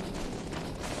inconvenient.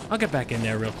 I'll get back in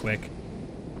there real quick.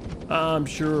 I'm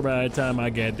sure by the time I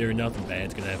get there, nothing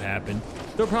bad's gonna have happened.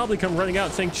 They'll probably come running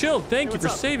out saying, Chilled, thank you for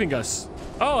saving us.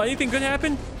 Oh, anything good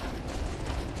happen?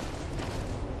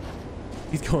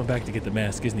 He's going back to get the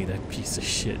mask, isn't he, that piece of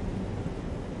shit?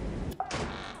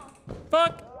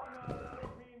 Fuck!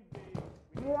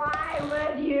 Why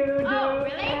would you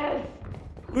do this?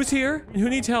 Who's here and who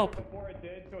needs help? Two people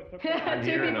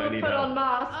put on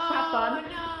masks. Have fun.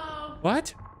 No.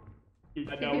 What?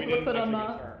 No, we People didn't put on take a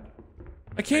masks. turn.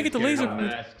 I can't get the laser pointer.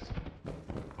 Masks.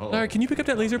 Oh, Larry, can you pick up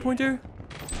that laser pointer?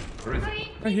 where is it?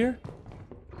 Right here?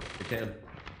 I can.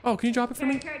 Oh, can you drop it for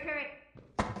me? Carry.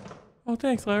 Oh,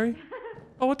 thanks, Larry.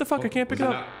 Oh, what the fuck? I can't pick it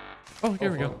Was up. not- Oh,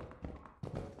 here we go.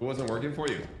 It wasn't working for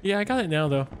you. Yeah, I got it now,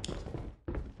 though.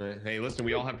 Hey, listen,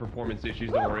 we all have performance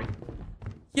issues. Don't worry.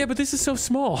 Yeah, but this is so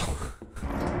small.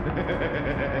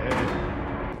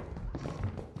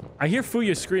 I hear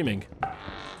Fuya screaming.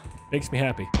 Makes me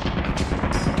happy.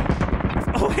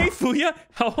 Oh, hey, Fuya.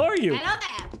 How are you? Hello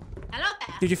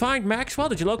there. Did you find Maxwell?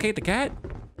 Did you locate the cat?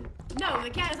 No, the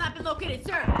cat has not been located,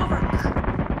 sir. Over.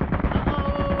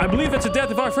 I believe that's the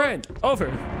death of our friend. Over.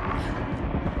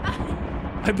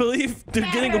 I believe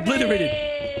they're getting obliterated.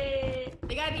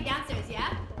 They gotta be downstairs,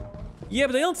 yeah? Yeah,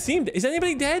 but they don't seem to. Is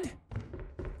anybody dead?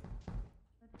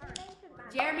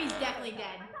 Jeremy's definitely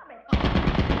dead.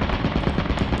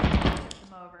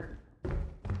 I'm over.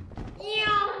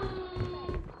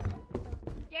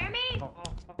 Jeremy?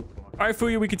 All right,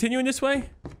 Fuya, we continuing this way?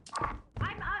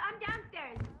 I'm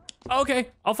Okay,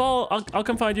 I'll follow. I'll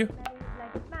come find you.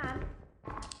 Man,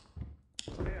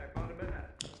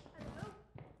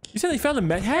 You said they found a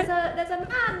Met hat? there's a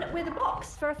man with a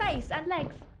box for a face and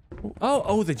legs.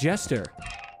 Oh, the jester.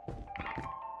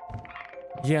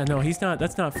 Yeah, no, he's not.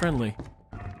 That's not friendly.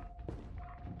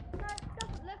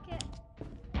 Doesn't look it.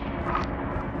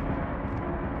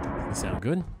 Doesn't sound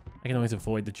good. I can always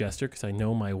avoid the jester because I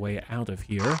know my way out of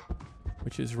here,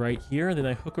 which is right here. And then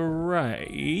I hook a right.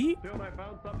 Tim, I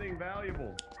found something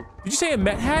valuable. Did you say a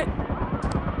Met hat?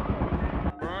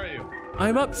 Where are you?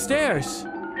 I'm upstairs.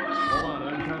 Hold on,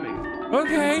 I'm coming.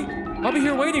 Okay, I'll be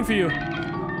here waiting for you.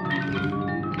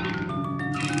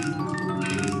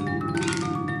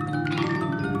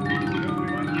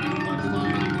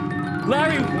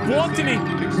 Larry, walk to me.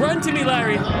 Run to me,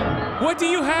 Larry. What do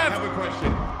you have? I have a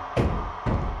question.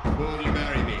 Will you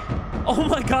marry me? Oh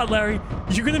my God, Larry.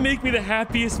 You're gonna make me the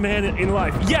happiest man in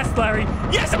life. Yes, Larry.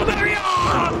 Yes, I'll marry you.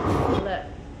 Look.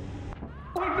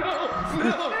 Oh no!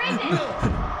 No!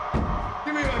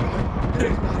 Give me my body.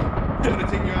 I'm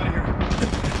gonna take you out of here.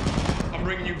 I'm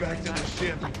bringing you back to the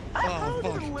ship. Oh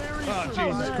fuck! Oh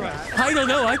Jesus Christ! I don't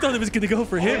know. I thought it was gonna go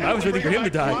for him. I was waiting for him to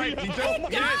die.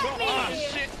 Oh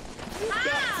shit!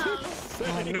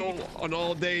 On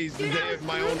all days, the day of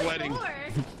my own wedding.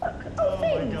 Oh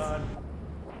my God.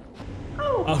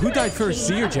 Oh, Who died first,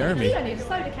 Z or Jeremy? I need a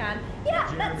soda can.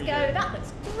 Yeah, let's go. That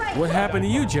looks great. What happened to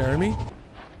you, Jeremy?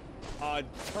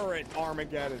 Turret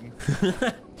Armageddon.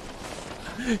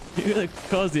 You're gonna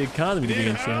cause the economy to be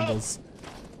in shambles.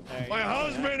 My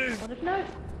husband is. No.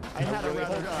 I had a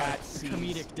rather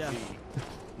comedic death.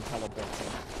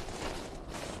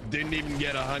 Didn't even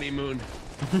get a honeymoon.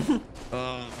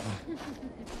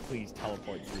 Please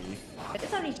teleport Z.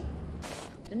 It's only.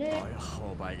 I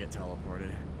hope I get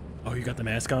teleported. Oh, you got the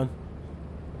mask on?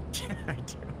 I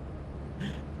do.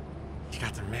 You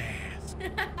got the mask.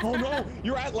 Oh no!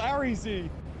 You're at Larry Z.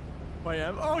 I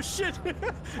am. Oh shit!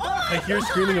 I hear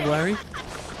screaming of Larry.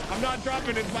 I'm not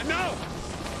dropping it, but no!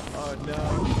 Oh no!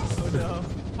 Oh no!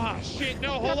 Ah shit!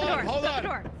 No, hold on! Hold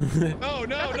on! No!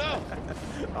 No! No!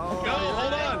 Oh, No!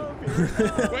 Hold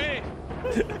on! Wait!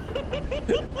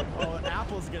 Oh,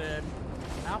 Apple's gonna.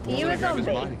 Apple's You a zombie?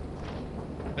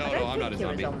 No, I don't I'm not a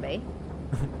think you're zombie.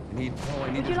 I need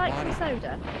Would his you like body. some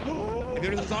soda?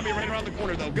 There's a zombie right around the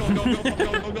corner, though. Go!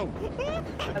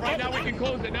 Right now we can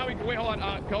close it. Now we can wait. Hold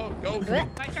on. Go!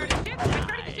 I started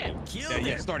shit.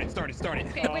 Yeah. Start it.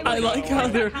 Okay, wait, I like how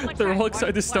they're all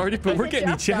excited to start it, but we're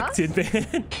getting just us? ejected,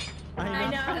 man. I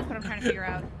know. That's what I'm trying to figure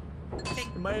out.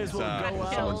 Might as well go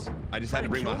out. I just had to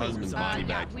bring my husband's body Yeah,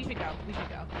 back. we should go.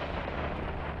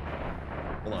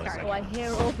 Hold on a Oh, second. I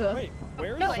hear all the. Wait,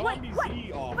 where is No, Zombie wait,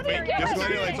 Z off? What are you Wait, doing? just go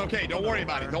ahead. It's okay. Don't worry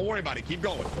about it. Keep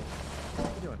going.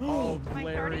 Oh,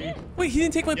 Larry. Wait, he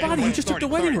didn't take my Yeah, body. go He ahead, just took the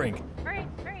start it. wedding ring. Right.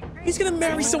 He's gonna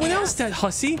marry someone else, that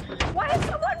hussy. Why is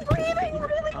someone breathing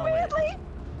really weirdly?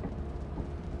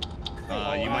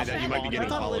 You might be getting I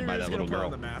thought followed by Larry was that gonna little put on girl.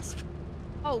 the mask.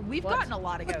 Oh, we've gotten a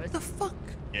lot of ghosts. What the fuck?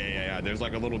 Yeah. There's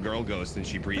like a little girl ghost, and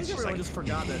she I breathes think just everyone like. just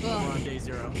forgot that we're on day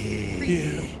 0.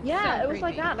 Yeah. Yeah, So it was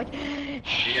like creepy. that. Like.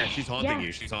 Yeah, she's haunting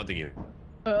you. She's haunting you.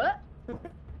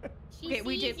 Okay,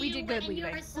 we did good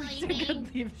leaving. We did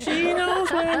good leaving. She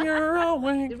knows when you're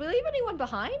awake. Did we leave anyone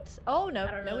behind? Oh no,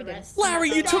 no we didn't. Larry,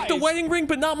 you took the wedding ring,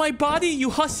 but not my body, you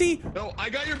hussy. No,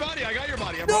 I got your body. I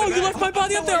No, you left my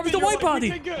body up there. I was the white We body.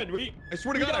 did good. I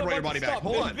swear to God, I brought your body back.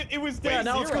 Hold on. It was day Yeah,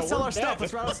 now let's go zero. sell We're our stuff. dead.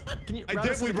 Let's route us. Can you I route us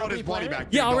definitely to the brought his company body plan? back.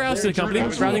 Yeah, I'll rouse to the company.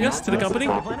 Routing us to the company.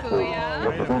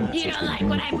 Booyah. You don't like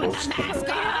when I put the mask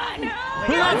on?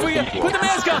 Put it on for you. Put the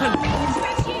mask on.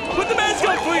 Put the mask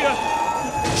on for you.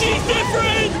 She's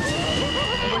different.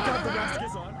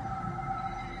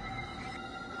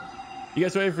 You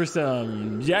guys ready for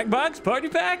some Jackbox Party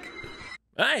Pack?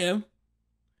 I am.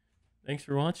 Thanks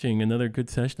for watching another good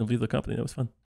session of Leave the Company. That was fun.